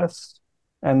xylactus,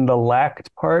 and the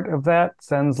lact part of that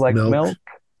sounds like milk,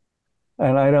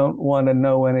 and I don't want to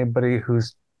know anybody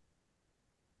who's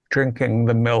drinking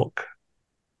the milk.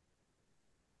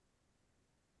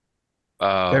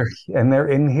 They're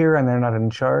in here and they're not in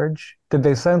charge. Did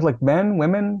they sound like men,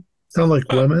 women? Sound like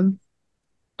women?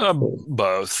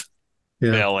 Both.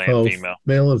 Yeah, male and both. female.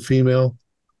 Male and female.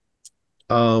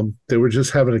 They were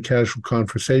just having a casual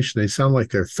conversation. They sound like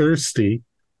they're thirsty.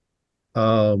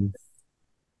 Maybe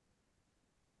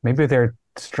they're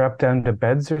strapped down to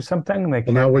beds or something. They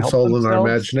can't now it's help all themselves. in our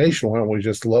imagination. Why don't we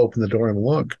just open the door and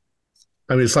look?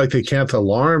 I mean, it's like they can't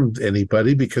alarm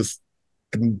anybody because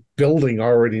the building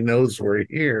already knows we're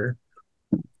here.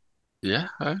 Yeah,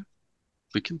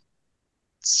 we can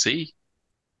see.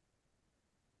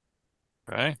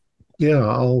 Right. Yeah,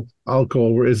 I'll go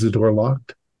over. Is the door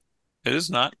locked? It is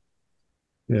not.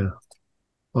 Yeah.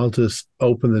 I'll just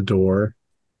open the door.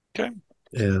 Okay.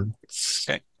 And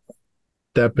Okay.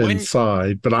 Step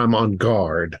inside, but I'm on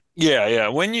guard. Yeah.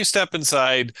 When you step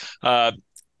inside,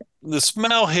 the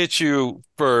smell hits you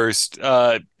first.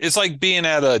 It's like being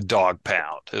at a dog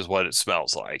pound is what it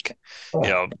smells like.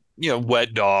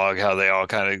 Wet dog, how they all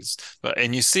kind of,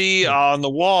 and you see on the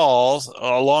walls,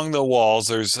 along the walls,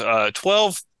 there's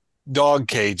 12 dog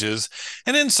cages,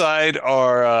 and inside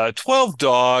are 12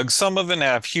 dogs. Some of them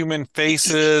have human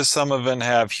faces, some of them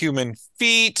have human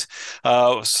feet,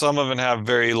 some of them have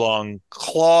very long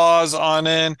claws on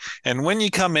it, and when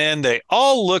you come in, they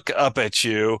all look up at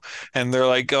you and they're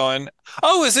like going,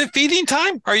 "Oh, is it feeding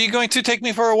time? Are you going to take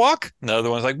me for a walk?" And the other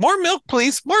one's like, "More milk,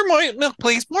 please. More milk,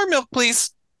 please. More milk,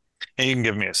 please." And you can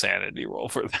give me a sanity roll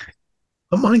for that.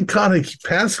 Oh my God, I keep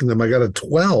passing them. I got a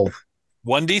 12.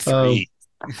 1d3.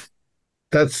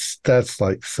 That's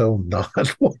like so not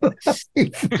what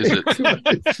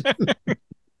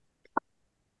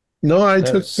No, I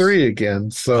took 3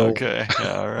 again. So okay,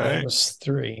 all right. That was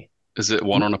 3. Is it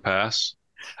 1 on a pass?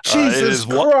 Jesus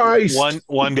Christ!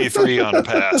 1d3 on a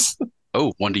pass.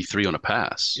 Oh, 1d3 on a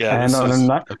pass. Yeah, and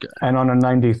on a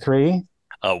 93.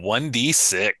 A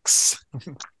 1d6.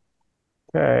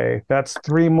 Okay, that's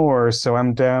 3 more, so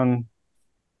I'm down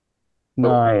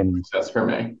 9. That's for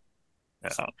me.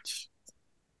 Yeah.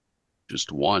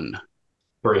 Just 1.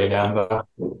 3 again, though.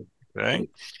 Okay.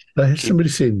 Did I hear somebody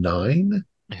say 9?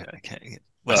 Yeah, okay.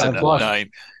 I've lost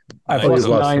 9. I've lost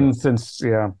 9 since,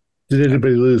 yeah. Did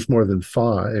anybody lose more than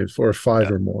 5 or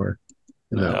 5 or more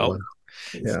in that No. one?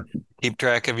 Yeah. Keep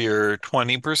track of your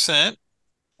 20%,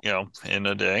 in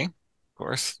a day, of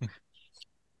course.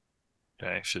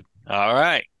 Okay, all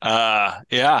right.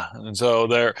 Yeah. And so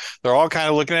they're all kind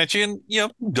of looking at you, and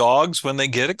dogs, when they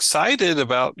get excited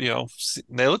about,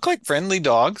 they look like friendly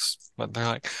dogs, but they're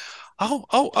like,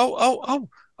 oh.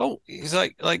 He's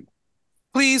like,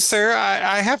 "Please, sir,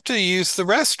 I have to use the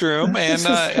restroom." This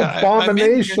And is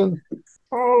abomination.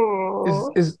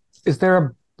 Is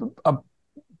there a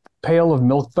pail of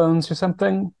milk bones or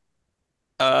something?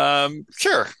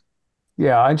 Sure.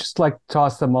 Yeah, I just like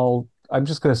toss them all. I'm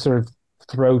just going to sort of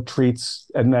throw treats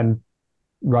and then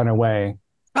run away.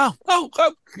 Oh.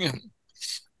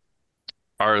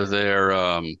 Are there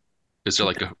is there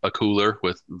like a cooler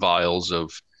with vials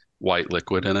of white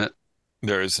liquid in it?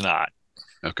 There is not.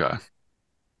 Okay.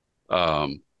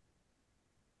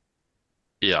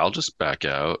 Yeah, I'll just back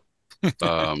out.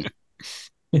 Yeah.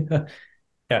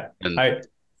 And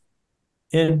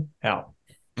In, out.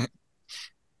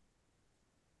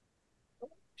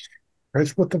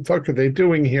 Christ, what the fuck are they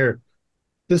doing here?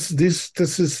 This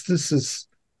is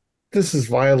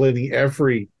violating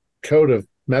every code of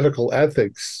medical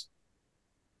ethics.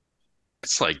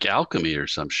 it's like alchemy or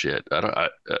some shit.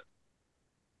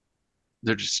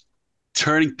 They're just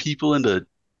turning people into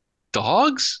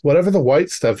dogs? Whatever the white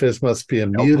stuff is must be a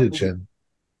mutagen.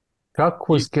 Chuck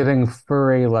was getting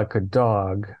furry like a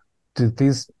dog. I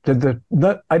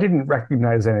didn't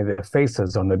recognize any of the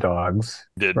faces on the dogs.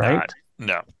 Did right? not.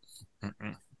 No.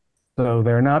 Mm-mm. So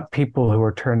they're not people who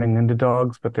are turning into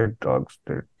dogs, but they're dogs.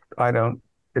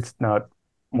 It's not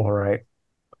all right.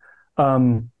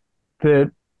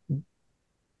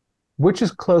 Which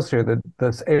is closer,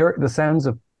 the sounds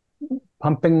of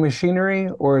pumping machinery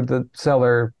or the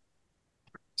cellar?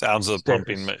 Sounds of stairs?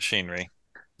 pumping machinery.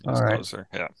 All right. Closer.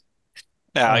 Yeah.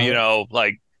 Now,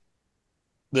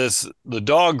 the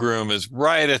dog room is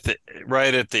right at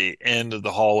the end of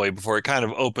the hallway before it kind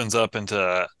of opens up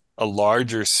into a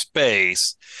larger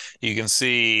space. You can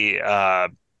see,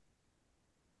 and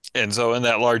so in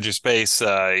that larger space,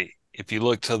 if you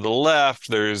look to the left,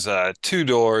 there's 2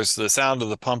 doors. The sound of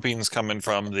the pumping is coming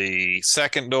from the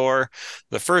second door.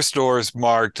 The first door is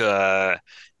marked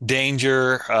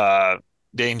danger,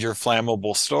 danger,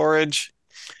 flammable storage.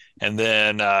 And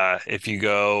then if you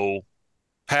go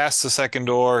past the second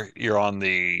door, you're on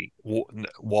the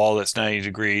wall that's 90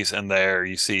 degrees, and there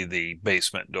you see the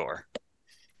basement door.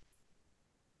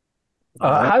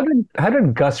 How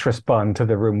did Gus respond to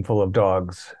the room full of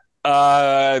dogs?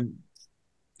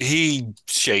 He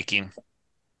shaking.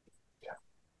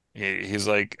 He's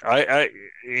like,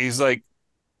 he's like,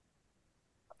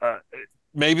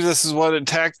 maybe this is what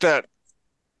attacked that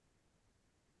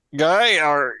guy,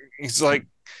 or he's like,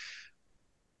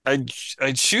 I'd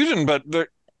shoot him, but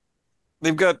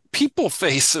they've got people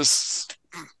faces.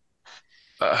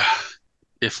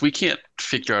 If we can't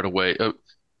figure out a way,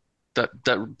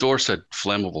 that door said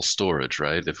flammable storage,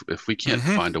 right? If we can't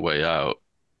find a way out,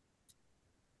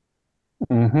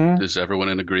 is everyone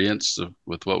in agreement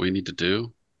with what we need to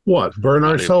do? What, burn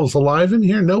ourselves alive in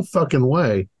here? No fucking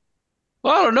way.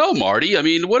 Well, I don't know, Marty. I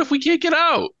mean, what if we can't get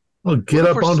out? Well, get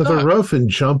up onto the roof and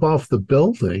jump off the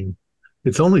building.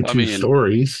 It's only 2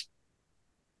 stories.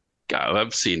 God,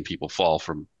 I've seen people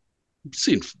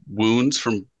seen wounds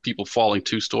from people falling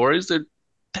 2 stories. Their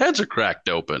heads are cracked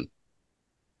open.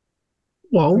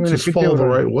 Well, just fall the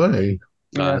right way.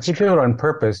 Yeah, if you do it on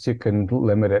purpose, you can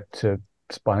limit it to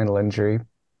spinal injury,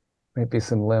 maybe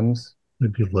some limbs,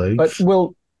 maybe legs. But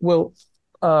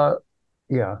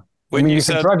yeah. When you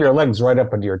can drive your legs right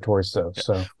up into your torso.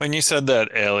 So when you said that,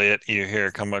 Elliot, you hear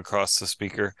it come across the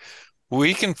speaker.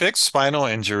 We can fix spinal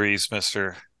injuries,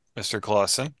 Mr.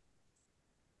 Clausen.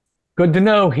 Good to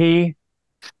know. Did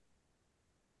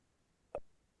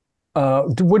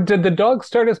the dogs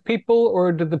start as people,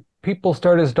 or did the people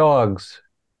start as dogs?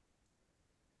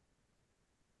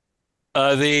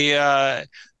 They are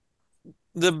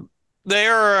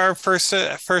our first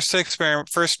experiment,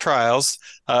 first trials.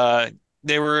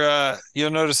 They were.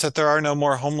 You'll notice that there are no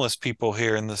more homeless people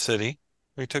here in the city.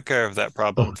 We took care of that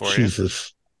problem for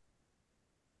Jesus.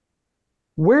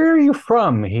 you. Where are you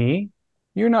from,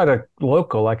 You're not a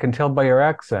local. I can tell by your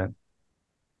accent.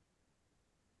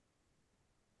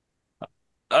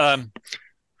 I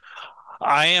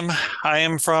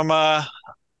am from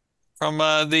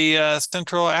the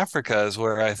Central Africa is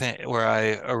where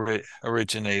I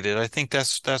originated. I think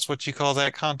that's what you call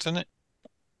that continent.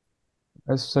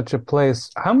 There's such a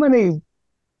place. How many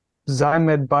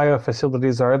Zymed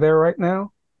biofacilities are there right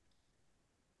now?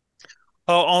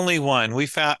 Oh, only one. We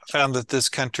found that this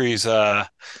country's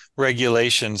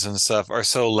regulations and stuff are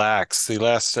so lax. The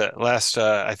last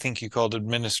I think you called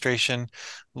administration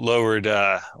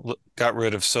got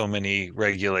rid of so many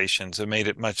regulations. It made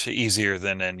it much easier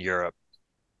than in Europe.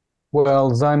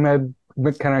 Well, Zymed,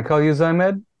 can I call you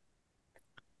Zymed?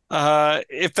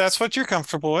 If that's what you're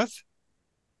comfortable with.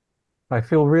 I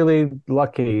feel really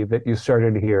lucky that you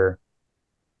started here.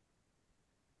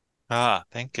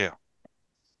 Thank you.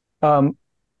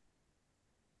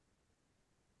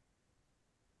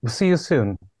 We'll see you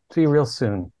soon. See you real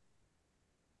soon.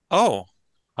 Oh,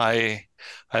 I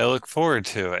look forward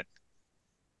to it.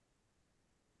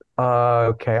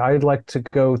 Okay, I'd like to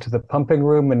go to the pumping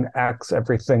room and axe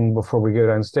everything before we go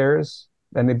downstairs.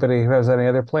 Anybody who has any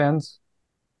other plans?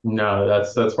 No,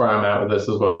 that's where I'm at with this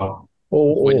as well.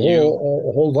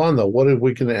 Hold on though. What if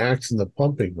we can axe in the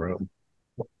pumping room?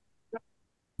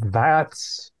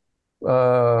 That's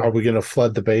Are we going to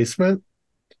flood the basement?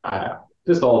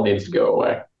 This all needs to go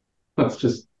away. Let's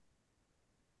just.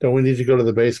 Don't we need to go to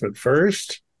the basement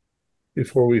first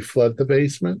before we flood the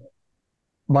basement?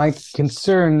 My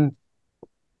concern,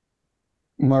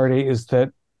 Marty, is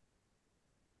that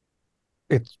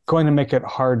it's going to make it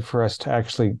hard for us to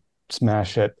actually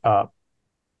smash it up.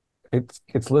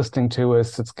 It's listening to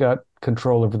us. It's got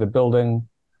control over the building.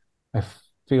 I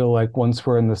feel like once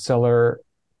we're in the cellar,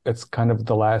 it's kind of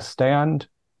the last stand.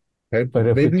 Okay, but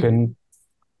if we can,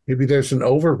 maybe there's an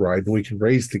override and we can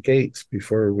raise the gates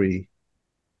before we.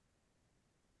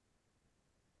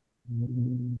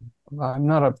 I'm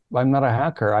not a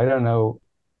hacker. I don't know.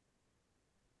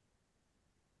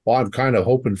 Well, I'm kind of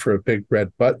hoping for a big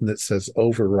red button that says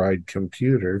override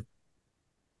computer.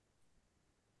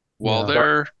 While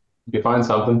you find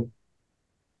something.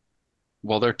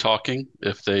 While they're talking,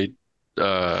 if they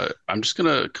I'm just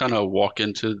gonna kind of walk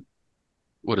into,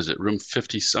 what is it, room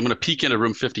 50. I'm gonna peek into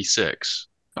room 56.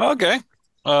 Okay.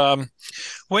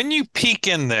 When you peek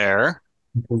in there,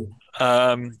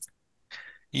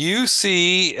 you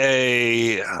see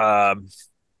a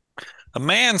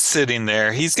man sitting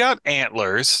there. He's got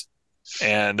antlers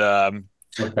and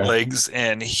legs,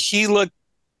 and he looked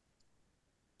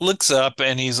looks up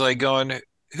and he's like going,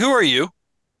 "Who are you?"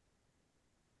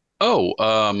 Oh,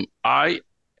 I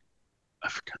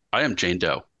forgot. I am Jane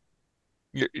Doe.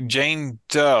 You're Jane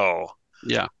Doe.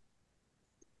 Yeah.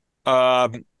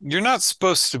 You're not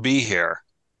supposed to be here.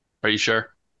 Are you sure?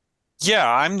 Yeah,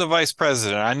 I'm the vice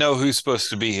president. I know who's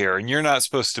supposed to be here, and you're not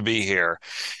supposed to be here.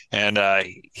 And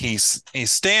he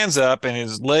stands up, and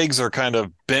his legs are kind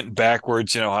of bent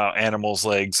backwards. You know how animals'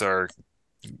 legs are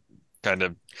kind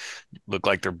of look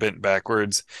like they're bent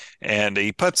backwards. And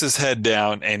he puts his head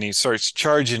down, and he starts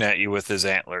charging at you with his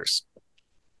antlers.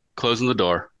 Closing the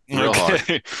door real hard.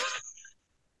 Okay.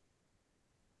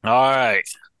 All right.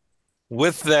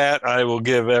 With that, I will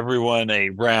give everyone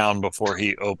a round before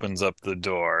he opens up the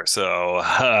door. So,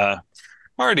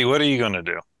 Marty, what are you going to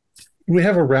do? We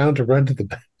have a round to run to the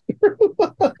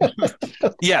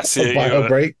bathroom. Yes, A bio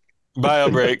break. Bio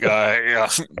break. Yeah.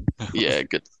 Yeah,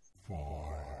 good.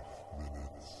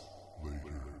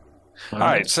 All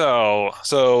right. So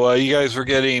you guys were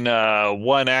getting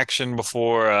one action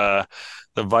before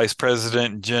the vice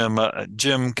president, Jim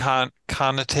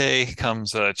Conate,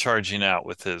 comes charging out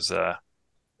with his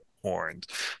horns.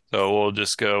 So we'll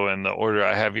just go in the order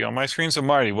I have you on my screen. So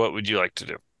Marty, what would you like to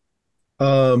do?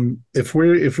 If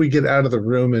we get out of the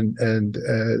room and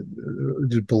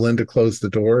did Belinda close the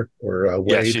door or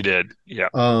Wade? Yes, she did. Yeah.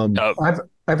 I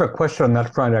have a question on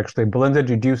that front, actually. Belinda,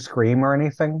 did you scream or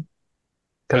anything?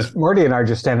 Because Marty and I are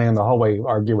just standing in the hallway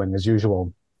arguing as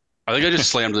usual. I think I just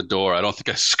slammed the door. I don't think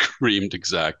I screamed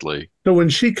exactly. So when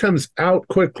she comes out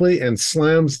quickly and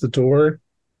slams the door,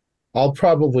 I'll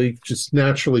probably just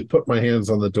naturally put my hands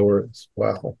on the door as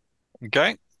well.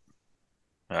 Okay.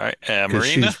 All right.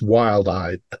 Marina? She's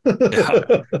wild-eyed.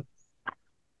 Yeah.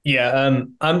 Yeah,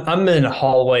 I'm in a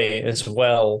hallway as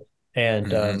well,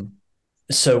 and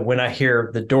so when I hear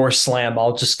the door slam,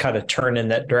 I'll just kind of turn in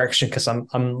that direction because I'm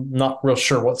not real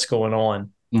sure what's going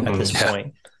on at this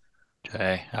point.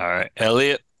 Okay. All right.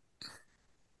 Elliot?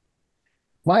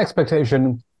 My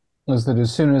expectation was that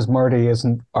as soon as Marty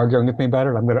isn't arguing with me about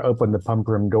it, I'm going to open the pump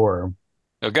room door.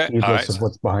 Okay. Heedless All right. of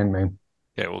what's behind me.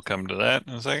 Okay, we'll come to that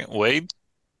in a second. Wade?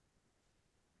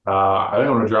 I think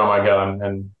I'm going to draw my gun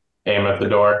and aim at the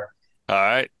door. All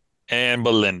right. And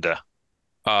Belinda?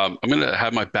 I'm going to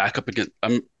have my back up against.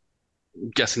 I'm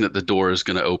guessing that the door is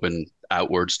going to open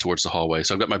outwards towards the hallway.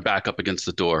 So I've got my back up against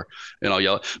the door, and I'll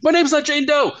yell, "My name's not Jane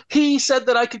Doe. He said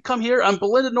that I could come here. I'm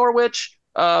Belinda Norwich."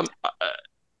 Okay.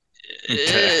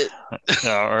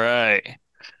 All right.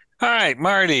 All right,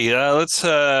 Marty, let's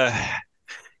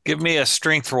give me a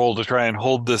strength roll to try and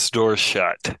hold this door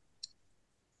shut.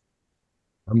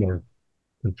 I'm more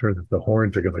concerned that the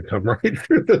horns are going to come right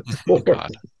through the door.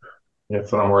 God.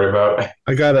 That's what I'm worried about.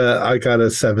 I got a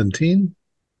 17.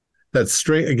 That's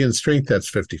strength against strength. That's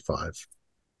 55.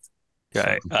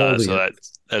 Okay, so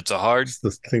that's a hard.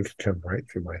 This thing could come right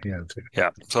through my hand too.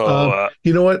 Yeah. So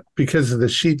you know what? Because of the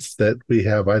sheets that we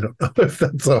have, I don't know if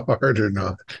that's a hard or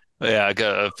not. yeah, I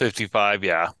got a 55.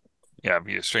 Yeah,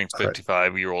 your strength's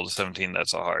 55. Right. You rolled a 17.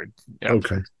 That's a hard. Yeah.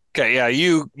 Okay. Okay. Yeah.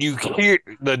 You hear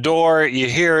the door. You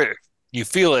hear it. You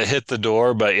feel it hit the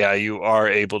door, but yeah, you are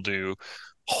able to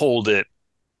hold it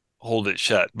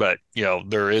shut. But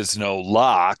there is no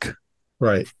lock.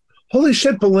 Right. Holy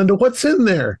shit, Belinda! What's in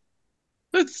there?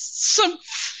 It's some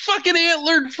fucking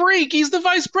antlered freak. He's the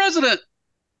vice president.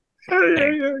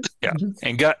 Yeah.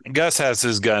 And Gus has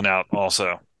his gun out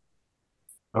also.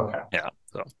 Okay. Yeah.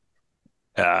 So,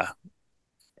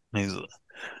 he's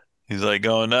like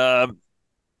going,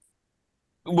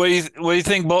 what do you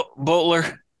think,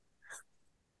 Butler?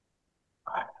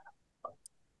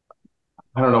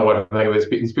 I don't know what to think of this.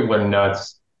 These people are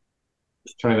nuts.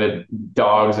 Turning the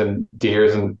dogs and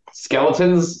deers and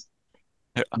skeletons.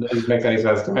 Yeah. Doesn't make any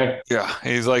sense to me. Yeah.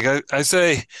 He's like, I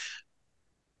say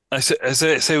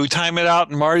we time it out,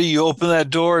 and Marty, you open that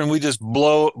door and we just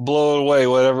blow it away,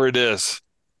 whatever it is.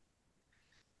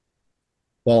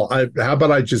 Well, how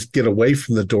about I just get away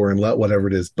from the door and let whatever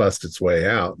it is bust its way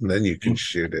out, and then you can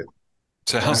shoot it.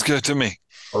 Sounds good to me.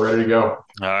 We're ready to go.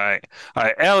 All right,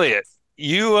 Elliot,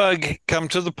 you come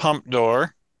to the pump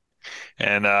door,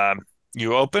 and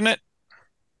you open it.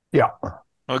 Yeah.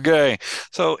 Okay,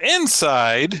 so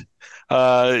inside,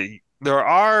 there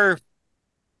are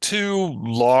two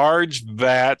large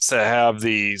vats that have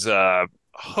these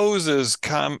hoses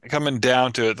coming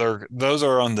down to it. Those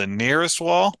are on the nearest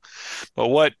wall, but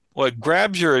what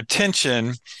grabs your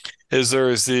attention is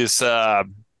there's this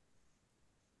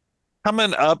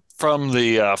coming up from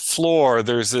the floor.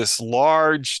 There's this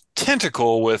large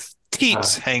tentacle with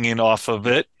teats hanging off of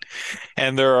it,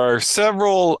 and there are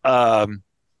several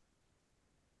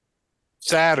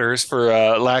satyrs, for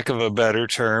lack of a better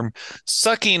term,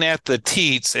 sucking at the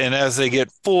teats, and as they get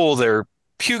full, they're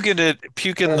puking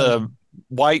the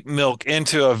white milk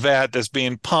into a vat that's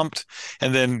being pumped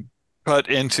and then put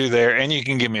into there. And you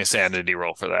can give me a sanity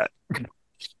roll for that.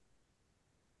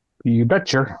 You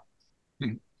betcha.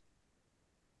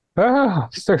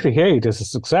 38 is a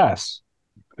success.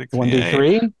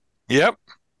 1d3? Yep.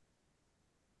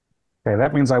 Okay,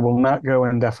 that means I will not go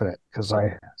indefinite because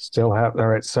I still have. All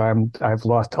right, so I've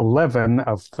lost 11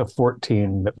 of the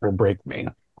 14 that will break me.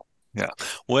 Yeah.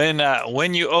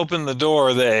 When you open the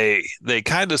door, they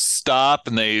kind of stop,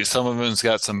 and some of them's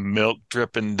got some milk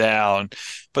dripping down,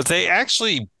 but they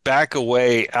actually back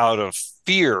away out of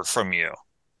fear from you.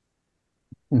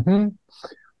 Mm-hmm.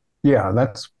 Yeah,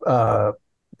 that's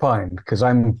fine because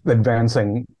I'm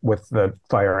advancing with the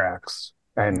fire axe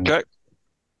and Okay.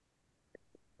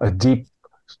 a deep,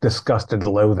 disgusted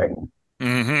loathing.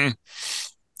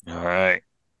 Mm-hmm. All right.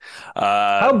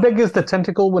 How big is the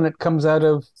tentacle when it comes out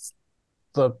of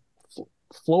the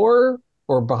floor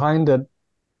or behind it?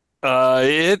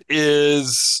 It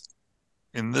is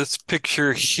in this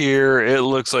picture here. It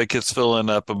looks like it's filling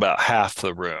up about half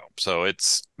the room, so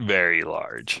it's very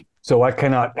large. So I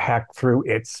cannot hack through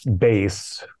its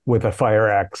base with a fire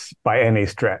axe by any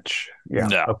stretch. Yeah.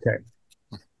 No. Okay.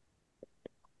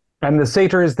 And the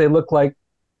satyrs, they look like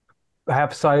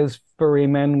half-size furry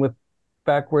men with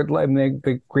backward, like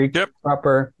the Greek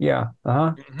proper. Yeah.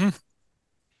 Uh-huh. Mm-hmm.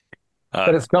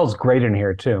 But it smells great in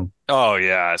here too. Oh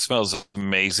yeah, it smells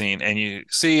amazing. And you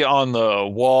see on the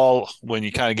wall when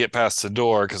you kind of get past the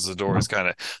door, because the door is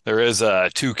there is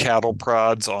 2 cattle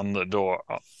prods on the door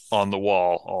on the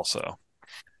wall also.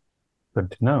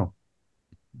 Good to know.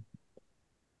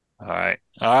 All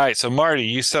right. So Marty,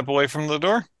 you step away from the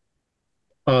door.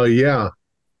 Yeah.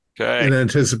 Okay. In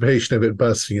anticipation of it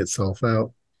busting itself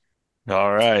out.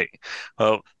 All right.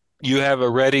 Well, you have a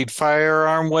readied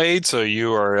firearm, Wade, so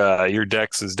you are your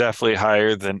dex is definitely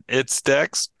higher than its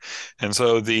dex, and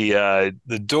so the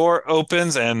door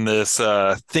opens and this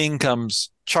thing comes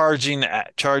charging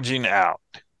out.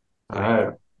 All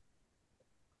right.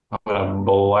 I'm gonna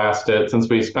blast it. Since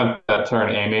we spent that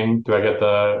turn aiming, do I get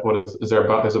there's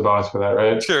a bonus for that,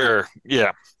 right? Sure.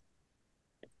 Yeah.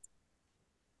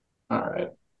 All right.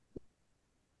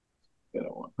 Get a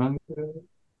 100.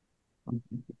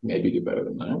 Maybe do better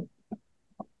than that.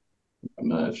 I'm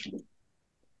not sure.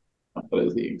 That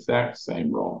is the exact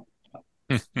same roll.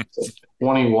 So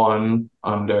 21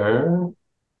 under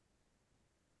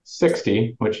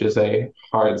 60, which is a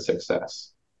hard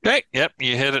success. Okay. Yep.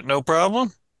 You hit it. No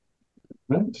problem.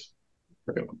 Right.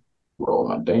 We're gonna roll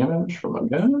my damage from my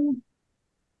gun.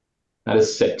 That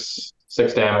is 6.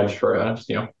 6 damage for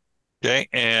Okay.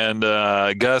 And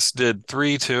Gus did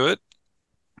 3 to it.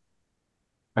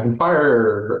 I can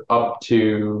fire up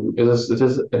to. It doesn't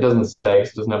say.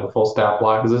 It doesn't have a full stat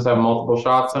block. Does this have multiple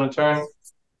shots in a turn?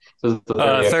 So it's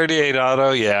the 38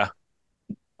 auto. Yeah.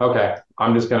 Okay.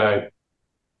 I'm just gonna.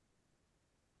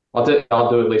 I'll do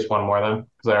at least one more then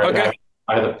because I already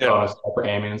had the bonus for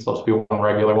aiming, so it'll be one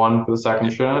regular one for the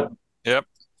second shot. Yep.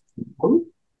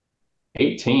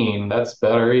 18. That's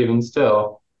better even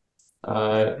still.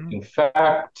 In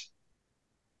fact,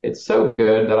 it's so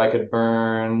good that I could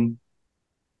burn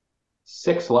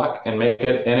 6 luck and make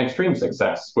it an extreme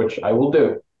success, which I will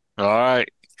do. All right.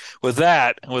 With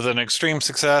an extreme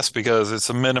success, because it's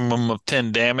a minimum of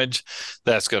 10 damage,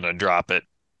 that's going to drop it.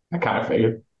 I kind of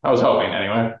figured. I was hoping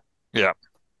anyway. Yeah.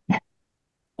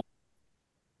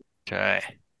 Okay.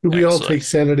 Do we all take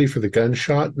sanity for the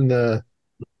gunshot and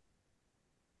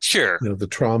Sure. The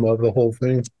trauma of the whole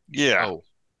thing? Yeah. Oh,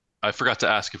 I forgot to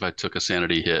ask if I took a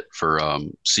sanity hit for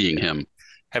seeing him.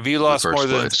 Have you lost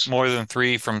more than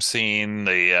 3 from seeing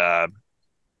the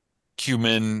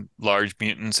human large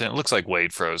mutants? And it looks like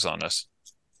Wade froze on us.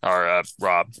 Or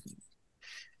Rob.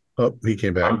 Oh, he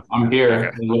came back. I'm here.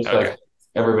 Okay. It looks like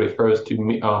everybody froze to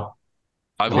me. Oh,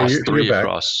 I've lost 3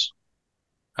 across.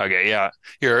 Okay, yeah.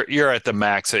 You're at the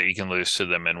max that you can lose to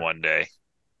them in one day.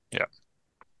 Yeah.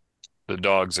 The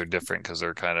dogs are different because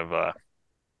they're kind of a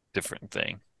different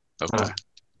thing. Okay.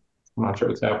 I'm not sure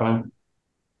what's happening.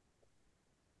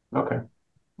 Okay.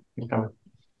 All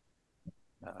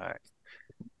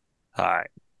right.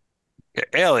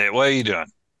 Okay, Elliot, what are you doing?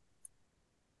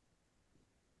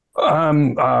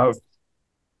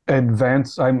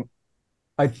 Advance.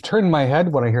 I turn my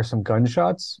head when I hear some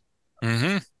gunshots.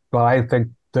 Mm-hmm. But I think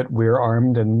that we're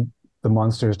armed and the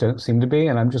monsters don't seem to be,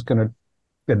 and I'm just going to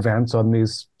advance on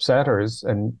these satyrs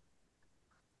and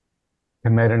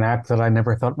commit an act that I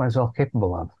never thought myself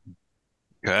capable of.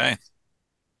 Okay.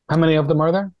 How many of them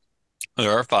are there?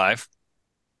 There are 5.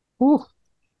 Ooh.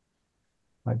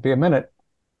 Might be a minute.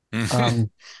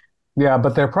 Yeah,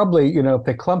 but they're probably, if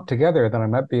they clump together, then I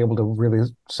might be able to really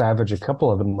savage a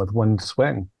couple of them with one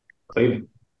swing. Cleave.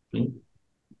 All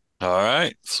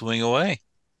right, swing away.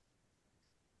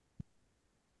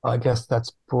 I guess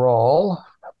that's brawl.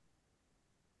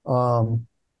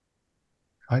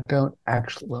 I don't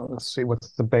actually, well, let's see,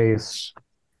 what's the base?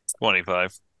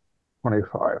 25.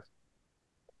 25.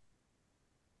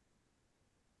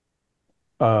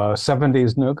 70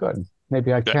 is no good.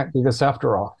 Maybe I can't do this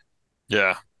after all.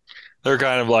 Yeah. They're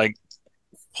kind of like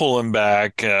pulling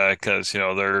back because they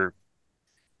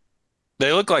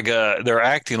look like they're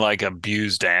acting like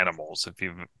abused animals if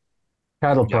you've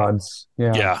Cattle prods.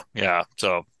 Yeah.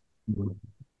 So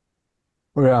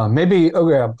Yeah, maybe. Oh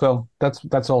yeah, so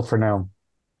that's all for now.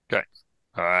 okay.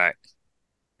 All right.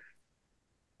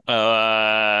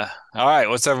 All right,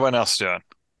 what's everyone else doing?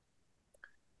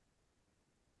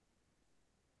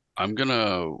 I'm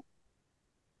gonna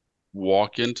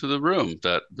walk into the room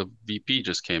that the VP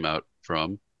just came out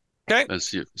from Okay. and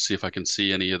see if I can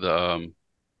see any of the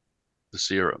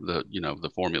serum,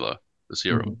 the formula, the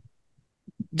serum.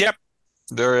 Yep.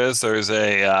 There's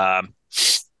a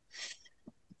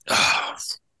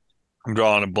I'm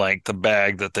drawing a blank. The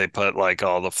bag that they put like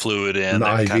all the fluid in.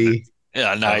 An IV.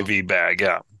 An IV bag.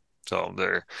 Yeah. So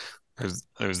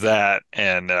there's that,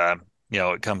 and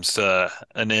it comes to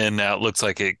an end now. It looks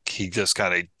like he just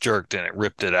kind of jerked and it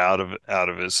ripped it out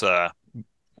of his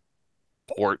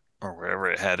port or wherever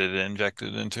it had it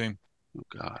injected into him.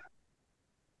 Oh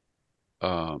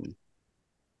God.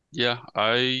 Yeah,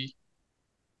 I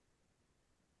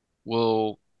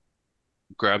will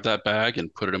grab that bag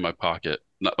and put it in my pocket.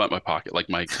 Not my pocket, like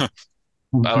my. I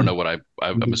don't know what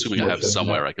I'm assuming I have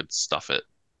somewhere I could stuff it.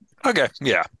 Okay.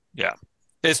 Yeah. Yeah.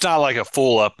 It's not like a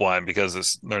full up one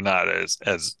because they're not as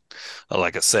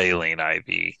like a saline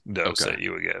IV dose that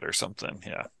you would get or something.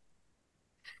 Yeah.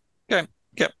 Okay.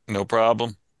 Yep. No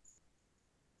problem.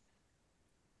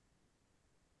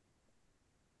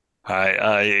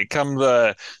 I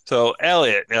so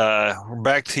Elliot, we're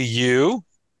back to you.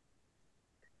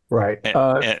 Right.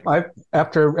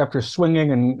 After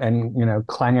swinging and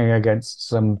clanging against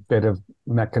some bit of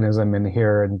mechanism in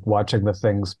here and watching the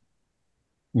things,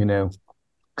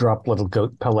 drop little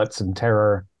goat pellets in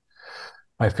terror,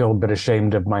 I feel a bit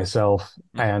ashamed of myself.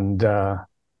 And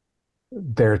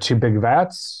there are two big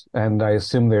vats, and I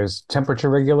assume there's temperature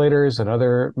regulators and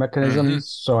other mechanisms.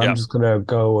 So I'm just gonna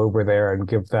go over there and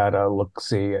give that a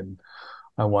look-see, and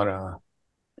I wanna,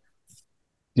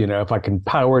 if I can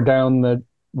power down the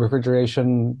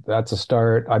refrigeration, that's a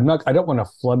start. I don't want to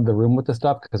flood the room with the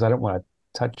stuff because I don't want to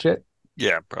touch it.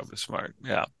 Yeah, probably smart.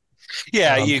 Yeah.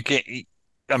 Yeah, you can.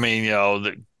 I mean,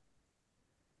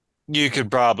 you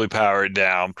could probably power it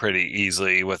down pretty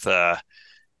easily with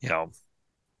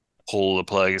pull the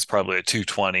plug is probably a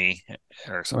 220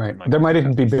 or something. Right. There might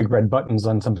even be big red buttons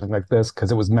on something like this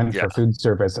because it was meant for food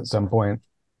service at some point.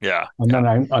 Yeah. And then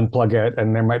I unplug it,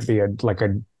 and there might be a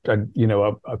thing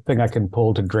I can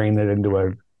pull to drain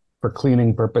it for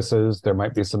cleaning purposes. There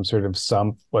might be some sort of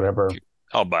sump, whatever.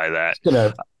 I'll buy that.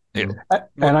 And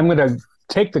I'm gonna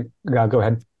take the. Go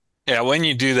ahead. Yeah, when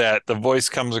you do that, the voice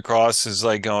comes across as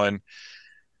like going,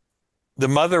 "The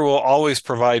mother will always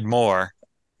provide more.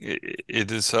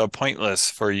 It is pointless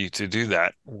for you to do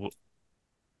that."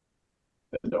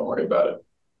 Don't worry about it.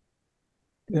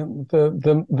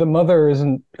 The mother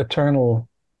isn't eternal,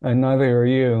 and neither are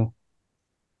you.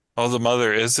 Oh, the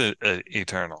mother is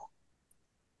eternal.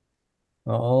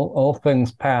 All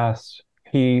things pass.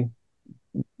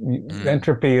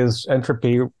 Entropy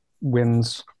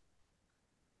wins.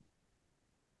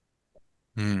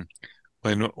 When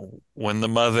the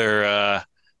mother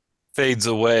fades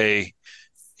away,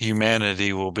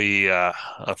 humanity will be a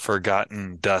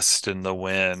forgotten dust in the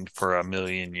wind for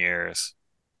 1,000,000 years.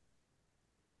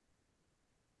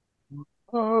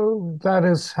 Oh, that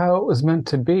is how it was meant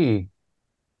to be.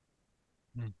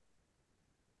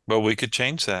 But we could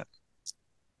change that.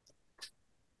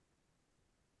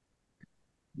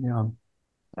 Yeah.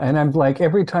 And I'm like,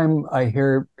 every time I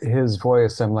hear his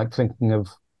voice, I'm like thinking of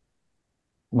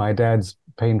my dad's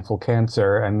painful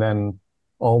cancer, and then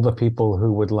all the people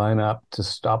who would line up to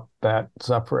stop that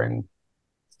suffering.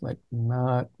 Like,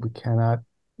 we cannot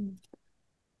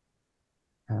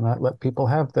let people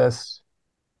have this.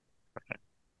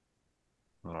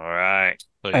 All right.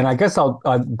 And I guess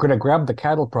I'm gonna grab the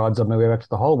cattle prods on my way back to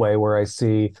the hallway where I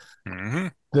see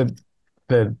the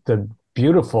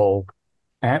beautiful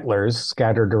antlers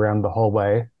scattered around the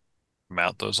hallway.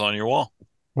 Mount those on your wall.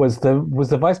 Was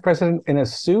the vice president in a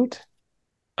suit?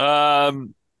 Or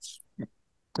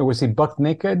was he buck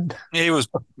naked? He was,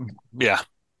 yeah.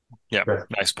 Yep. Sure.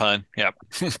 Nice pun. Yep.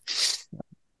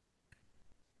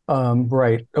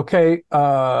 Right. Okay.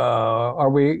 Are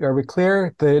we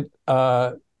clear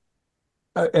that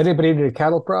anybody need a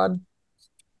cattle prod?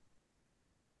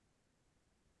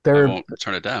 I There won't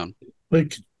turn it down.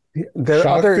 Like, there are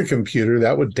shock other the computer,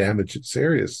 that would damage it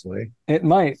seriously. it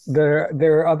might. There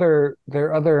are other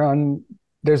on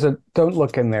there's a don't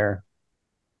look in there.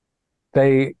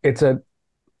 It's a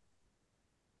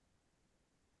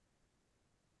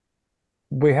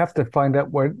we have to find out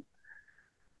what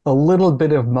a little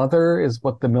bit of mother is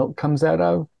what the milk comes out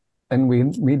of, and we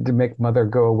need to make mother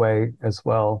go away as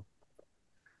well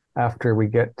after we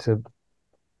get to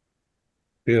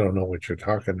You don't know what you're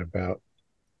talking about.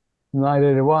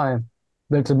 neither do I.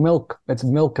 It's milk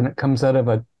and it comes out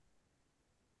of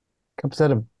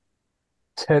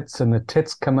tits, and the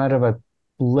tits come out of a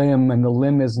limb, and the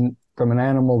limb isn't from an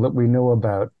animal that we know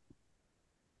about.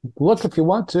 Look if you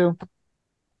want to.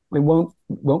 We won't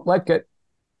like it.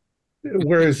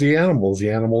 Where is the animal? Is the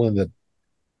animal in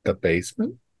the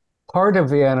basement? Part of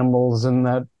the animal's in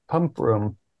that pump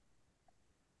room,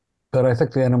 but I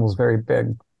think the animal's very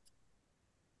big.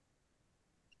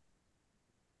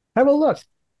 Have a look.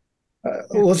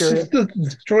 Let's just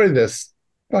destroy this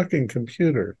fucking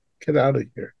computer. Get out of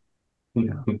here.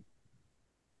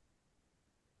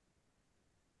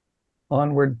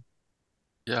 Onward.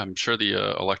 Yeah, I'm sure the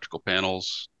electrical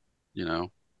panels,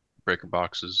 breaker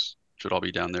boxes should all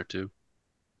be down there too.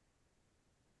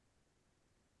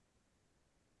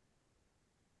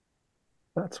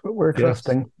 That's what we're Yes.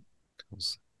 trusting.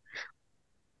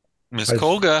 Miss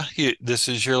Kolga, this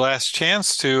is your last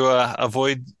chance to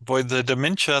avoid the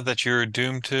dementia that you're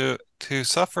doomed to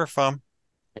suffer from.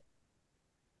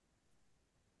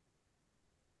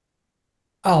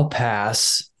 I'll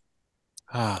pass.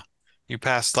 Ah, you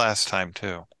passed last time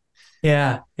too.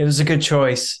 Yeah, it was a good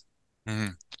choice.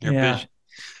 You're Yeah. busy.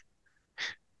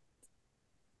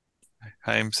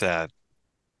 I am sad.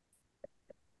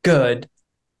 Good.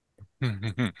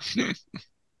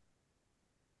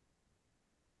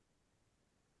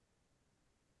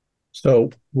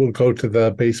 So we'll go to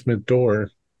the basement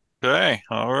door. Okay,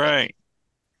 all right.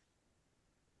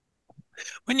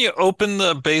 When you open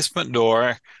the basement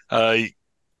door, you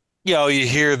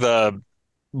hear the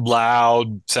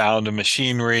loud sound of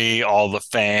machinery, all the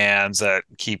fans that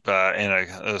keep in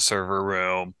a server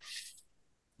room.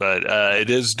 But it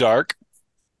is dark.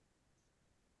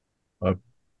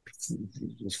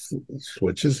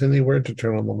 Switches anywhere to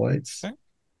turn on the lights?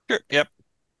 Sure, yep.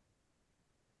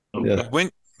 Yeah.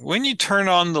 When you turn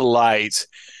on the lights,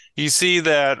 you see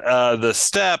that the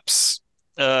steps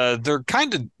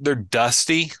they're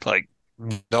dusty. Like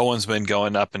no one's been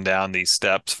going up and down these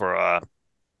steps for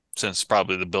since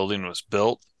probably the building was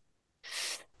built.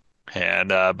 And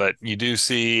but you do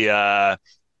see the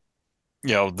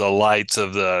lights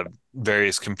of the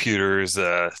various computers,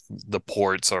 the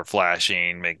ports are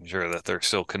flashing, making sure that they're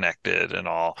still connected and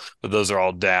all. But those are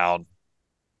all down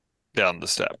the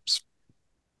steps.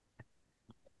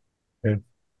 Okay.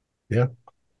 Yeah.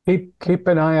 Keep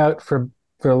an eye out for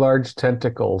large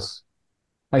tentacles.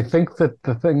 I think that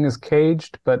the thing is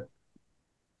caged, but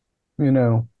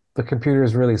the computer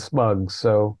is really smug,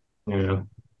 so Yeah.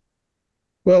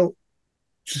 Well,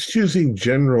 just using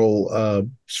general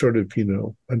sort of,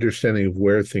 understanding of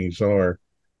where things are.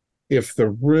 If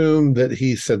the room that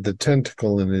he said the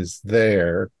tentacle in is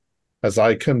there, as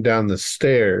I come down the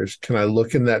stairs, can I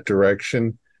look in that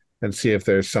direction and see if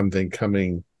there's something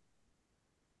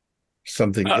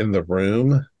in the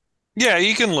room? Yeah,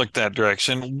 you can look that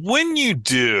direction. When you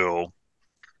do,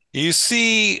 you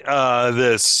see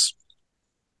this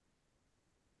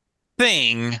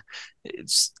thing.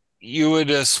 You would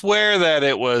swear that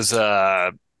it was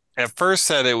at first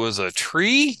that it was a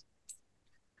tree,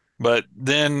 but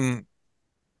then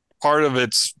part of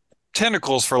its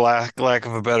tentacles, for lack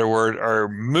of a better word, are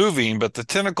moving, but the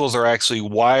tentacles are actually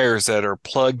wires that are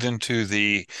plugged into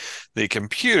the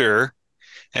computer,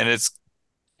 and it's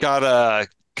got a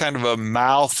kind of a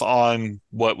mouth on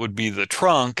what would be the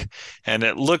trunk, and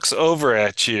it looks over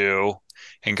at you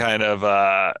and kind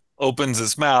of opens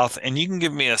its mouth, and you can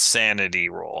give me a sanity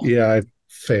roll. Yeah, I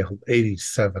failed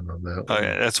 87 on that one.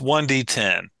 Okay, that's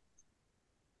 1d10.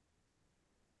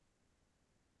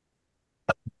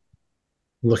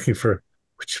 Looking for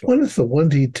which one is the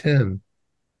 1d10?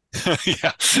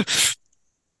 Yeah.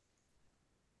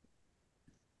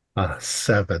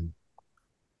 7.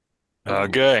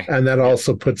 Okay. And that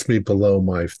also puts me below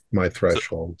my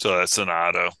threshold. So that's an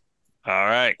auto. All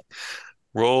right.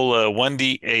 Roll a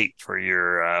 1d8 for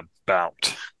your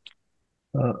bout.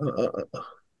 Uh,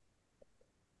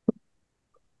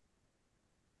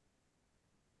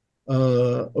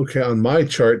 Okay, on my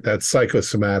chart, that's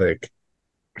psychosomatic,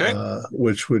 Okay.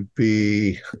 which would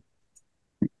be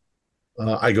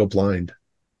I go blind.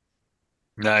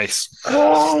 Nice.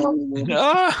 Oh,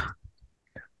 Ah,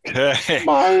 okay.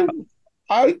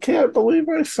 I can't believe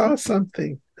I saw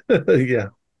something. Yeah.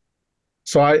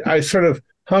 So I sort of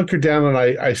hunker down and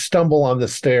I stumble on the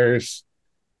stairs.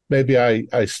 Maybe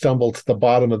I stumble to the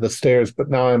bottom of the stairs, but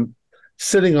now I'm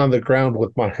sitting on the ground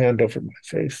with my hand over my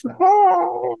face.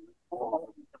 Oh,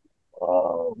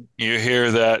 oh. You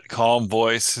hear that calm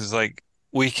voice is like,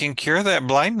 we can cure that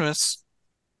blindness.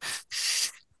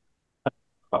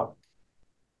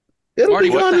 It'll Marty,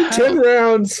 be what gone the in 10 hell?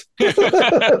 rounds.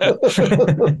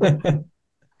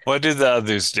 What did the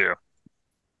others do?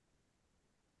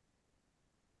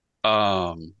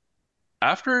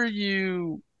 After I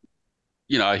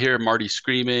hear Marty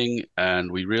screaming,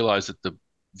 and we realize that the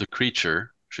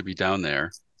creature should be down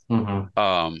there. Mhm.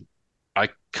 I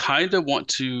kind of want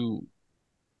to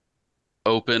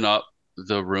open up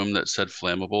the room that said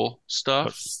flammable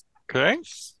stuff, Okay.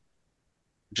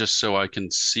 just so I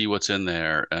can see what's in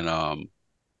there and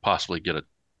possibly get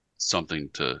something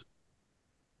to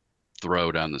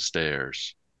throw down the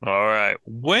stairs. All right.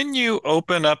 When you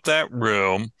open up that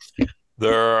room,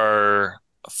 there are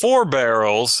 4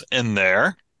 barrels in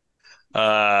there.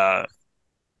 One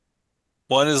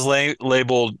is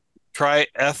labeled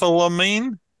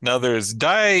triethylamine. Now there's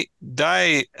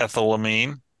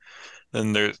diethylamine.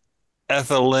 Then there's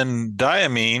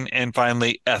ethylenediamine, and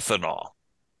finally ethanol.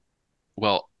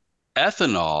 Well,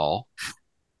 ethanol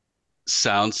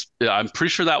I'm pretty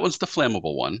sure that one's the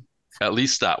flammable one. At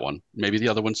least that one. Maybe the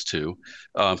other ones too.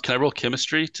 Can I roll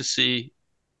chemistry to see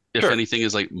if Sure. anything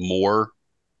is like more?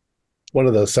 One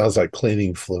of those sounds like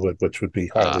cleaning fluid, which would be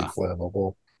highly Ah.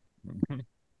 flammable. Mhm.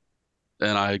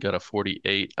 And I got a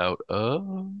 48 out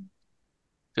of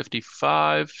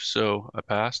 55, so I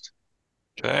passed.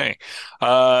 Okay.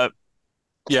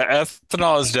 Yeah,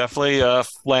 ethanol is definitely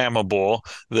flammable.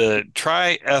 The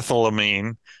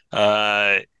triethylamine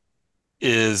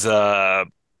is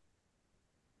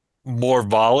more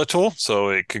volatile, so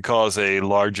it could cause a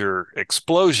larger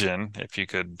explosion if you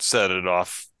could set it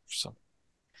off. So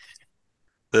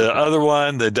the Okay. other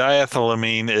one, the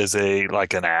diethylamine, is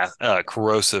a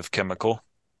corrosive chemical,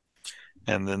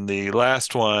 and then the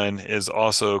last one is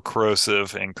also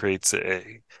corrosive and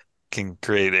can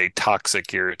create a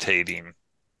toxic, irritating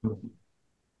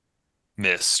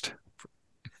mist.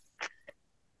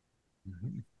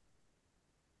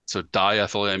 So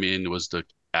diethylamine was the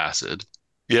acid,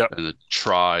 Yep. and the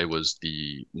tri was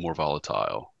the more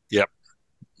volatile. Yep.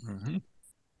 Mm-hmm.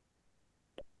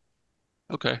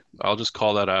 Okay, I'll just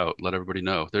call that out, let everybody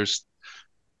know. There's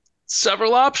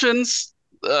several options.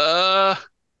 We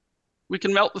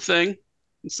can melt the thing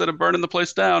instead of burning the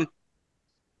place down.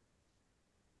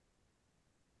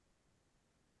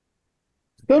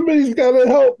 Somebody's got to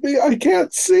help me. I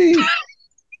can't see.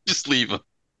 Just leave them.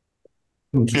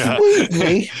 Yeah. Leave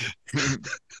me.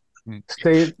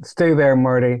 Stay there,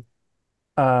 Marty.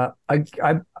 In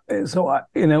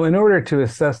order to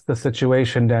assess the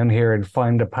situation down here and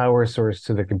find a power source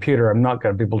to the computer, I'm not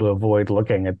going to be able to avoid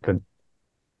looking at the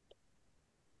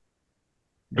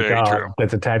Very god true.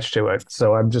 that's attached to it.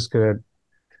 So I'm just going to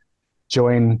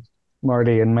join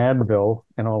Marty in Madville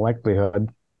in all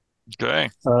likelihood. Okay.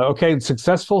 Okay,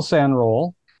 successful sand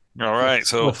roll. All right.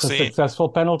 So What's the successful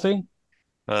penalty?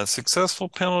 Successful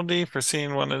penalty for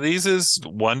seeing one of these is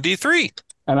 1d3.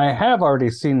 And I have already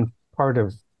seen part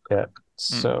of it.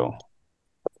 So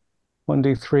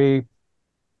 1d3.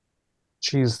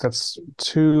 Geez, that's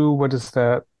 2. What is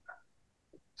that?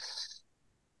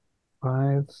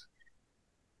 5,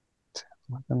 10,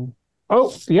 11.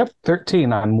 Oh, yep,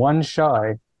 13. I'm one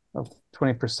shy of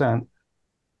 20%.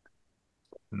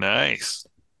 Nice.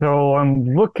 So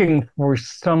I'm looking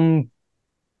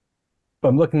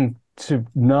to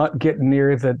not get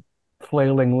near the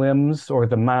flailing limbs or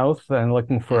the mouth. I'm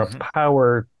looking for a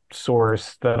power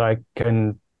source that I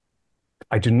do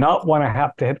not want to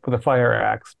have to hit with a fire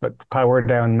axe, but power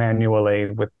down manually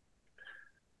with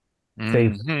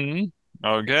safe.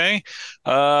 Okay.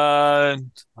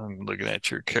 I'm looking at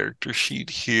your character sheet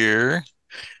here.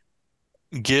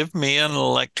 Give me an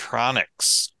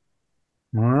electronics.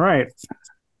 All right.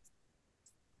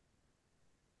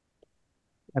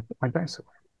 I put my dice away.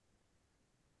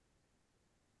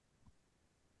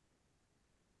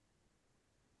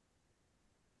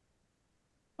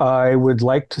 I would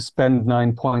like to spend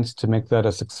 9 points to make that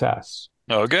a success.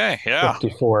 Okay, yeah.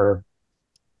 54.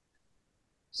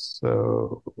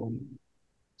 So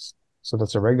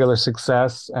that's a regular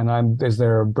success. And is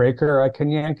there a breaker I can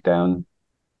yank down?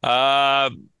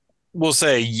 we'll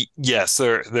say yes,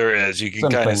 there is. You can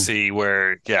kind of Something. see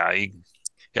where, yeah,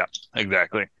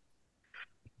 exactly.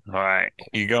 All right,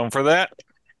 you going for that?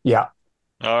 Yeah.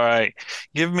 All right,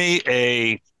 give me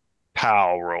a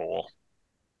POW roll.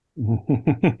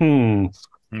 Ooh.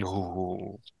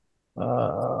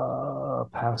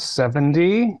 Past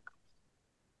 70,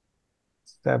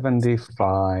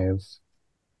 75.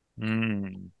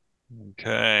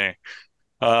 Okay.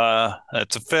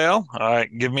 That's a fail. All right,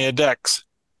 give me a dex.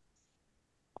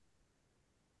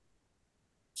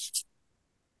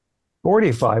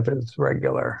 45 is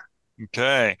regular.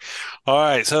 Okay. All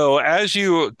right. So as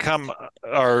you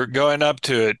are going up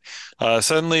to it,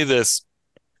 suddenly this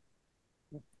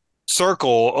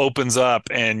circle opens up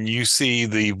and you see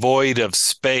the void of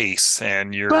space,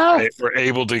 and Ah! we're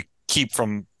able to keep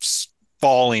from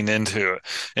falling into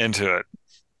it.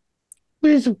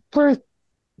 Please, first.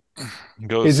 He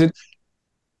goes, Is it?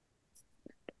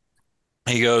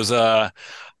 he goes,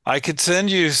 I could send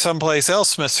you someplace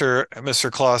else,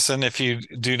 Mr. Clausen, if you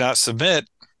do not submit.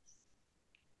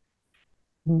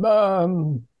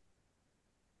 Um,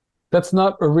 that's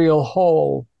not a real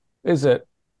hole, is it?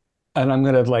 And I'm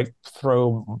gonna like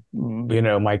throw,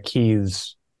 my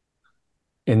keys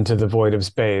into the void of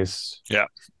space. Yeah.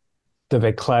 Do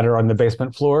they clatter on the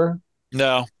basement floor?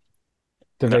 No.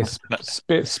 Do No.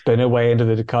 they No. spin away into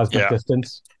the cosmic Yeah.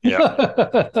 distance? Yeah.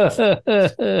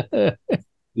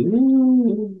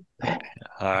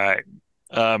 All right.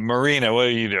 Marina, what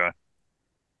are you doing?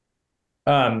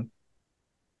 Um,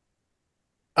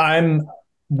 I'm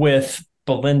with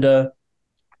Belinda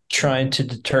trying to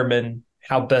determine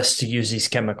how best to use these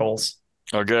chemicals.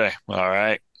 Okay. All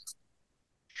right.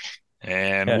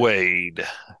 And Yeah. Wade.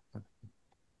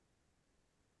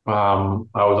 I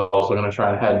was also going to try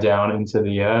and head down into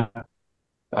the.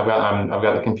 I've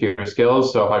got the computer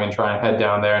skills, so if I can try and head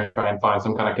down there and try and find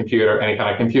some kind of any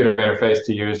kind of computer interface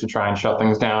to use to try and shut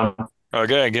things down.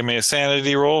 Okay, give me a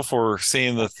sanity roll for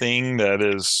seeing the thing that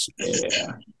is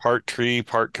Yeah, part tree,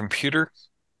 part computer.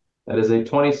 that is a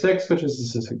 26, which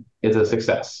is a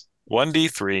success.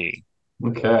 1d3.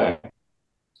 Okay.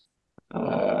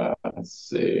 Let's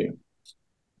see.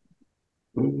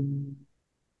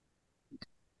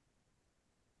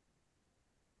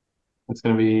 It's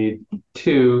going to be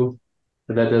 2,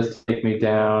 but that does take me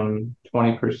down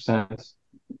 20%.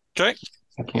 Okay,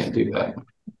 I can't do that.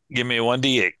 give me a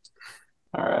 1d8.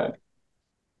 All right.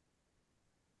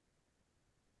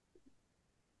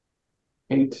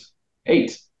 8.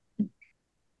 8.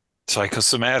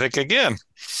 Psychosomatic again.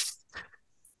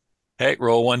 Hey,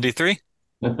 roll 1d3.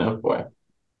 Oh boy.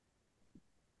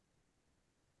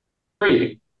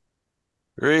 3.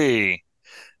 3.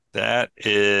 That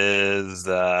is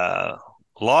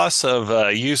loss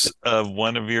of use of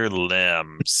one of your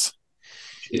limbs.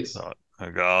 Jeez. So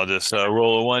I'll just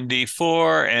roll a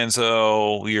 1d4, and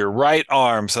so your right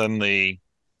arm suddenly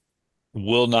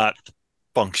will not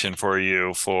function for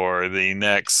you for the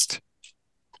next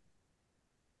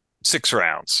 6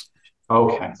 rounds.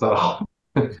 Okay, so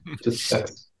just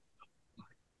 6.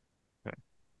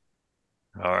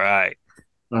 All right.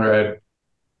 All right.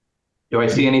 Do I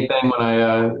see anything when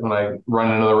I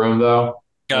run into the room though?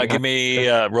 Give me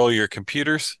roll your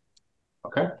computers.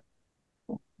 Okay.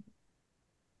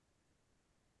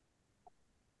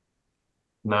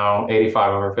 No,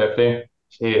 85 over 50.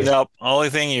 Jeez. Nope. Only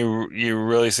thing you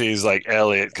really see is like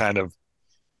Elliot kind of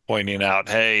pointing out,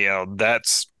 hey,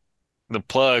 that's the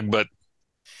plug, but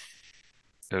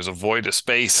there's a void of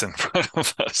space in front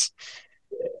of us.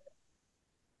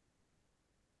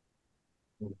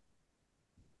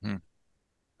 Hmm.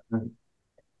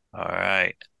 All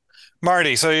right.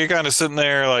 Marty, so you're kind of sitting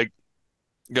there like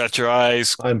got your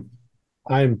eyes.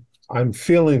 I'm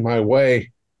feeling my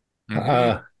way,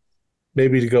 Mhm.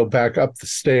 maybe to go back up the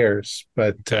stairs,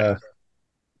 but Okay.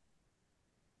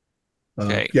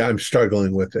 Okay. yeah, I'm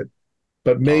struggling with it.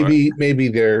 But All right. maybe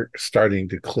they're starting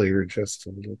to clear just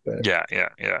a little bit. Yeah.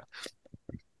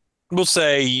 We'll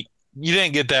say you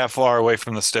didn't get that far away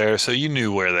from the stairs, so you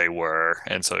knew where they were,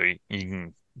 and so you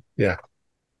can Yeah.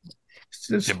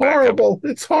 It's get back up. horrible.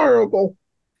 It's horrible.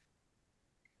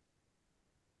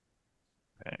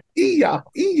 Okay.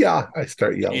 Iya. I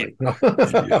start yelling.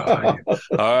 Yeah.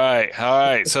 All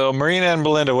right. So Marina and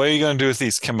Belinda, what are you going to do with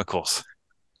these chemicals?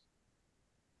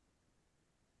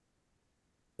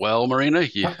 Well, Marina,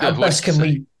 How what do best you can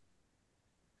say?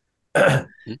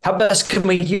 we? How best can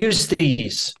we use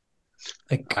these?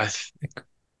 Like,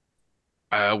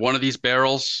 One of these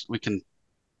barrels, we can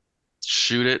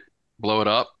shoot it, blow it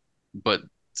up, but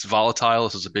it's volatile.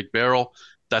 This is a big barrel.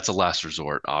 That's a last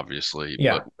resort, obviously.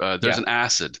 yeah, But there's an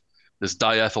acid, this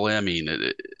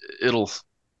diethylamine. It'll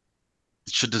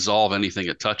should dissolve anything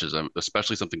it touches,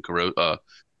 especially something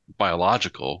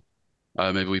biological.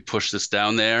 Maybe we push this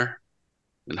down there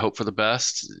and hope for the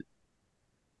best.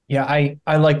 Yeah,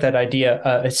 I like that idea.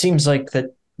 It seems like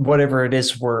that whatever it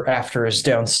is we're after is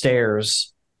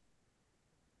downstairs.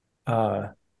 Uh,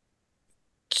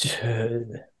 t-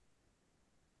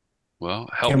 Well,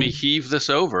 help me can, heave this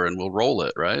over and we'll roll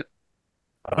it, right?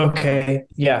 okay,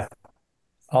 yeah,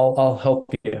 I'll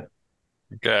help you.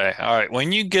 Okay. All right.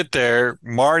 When you get there,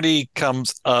 Marty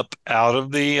comes up out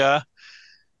of the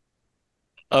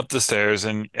up the stairs,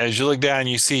 and as you look down,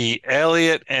 you see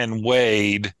Elliot and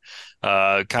Wade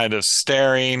kind of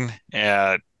staring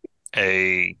at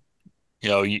a,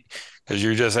 because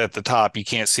you're just at the top, you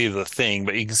can't see the thing,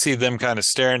 but you can see them kind of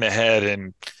staring ahead,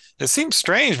 and it seems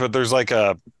strange, but there's like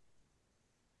a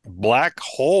black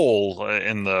hole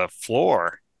in the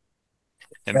floor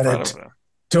in At front it. of them.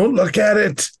 Don't look at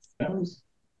it.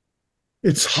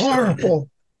 It's horrible.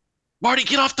 Marty,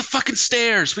 get off the fucking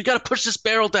stairs. We got to push this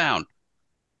barrel down.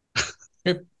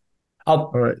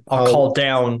 All right. I'll call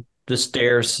down the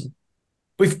stairs.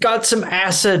 We've got some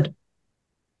acid.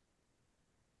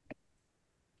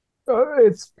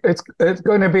 It's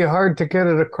going to be hard to get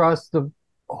it across the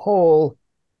hole.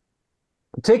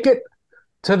 Take it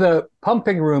to the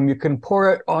pumping room. You can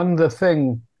pour it on the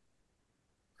thing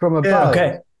from above.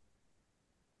 Okay.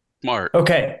 Smart.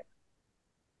 Okay.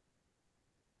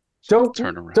 Don't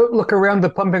Turn around. don't look around the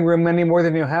pumping room any more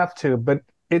than you have to. But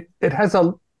it has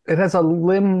a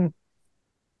limb.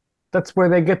 That's where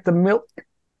they get the milk.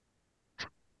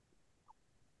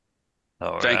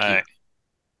 Thank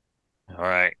you. All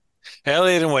right.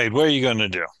 Elliot and Wade, what are you going to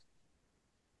do?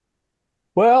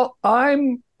 Well,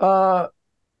 I'm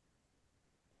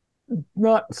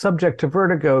not subject to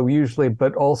vertigo usually,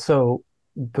 but also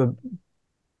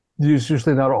there's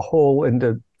usually not a hole in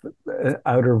the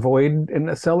outer void in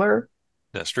the cellar.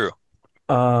 That's true.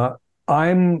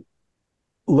 I'm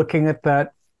looking at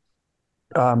that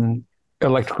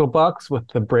electrical box with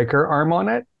the breaker arm on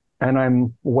it, and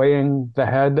I'm weighing the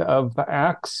head of the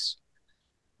axe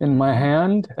in my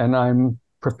hand, and I'm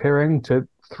preparing to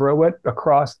throw it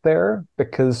across there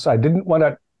because I didn't want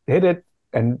to hit it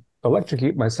and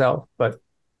electrocute myself, but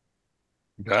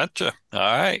Gotcha. All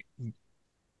right.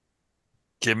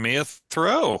 Give me a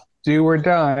throw. do or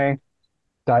die.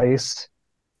 Dice.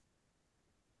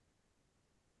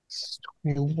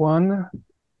 21.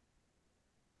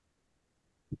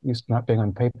 Used to not being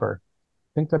on paper.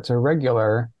 I think that's a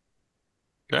regular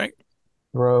Okay.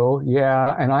 throw.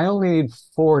 Yeah, and I only need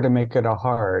 4 to make it a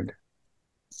hard.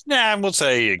 Nah, we'll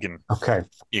say Okay.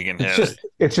 you can It's hit it.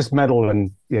 it's just metal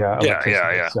and electricity.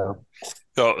 Yeah. So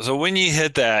So when you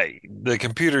hit that, the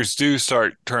computers do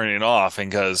start turning off, and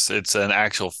because it's an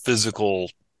actual physical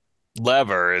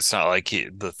lever, it's not like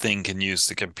the thing can use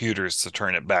the computers to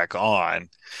turn it back on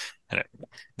and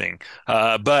thing.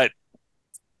 But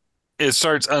it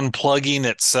starts unplugging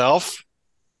itself,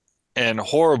 and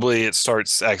horribly, it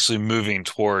starts actually moving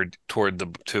toward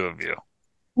the two of you.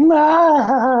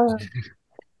 All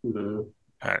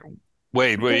right,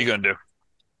 Wade, what are you gonna do?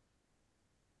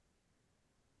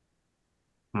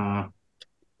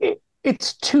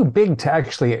 it's too big to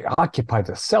actually occupy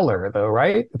the cellar, though,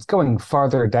 right? It's going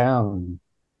farther down.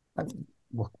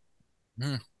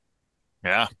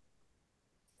 Yeah.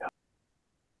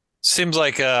 Seems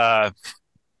like time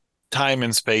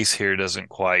and space here doesn't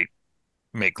quite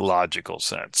make logical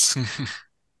sense.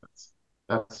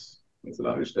 That's an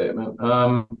understatement.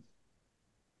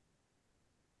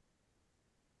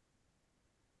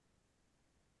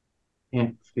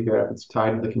 Can't figure out if it's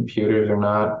tied to the computers or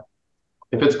not.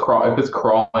 If it's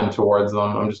crawling towards them,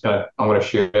 I'm gonna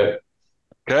shoot it.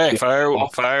 Okay,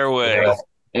 fire away. Yeah,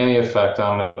 any effect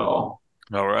on it at all?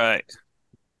 All right.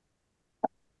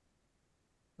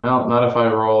 No, not if I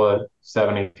roll a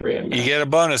 73 and You miss. get a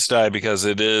bonus die because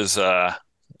it is a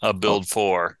build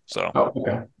 4. So Oh,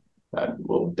 okay. That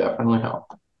will definitely help.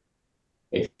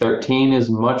 A 13 is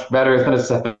much better than a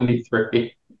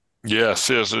 73. yes,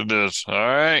 it is. All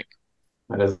right.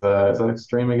 Is that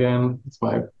extreme again? It's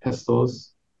my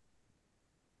pistols.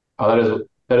 Oh,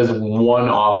 that is one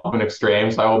off of an extreme,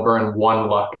 so I will burn 1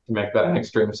 luck to make that an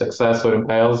extreme success, so it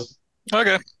impales.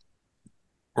 Okay.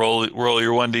 Roll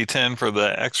your 1d10 for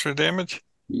the extra damage.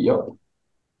 Yep.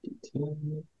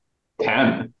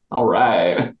 10. All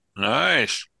right.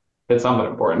 Nice. It's something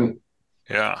important.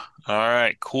 Yeah. All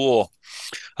right. Cool.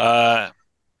 All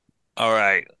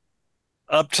right.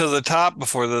 Up to the top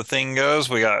before the thing goes,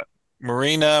 we got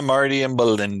Marina, Marty, and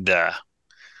Belinda.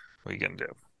 What are you gonna do?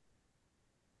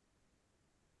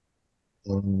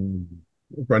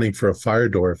 Running for a fire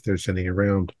door if there's any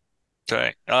around.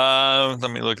 Okay.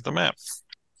 Let me look at the map.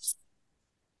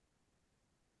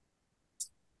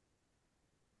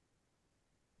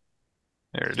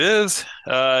 There it is.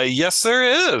 Yes,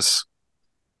 there is.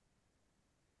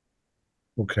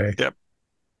 Okay. Yep.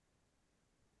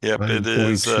 Yep, I'm it going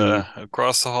is to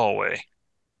across the hallway.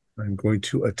 I'm going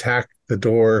to attack the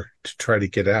door to try to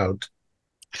get out.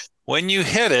 When you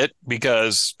hit it,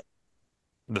 because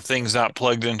the thing's not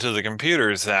plugged into the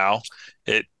computers now,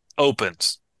 it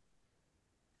opens.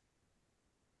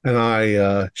 And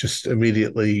I just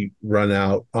immediately run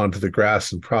out onto the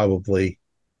grass and probably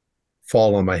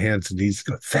fall on my hands and knees.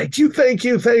 Go, thank you, thank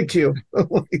you, thank you.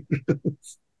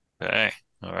 Okay.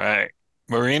 All right.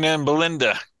 Marina and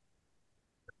Belinda.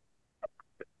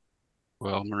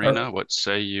 Well, Marina, what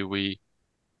say you we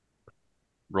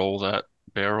roll that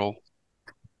barrel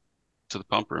to the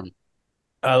pump room?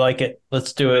 I like it.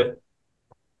 Let's do it.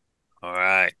 All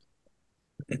right.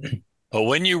 Well,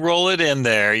 when you roll it in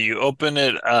there, you open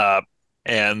it up,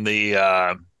 and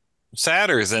the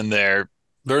satyrs in there,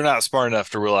 they're not smart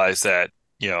enough to realize that,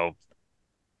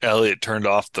 Elliot turned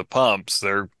off the pumps.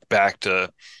 They're back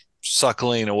to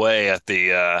suckling away at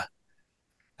the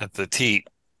teat.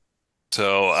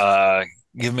 So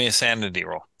give me a sanity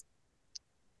roll.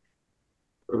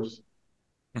 Bruce.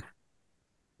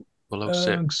 Below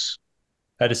 6.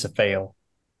 That is a fail.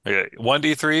 Okay,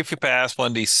 1d3 if you pass,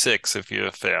 1d6 if you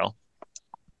fail.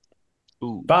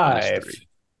 Ooh, 5. -3.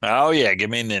 Oh yeah, give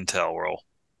me an intel roll.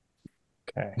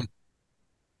 Okay.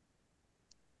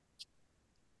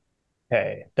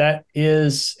 Okay, that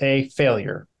is a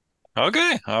failure.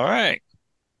 Okay, all right.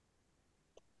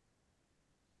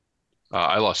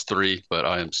 I lost 3, but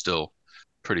I am still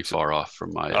pretty far off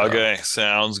from my. Okay,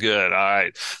 sounds good. All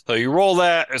right. So you roll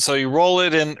that. So you roll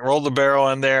it in, roll the barrel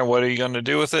in there. What are you going to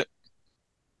do with it?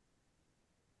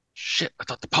 Shit, I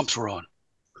thought the pumps were on.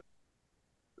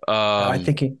 I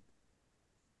think he.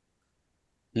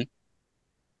 Hmm?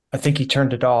 I think he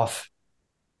turned it off.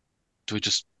 Do we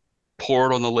just pour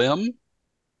it on the limb?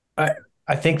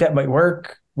 I think that might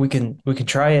work. We can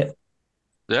try it.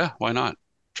 Yeah, why not?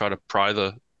 Try to pry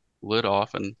the lid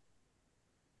off and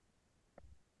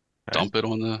dump it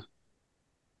on the.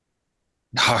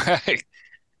 All right.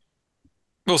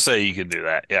 We'll say you can do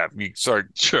that. Yeah, you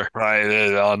start Sure. prying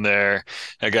it on there.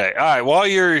 Okay. All right. While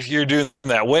you're doing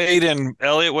that, Wade and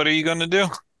Elliot, what are you going to do?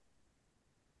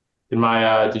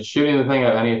 Did shooting the thing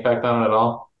have any effect on it at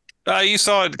all? You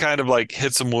saw it kind of like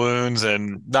hit some wounds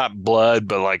and not blood,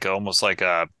 but like almost like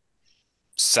a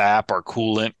sap or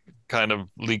coolant kind of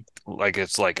leak, like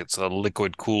it's a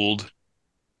liquid cooled.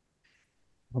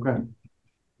 Okay.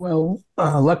 Well,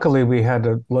 luckily we had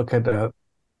to look at a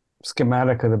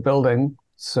schematic of the building,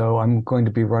 so I'm going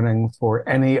to be running for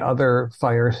any other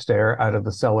fire stair out of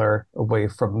the cellar away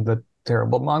from the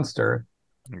terrible monster.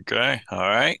 Okay. All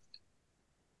right.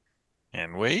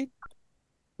 And Wade.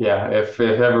 Yeah, if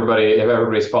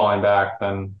everybody's falling back,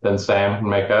 then Sam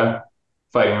make a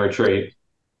fighting retreat.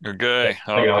 Okay.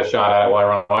 Take another shot at it while I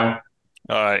run away.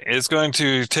 All right. It's going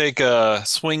to take a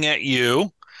swing at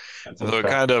you. That seems So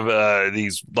fair. kind of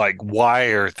these like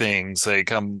wire things, they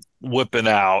come whipping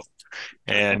out,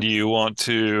 and you want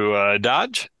to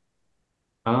dodge?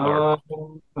 Or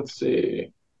Let's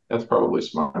see. That's probably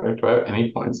smart. Do I have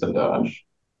any points in dodge?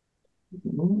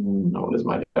 No, what is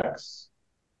my dex?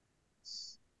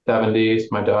 70, so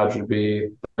my dodge would be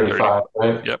 35,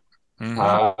 right? Yep.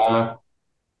 Mhm.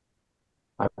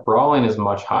 My brawling is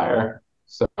much higher,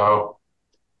 so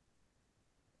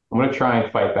I'm gonna try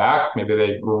and fight back. Maybe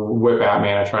they whip at me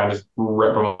and I try and just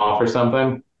rip them off or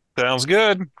something. Sounds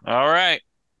good. All right.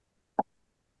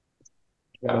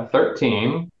 Got a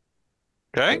 13.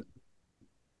 Okay.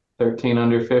 13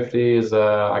 under 50 is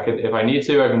I could, if I need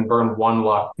to, I can burn 1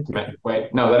 luck to make.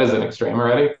 Wait, no, that is an extreme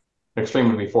already. Extreme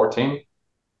would be 14.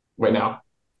 Wait, no,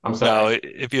 I'm No, sorry.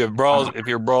 if your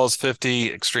brawl's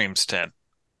 50, extreme's 10.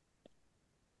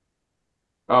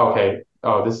 Oh, okay.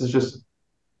 Oh, this is just.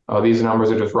 Oh, these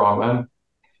numbers are just wrong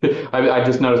then. I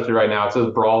just noticed it right now. It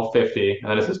says brawl 50,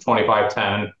 and then it says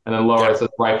 25-10, and then lower Yeah. it says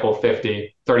rifle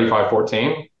 50,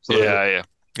 35-14. So Yeah.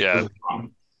 this is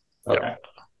wrong. Yep. Okay.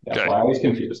 That's Okay. why I was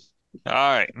confused. All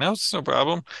right. No, it's no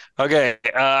problem. Okay.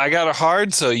 I got a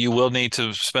hard, so you will need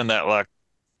to spend that luck.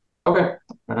 Okay.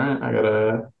 All right. I got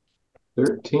a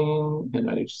 13, and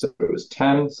I just said it was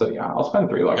 10. So yeah, I'll spend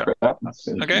 3 luck Yep. for that. That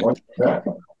seems Okay. more fair.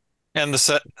 And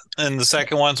the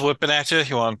second one's whipping at you.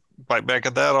 You want to bite back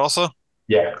at that also?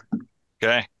 Yeah.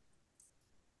 Okay.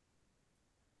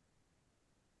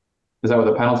 Is that with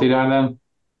a penalty die then?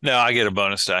 No, I get a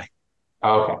bonus die.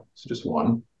 Oh, okay. So just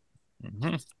 1.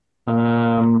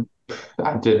 Hmm.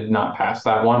 I did not pass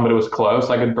that one, but it was close.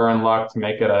 I could burn luck to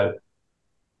make it a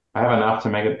I have enough to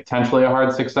make it potentially a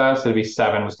hard success. It'd be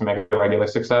 7 just to make it a regular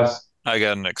success. I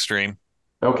got an extreme.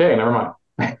 Okay, never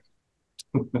mind.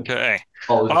 Okay.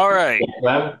 All All right.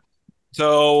 then.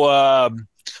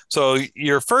 So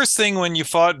your first thing when you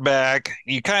fought back,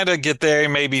 you kind of get there,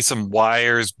 maybe some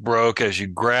wires broke as you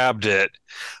grabbed it.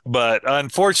 But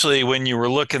unfortunately, when you were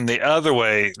looking the other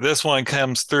way, this one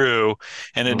comes through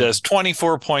and it does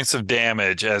 24 points of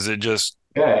damage as it just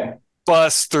Okay.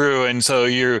 busts through. And so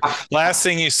your last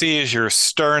thing you see is your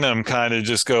sternum kind of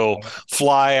just go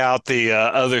fly out the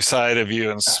other side of you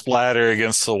and splatter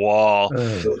against the wall.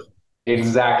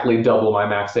 Exactly double my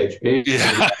max HP.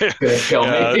 Yeah. It's gonna kill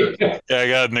me. Yeah, I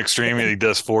got an extreme. He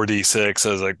does 4d6.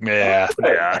 I was like, yeah.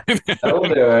 That'll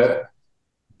do it.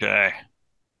 Okay.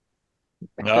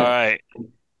 All right.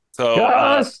 So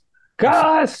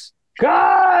Gus!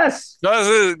 Gus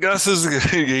is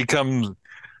he comes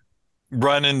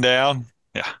running down.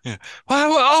 Yeah.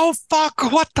 Oh fuck!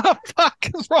 What the fuck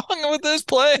is wrong with this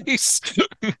place?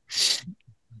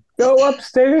 Go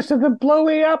upstairs to the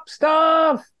blowy up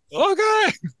stuff.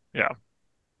 Okay. Yeah.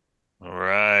 All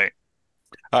right.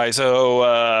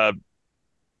 So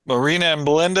Marina and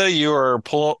Belinda, you are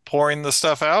pouring the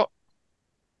stuff out.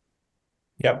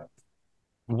 Yep.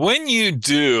 When you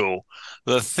do,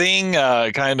 the thing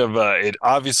it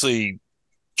obviously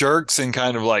jerks in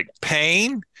kind of like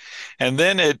pain, and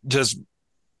then it just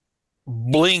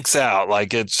blinks out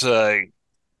like it's it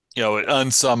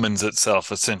unsummons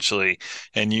itself essentially,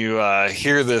 and you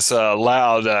hear this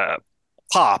loud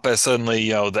pop as suddenly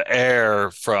the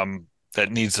air from that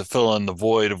needs to fill in the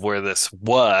void of where this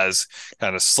was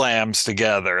kind of slams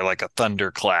together like a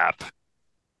thunderclap.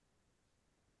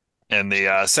 And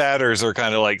the satyrs are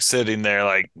kind of like sitting there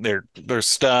like they're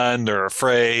stunned or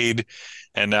afraid,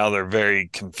 and now they're very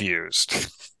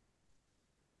confused.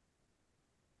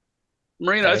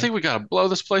 Marina, I think we gotta blow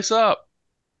this place up.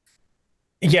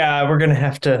 Yeah, we're gonna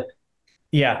have to.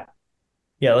 Yeah,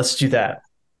 let's do that.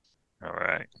 All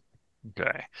right.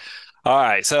 Okay. All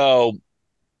right. So,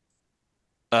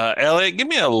 Elliot, give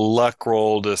me a luck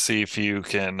roll to see if you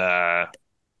can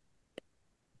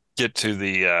get to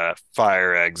the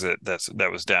fire exit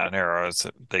that was down here, or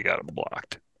they got it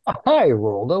blocked. I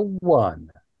rolled a 1.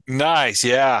 Nice.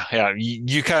 Yeah.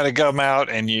 You kind of come out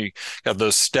and you got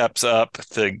those steps up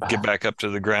to get back up to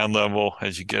the ground level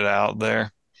as you get out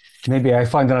there. Maybe I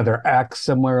find another axe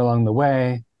somewhere along the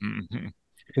way. Mm-hmm.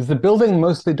 Is the building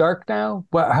mostly dark now?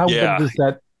 How big is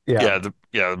that? Yeah.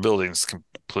 The building's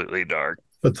completely dark.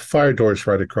 But the fire door's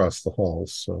right across the hall,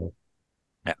 so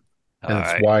yeah, and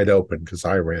it's wide open because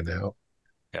I ran out.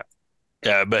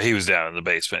 Yeah, but he was down in the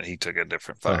basement. He took a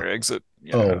different fire exit.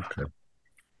 Okay.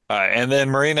 All right, and then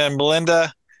Marina and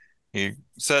Belinda, you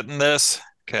setting this?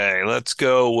 Okay, let's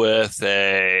go with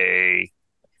to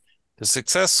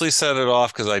successfully set it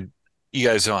off because you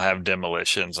guys don't have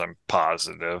demolitions. I'm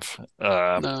positive.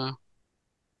 No.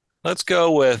 Let's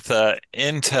go with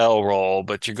intel roll,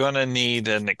 but you're going to need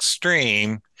an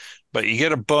extreme, but you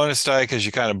get a bonus die because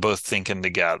you're kind of both thinking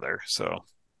together. So,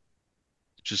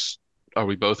 Are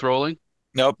we both rolling?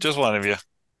 nope, just one of you.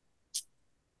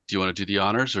 Do you want to do the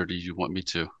honors, or do you want me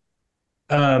to?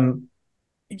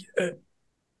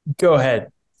 Go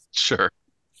ahead. Sure.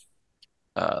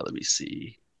 Let me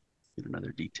see. Get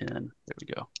another D10. There we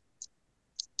go.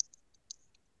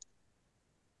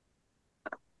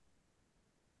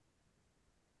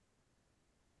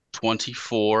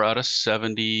 $24 out of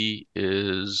 70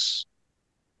 is.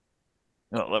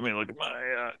 Oh, let me look at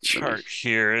my chart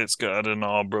here. It's got it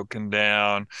all broken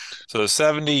down. So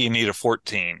 70, you need a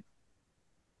 14.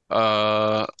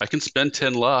 I can spend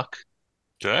 10 luck.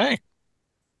 Okay.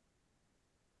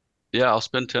 Yeah, I'll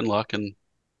spend 10 luck and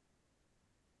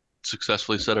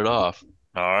successfully set it off.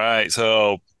 All right.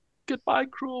 So Goodbye,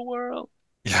 cruel world.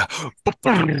 yeah.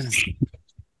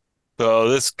 So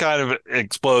this kind of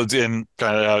explodes in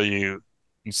kind of how you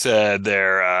said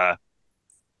there.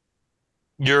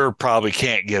 You probably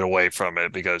can't get away from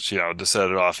it because to set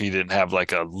it off, you didn't have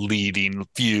like a leading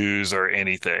fuse or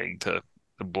anything to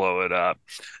blow it up.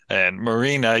 And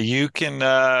Marina, you can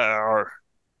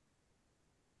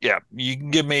you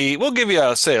can we'll give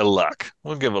you say a luck.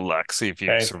 We'll give a luck, see if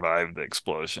you survive the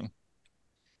explosion.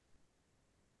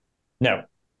 No,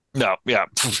 yeah.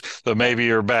 So maybe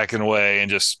you're backing away and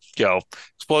just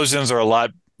explosions are a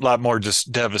lot more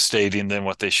just devastating than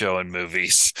what they show in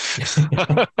movies.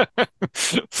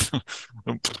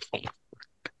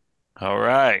 All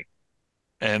right.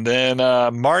 And then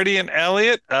Marty and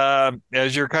Elliot,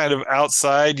 as you're kind of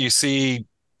outside, you see,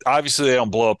 obviously they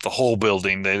don't blow up the whole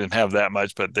building. They didn't have that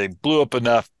much, but they blew up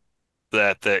enough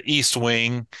that the east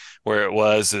wing where it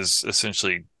was is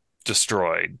essentially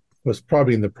destroyed. was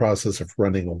probably in the process of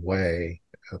running away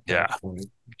at Yeah. that point.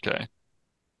 Okay.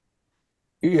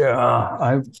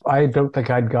 Yeah, I don't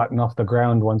think I'd gotten off the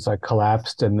ground once I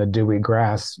collapsed in the dewy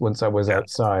grass once I was Yeah.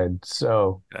 outside.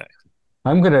 So Okay.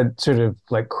 I'm gonna sort of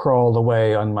like crawl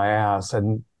away on my ass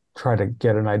and try to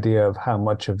get an idea of how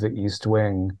much of the East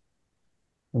Wing.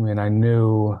 I mean, I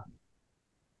knew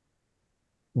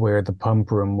where the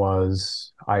pump room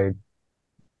was. I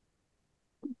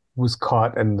was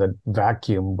caught in the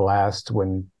vacuum blast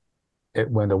when it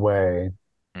went away.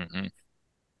 Hmm.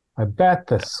 I bet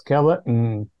the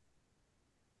skeleton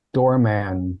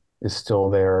doorman is still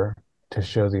there to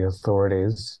show the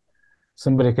authorities.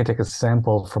 Somebody could take a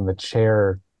sample from the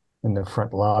chair in the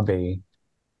front lobby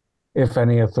if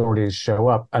any authorities show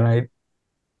up. And I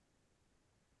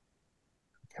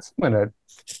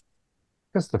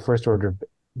guess the first order of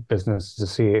business is to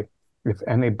see if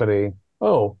anybody,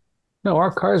 oh, no,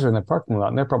 our cars are in the parking lot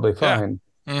and they're probably Yeah. fine.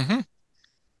 Hmm.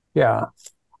 Yeah,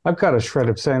 I've got a shred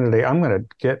of sanity. I'm going to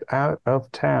get out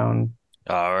of town.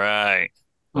 All right.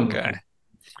 Okay.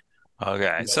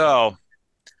 Okay. So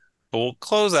we'll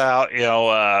close out.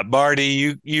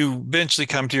 Barty, you eventually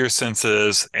come to your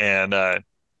senses, and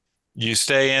you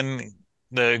stay in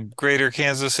the greater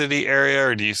Kansas City area,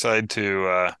 or do you decide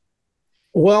to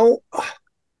Well,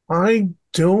 I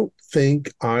don't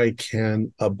think I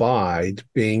can abide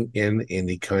being in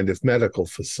any kind of medical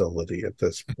facility at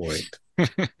this point.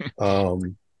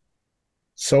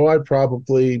 So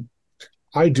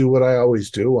I do what I always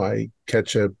do. I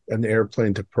catch an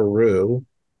airplane to Peru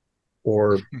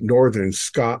or northern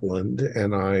Scotland,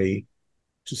 and I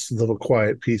just a little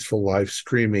quiet, peaceful life,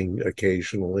 screaming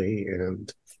occasionally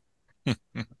and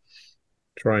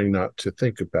trying not to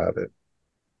think about it.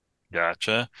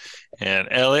 Gotcha. And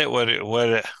Elliot,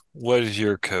 what is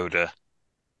your coda?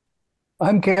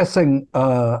 I'm guessing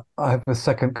I have a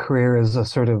second career as a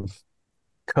sort of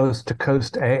coast to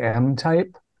coast AM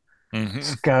type, Hmm.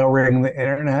 scouring the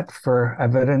internet for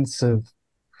evidence of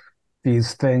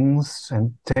these things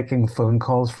and taking phone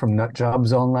calls from nut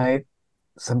jobs all night,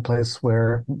 someplace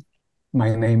where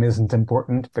my name isn't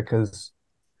important because,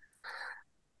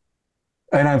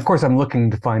 and of course, I'm looking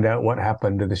to find out what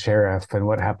happened to the sheriff and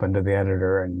what happened to the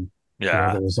editor and the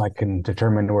Yeah. others I can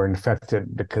determine were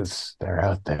infected because they're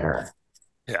out there.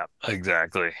 Yeah,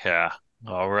 exactly. Yeah.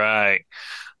 All right.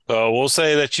 So we'll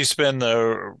say that you spend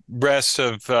the rest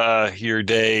of your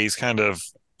days kind of,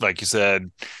 like you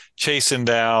said, chasing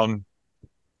down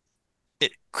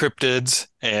cryptids,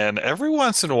 and every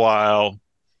once in a while,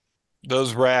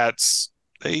 those rats,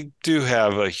 they do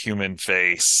have a human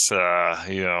face,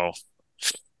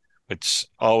 which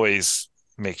always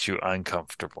makes you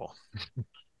uncomfortable.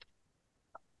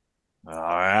 All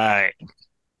right.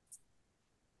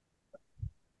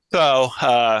 So,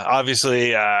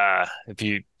 obviously, if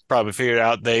you probably figured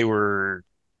out,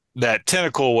 that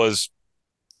tentacle was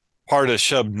part of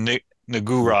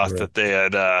Nagurath that they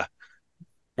had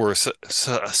were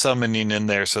summoning in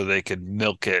there so they could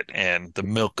milk it, and the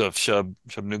milk of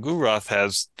Nagurath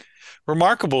has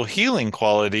remarkable healing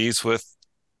qualities with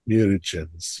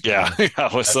Mutagens.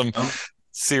 with some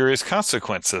serious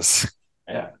consequences.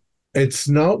 Yeah. It's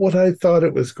not what I thought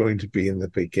it was going to be in the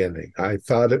beginning. I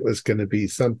thought it was going to be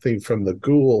something from the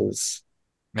ghouls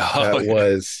that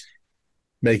was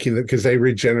making them, because they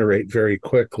regenerate very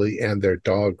quickly and they're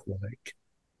dog-like.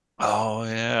 Oh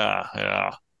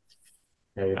yeah.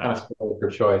 Yeah, you're kind of spoiled for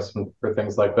choice for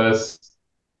things like this.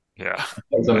 Yeah.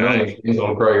 There's a million things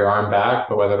that'll grow your arm back,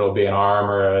 but whether it'll be an arm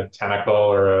or a tentacle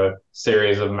or a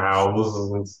series of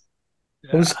mouths,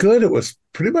 It was good. It was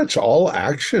pretty much all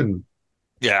action.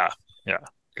 Yeah.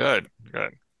 Good.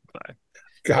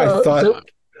 I thought.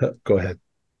 Go ahead.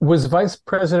 Was Vice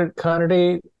President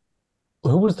Kennedy,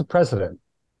 who was the president?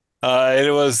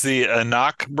 It was the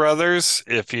Anak brothers.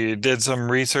 If you did some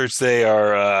research, they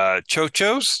are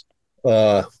chochos.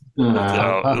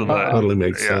 Totally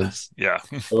makes sense. Yeah.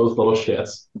 those little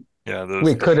shits. Yeah.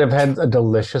 We could have had a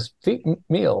delicious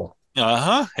meal.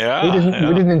 Uh-huh. Yeah. We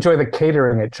didn't enjoy the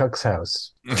catering at Chuck's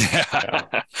house. Yeah.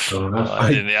 I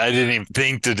didn't even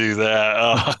think to do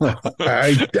that. Oh.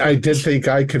 I did think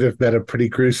I could have met a pretty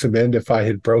gruesome end if I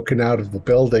had broken out of the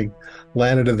building,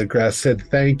 landed in the grass, said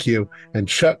thank you, and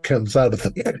Chuck comes out of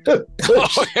the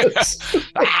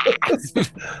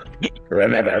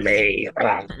remember me.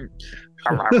 That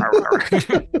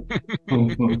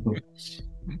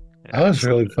was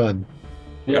really fun.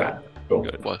 Yeah, cool.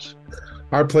 It was.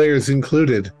 Our players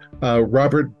included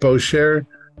Robert Boucher,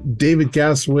 David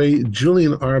Gasaway,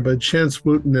 Julian Arba, Chance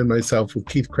Wooten, and myself, with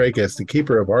Keith Craig as the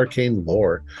Keeper of Arcane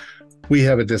Lore. We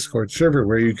have a Discord server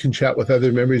where you can chat with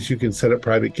other members, you can set up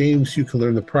private games, you can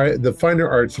learn the finer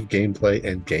arts of gameplay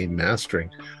and game mastering.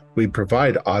 We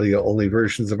provide audio-only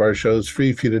versions of our shows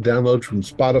free for you to download from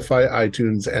Spotify,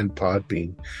 iTunes, and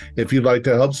Podbean. If you'd like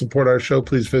to help support our show,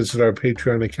 please visit our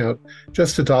Patreon account.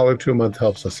 Just $1 a month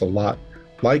helps us a lot.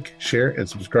 Like, share, and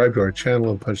subscribe to our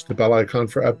channel and punch the bell icon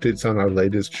for updates on our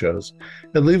latest shows.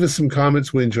 And leave us some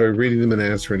comments. We enjoy reading them and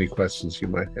answer any questions you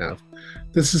might have.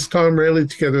 This is Tom Rayleigh,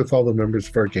 together with all the members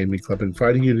of our gaming club,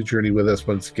 inviting you to journey with us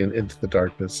once again into the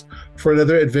darkness for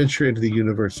another adventure into the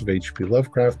universe of H.P.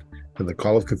 Lovecraft and the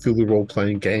Call of Cthulhu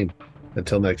role-playing game.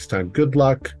 Until next time, good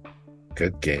luck,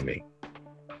 good gaming.